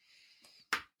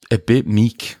a bit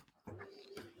meek,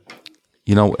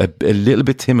 a little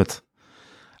bit timid,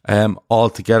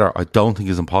 altogether, I don't think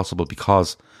is impossible,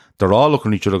 because they're all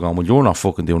looking at each other going, well, you're not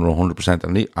fucking doing it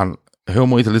 100%. And who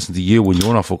am I to listen to you when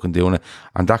you're not fucking doing it?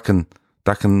 And that can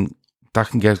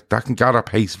gather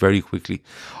pace very quickly.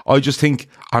 I just think,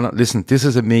 and listen, this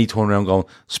isn't me turning around going,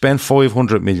 spend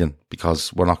 500 million,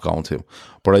 because we're not going to.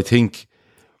 But I think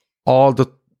all the,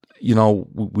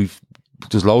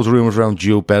 there's loads of rumours around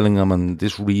Jude Bellingham and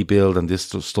this rebuild and this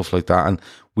stuff like that. And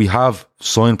we have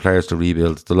signed players to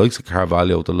rebuild. The likes of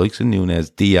Carvalho, the likes of Nunez,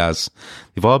 Diaz.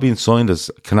 They've all been signed as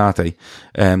Kanate.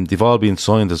 They've all been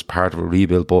signed as part of a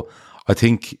rebuild. But I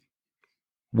think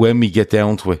when we get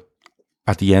down to it,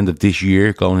 at the end of this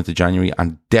year, going into January,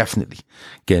 and definitely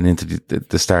getting into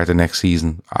the start of next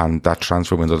season and that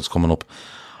transfer window that's coming up,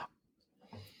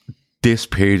 this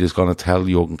period is going to tell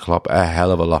Jurgen Klopp a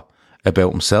hell of a lot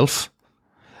about himself,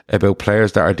 about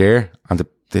players that are there, and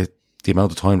the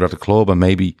amount of time they're at the club, and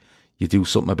maybe you do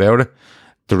something about it.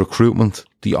 The recruitment,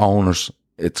 the owners,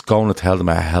 it's going to tell them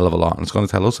a hell of a lot, and it's going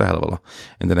to tell us a hell of a lot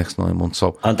in the next 9 months.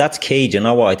 So, and that's key. Do you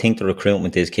know what? I think the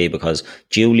recruitment is key, because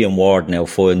Julian Ward now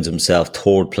finds himself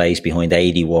third place behind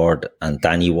Aidy Ward and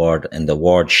Danny Ward in the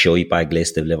Ward shitebag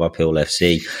list of Liverpool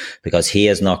FC, because he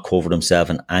has not covered himself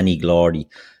in any glory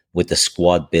with the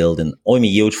squad building. I'm a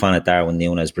huge fan of Darwin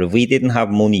Núñez, but if we didn't have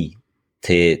money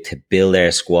to build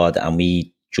our squad, and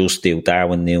we just do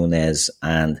Darwin Núñez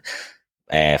and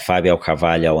Fabio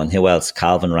Carvalho and who else?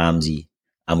 Calvin Ramsey,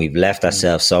 and we've left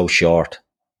ourselves so short,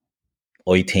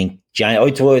 I think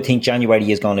I think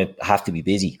January is going to have to be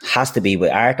busy. Has to be.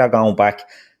 With Arthur going back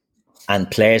and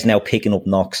players now picking up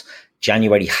knocks,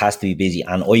 January has to be busy.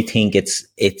 And I think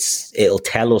it'll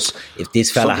tell us if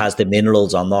this fella has the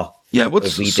minerals or not. Yeah, but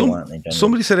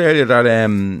somebody said earlier that I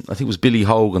think it was Billy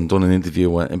Hogan done an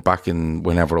interview back in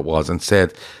whenever it was and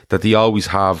said that they always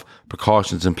have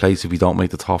precautions in place if we don't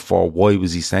make the top 4. Why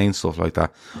was he saying stuff like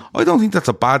that? I don't think that's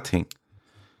a bad thing.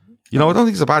 I don't think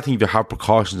it's a bad thing if you have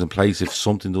precautions in place if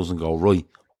something doesn't go right.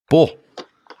 But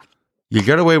you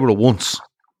get away with it once.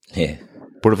 Yeah.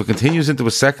 But if it continues into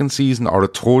a second season or a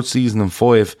third season and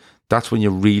 5, that's when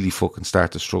you really fucking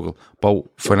start to struggle, both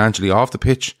financially off the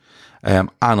pitch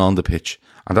and on the pitch.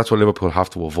 And that's what Liverpool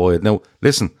have to avoid. Now,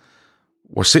 listen,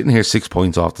 we're sitting here 6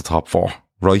 points off the top 4,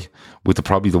 right? With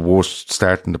probably the worst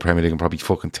start in the Premier League in probably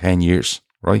fucking 10 years,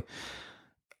 right?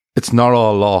 It's not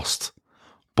all lost,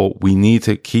 but we need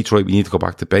to, Keith's right, we need to go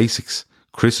back to basics.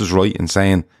 Chris is right in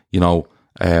saying, you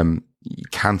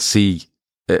can't see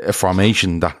a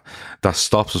formation that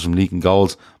stops us from leaking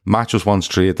goals. Matt just wants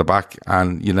 3 at the back,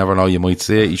 and you never know, you might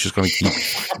see it. He's just going to keep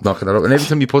knocking it up. And every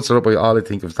time he puts it up, all I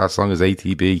think of that song is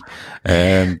ATB,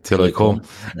 Till I Come.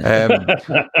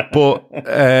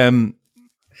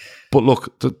 But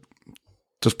look,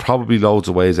 there's probably loads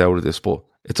of ways out of this, but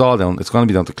it's going to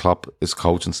be down to Klopp, his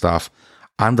coaching staff,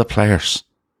 and the players.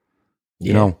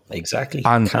 Exactly.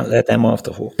 And can't let them off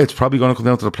the hook. It's probably going to come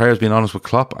down to the players being honest with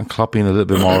Klopp, and Klopp being a little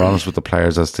bit more honest with the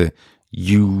players as to,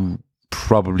 you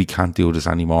probably can't do this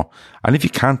anymore. And if you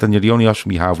can't, then you're the only option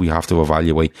we have to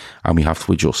evaluate and we have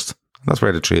to adjust. And that's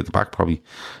where the 3 at the back probably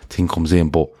thing comes in.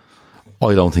 But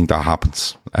I don't think that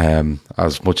happens.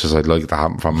 As much as I'd like it to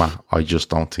happen from Matt, I just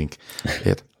don't think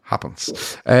it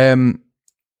happens. I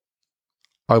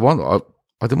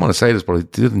didn't want to say this, but I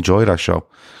did enjoy that show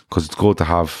because it's good to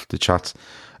have the chats.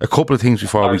 A couple of things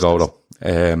before we go though.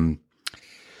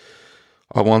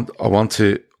 I want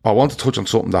to touch on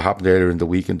something that happened earlier in the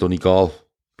week in Donegal,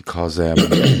 because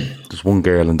there's one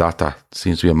girl in that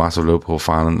seems to be a massive Liverpool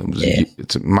fan, and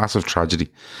it's a massive tragedy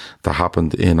that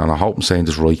happened and I hope I'm saying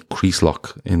this right,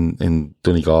 Creaslock in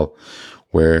Donegal,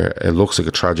 where it looks like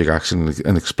a tragic accident,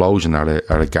 an explosion at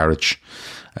a garage,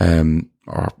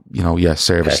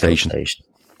 service station.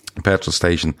 Petrol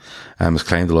station, has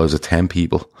claimed the lives of 10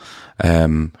 people.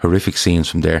 Horrific scenes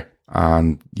from there.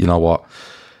 And you know what?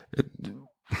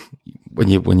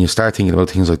 When you start thinking about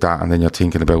things like that, and then you're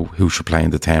thinking about who should play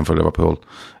in the 10 for Liverpool,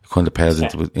 it kind of pales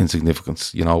into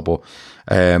insignificance, but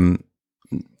the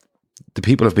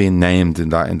people have been named in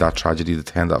that tragedy, the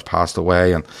 10 that have passed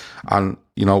away, and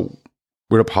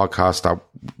we're a podcast that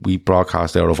we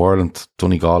broadcast out of Ireland.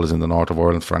 Donegal is in the north of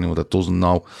Ireland, for anyone that doesn't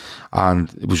know.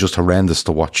 And it was just horrendous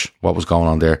to watch what was going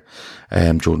on there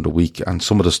during the week. And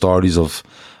some of the stories of,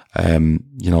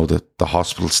 the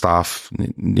hospital staff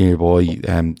nearby,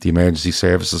 the emergency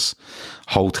services,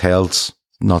 hotels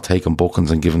not taking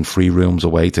bookings and giving free rooms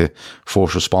away to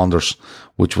first responders,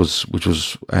 which was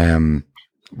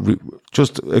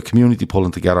just a community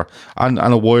pulling together, and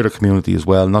a wider community as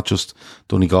well, not just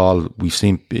Donegal. We've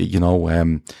seen,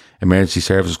 emergency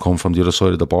services come from the other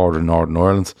side of the border in Northern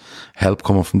Ireland, help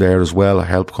coming from there as well,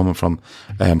 help coming from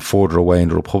further away in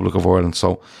the Republic of Ireland.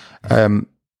 So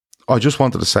I just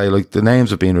wanted to say, the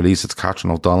names have been released. It's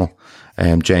Catherine O'Donnell,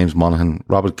 James Monaghan,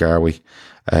 Robert Garvey,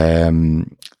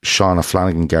 Shauna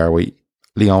Flanagan Garvey,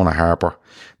 Leona Harper,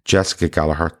 Jessica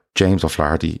Gallagher, James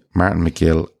O'Flaherty, Martin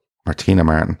McGill, Martina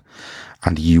Martin,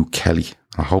 and Hugh Kelly.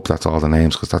 I hope that's all the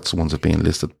names, because that's the ones that are being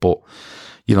listed. But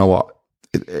you know what?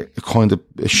 It kind of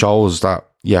shows that,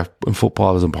 in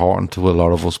football is important to a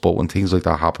lot of us, but when things like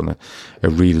that happen, it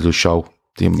really does show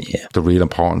the real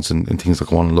importance in things that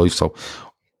go on in life. So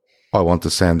I want to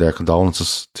send their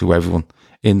condolences to everyone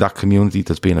in that community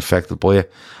that's been affected by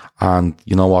it. And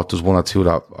you know what? There's one or two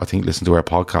that I think listen to our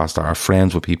podcast that are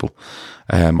friends with people,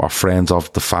 or friends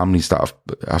of the families that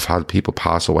have had people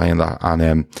pass away and that.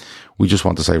 And we just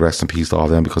want to say rest in peace to all of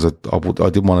them, because I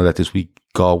didn't want to let this week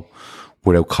go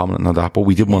without commenting on that. But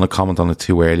we didn't want to comment on it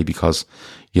too early, because,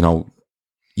 you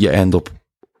end up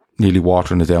nearly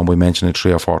watering it down by mentioning it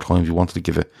 3 or 4 times. You wanted to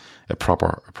give it a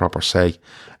proper say.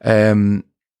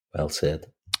 Well said.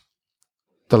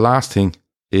 The last thing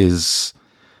is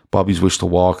Bobby's Wish to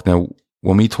Walk. Now,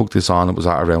 when we took this on, it was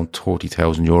at around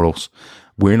 €30,000.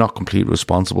 We're not completely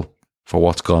responsible for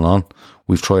what's gone on.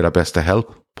 We've tried our best to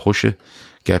help, push it,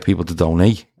 get people to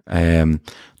donate,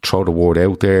 throw the word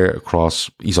out there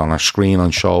across. He's on our screen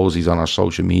on shows, he's on our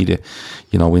social media,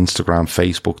 Instagram,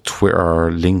 Facebook, Twitter,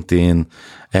 LinkedIn,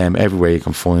 everywhere you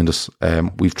can find us.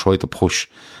 We've tried to push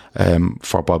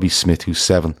for Bobby Smith, who's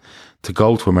 7, to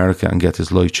go to America and get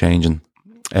his life-changing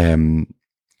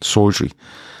surgery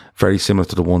very similar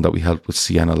to the one that we held with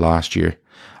Sienna last year.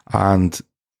 And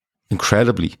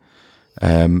incredibly,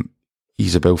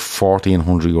 he's about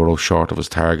 €1,400 short of his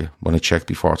target when I checked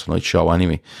before tonight's show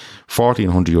anyway.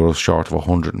 €1,400 short of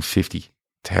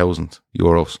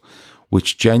 €150,000,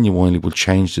 which genuinely will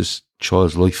change this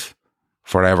child's life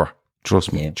forever.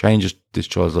 Trust me, changes this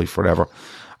child's life forever.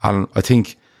 And I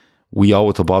think we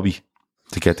owe it to Bobby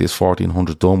to get this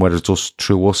 1,400 done, whether it's just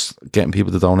through us getting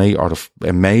people to donate or the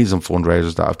amazing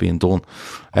fundraisers that have been done.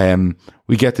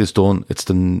 We get this done. It's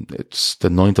the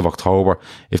 9th of October.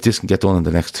 If this can get done in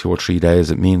the next 2 or 3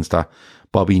 days, it means that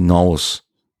Bobby knows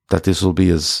that this will be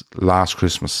his last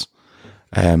Christmas,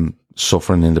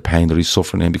 suffering in the pain that he's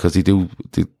suffering in, because the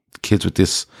kids with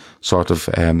this sort of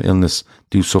illness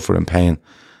do suffer in pain.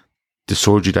 The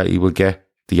surgery that he will get,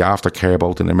 the aftercare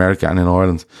both in America and in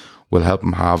Ireland, will help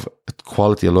him have a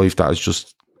quality of life that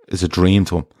is a dream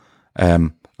to him,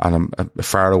 and a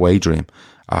far away dream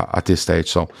at this stage.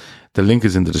 So the link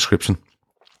is in the description.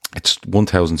 It's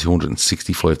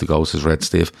 1,265 to go, says Red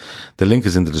Steve. The link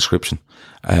is in the description.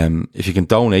 If you can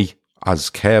donate, as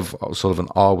Kev Sullivan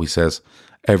always says,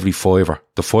 every fiver.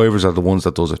 The fivers are the ones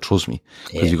that does it, trust me.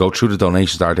 Because you go through the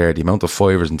donations that are there, the amount of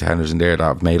fivers and tenors in there that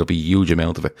have made up a huge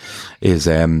amount of it is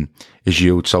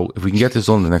huge. So if we can get this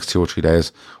done in the next 2 or 3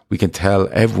 days,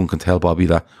 everyone can tell Bobby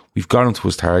that we've got him to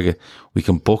his target. We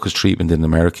can book his treatment in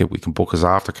America. We can book his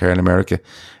aftercare in America,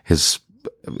 his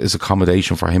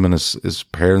accommodation for him and his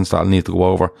parents that'll need to go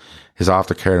over, his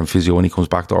aftercare and physio when he comes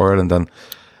back to Ireland, and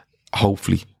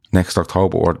hopefully next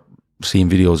October, or seeing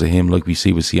videos of him like we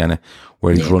see with Sienna,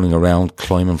 where he's running around,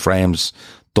 climbing frames,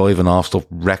 diving off stuff,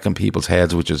 wrecking people's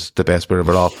heads, which is the best bit of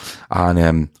it all.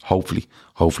 And hopefully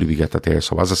we get that there.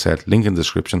 So as I said, link in the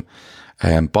description.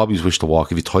 Bobby's Wish to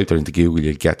Walk. If you type that into Google,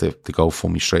 you'll get the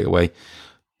GoFundMe straight away.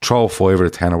 Throw a 5 or a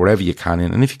 10 or whatever you can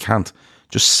in. And if you can't,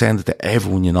 just send it to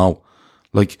everyone you know.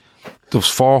 Like, there's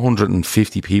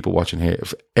 450 people watching here.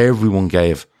 If everyone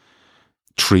gave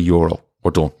 €3,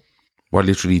 we're done. We're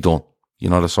literally done. You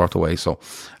know, the sort of way. So,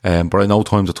 but I know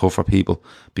times are tough for people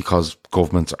because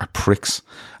governments are pricks.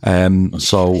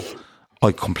 So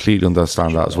I completely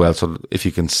understand that as well. So if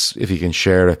you can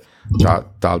share it,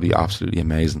 that'll be absolutely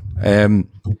amazing.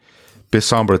 Bit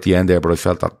somber at the end there, but I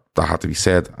felt that had to be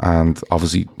said. And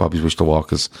obviously, Bobby's Wish to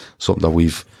Walk is something that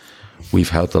we've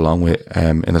helped along with,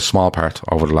 in a small part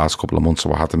over the last couple of months.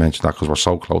 So I had to mention that because we're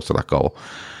so close to that goal.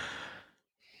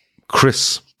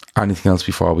 Chris, anything else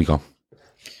before we go?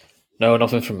 No,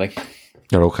 nothing from me.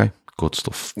 You're okay? Good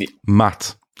stuff. Yeah.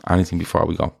 Matt, anything before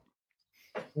we go?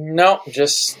 No,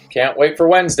 just can't wait for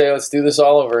Wednesday. Let's do this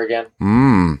all over again.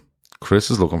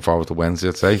 Chris is looking forward to Wednesday,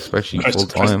 I'd say, especially full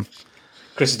time.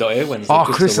 Chris is not here Wednesday. Oh,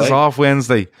 Chris is off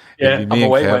Wednesday. Yeah, me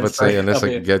and Kev would say, unless I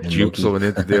can get Duke something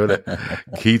in to do with it.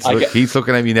 Keith's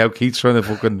looking at me now. Keith's trying to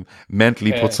fucking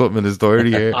mentally put something in his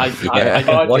diary here.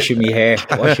 Washing me hair,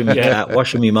 washing me cat,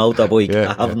 washing me motorbike.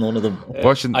 I have none of them.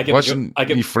 Washing my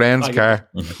friend's car.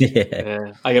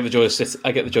 I get the joy of City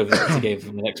game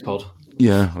from the next pod.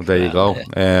 Yeah, well, there you go.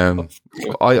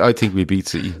 I think we beat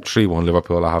City 3-1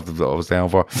 Liverpool. I was down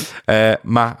for.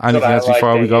 Matt, anything else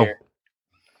before we go?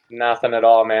 Nothing at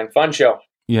all, man. Fun show.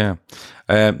 Yeah.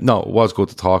 No, it was good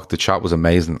to talk. The chat was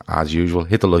amazing as usual.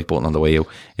 Hit the like button on the way out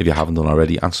if you haven't done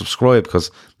already, and subscribe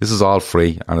because this is all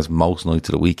free and it's most nights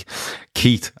of the week.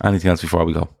 Keith, anything else before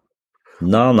we go?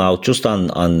 No, just on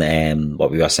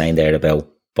what we were saying there about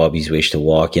Bobby's Wish to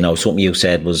Walk. You know, something you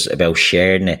said was about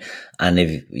sharing it. And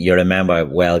if you remember,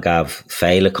 well, Gav,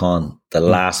 Failicon, the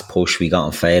last push we got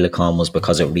on Failicon was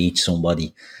because it reached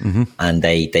somebody, and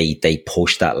they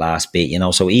pushed that last bit, you know.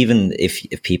 So even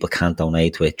if people can't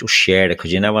donate to it, just share it,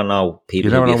 because you never know. You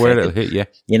never know where it'll hit you.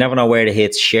 You never know where it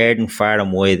hits. Sharing far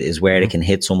and wide is where it can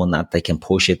hit someone that they can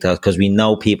push it, because we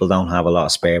know people don't have a lot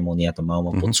of spare money at the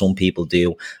moment, but some people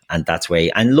do, and that's where.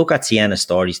 And look at Sienna's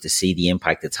stories to see the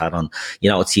impact it's had on.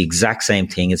 You know, it's the exact same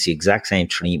thing. It's the exact same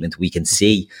treatment. We can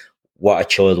see what a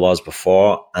child was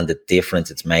before and the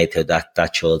difference it's made to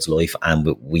that child's life,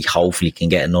 and we hopefully can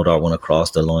get another one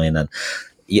across the line. And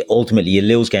ultimately, you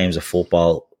lose games of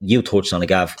football. You touched on it,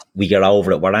 Gav. We get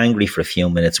over it. We're angry for a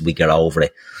few minutes. We get over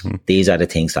it. These are the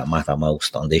things that matter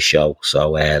most on this show.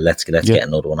 So let's get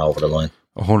another one over the line.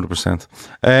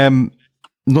 100%.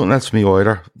 Nothing else for me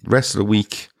either. Rest of the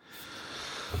week,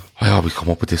 I always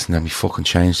come up with this and then we fucking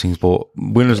change things. But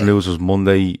winners and losers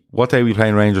Monday. What day are we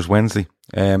playing Rangers? Wednesday.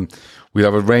 We'll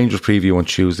have a Rangers preview on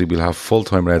Tuesday. We'll have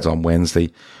full-time Reds on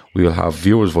Wednesday. We will have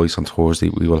Viewers' Voice on Thursday.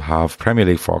 We will have Premier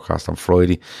League forecast on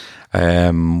Friday.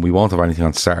 We won't have anything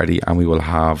on Saturday, and we will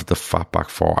have the Fatback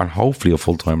 4 and hopefully a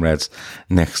full-time Reds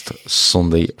next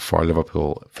Sunday for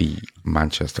Liverpool v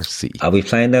Manchester City. Are we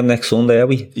playing them next Sunday, are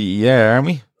we? Yeah, aren't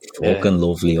we? Fucking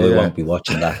lovely. I won't be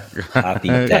watching that. Happy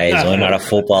days. I'm at a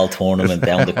football tournament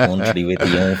down the country with the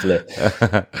young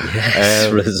fella.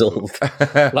 Yes, result.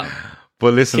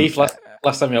 But listen, Keith,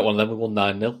 last time you had one of them, we won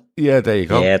 9-0. Yeah, there you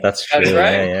go. Yeah, that's true. That's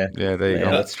right. Yeah, there you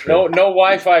go. That's true. No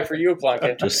Wi-Fi for you,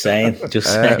 Plunkett. Just saying.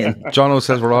 Jono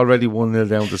says we're already 1-0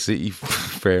 down to City.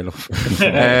 Fair enough.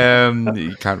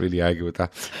 You can't really argue with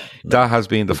that. That has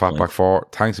been the Fatback 4.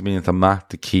 Thanks a million to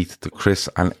Matt, to Keith, to Chris,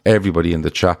 and everybody in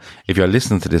the chat. If you're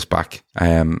listening to this back,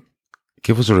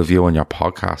 give us a review on your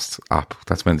podcast app.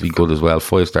 That's meant to be good as well.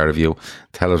 5-star review.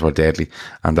 Tell us we're deadly,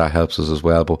 and that helps us as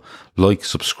well. But like,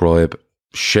 subscribe,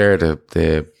 share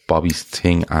the Bobby's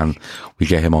thing, and we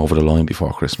get him over the line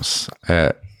before Christmas.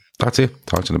 That's it.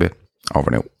 Talk to you in a bit.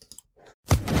 Over now.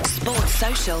 Sports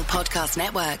Social Podcast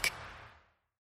Network.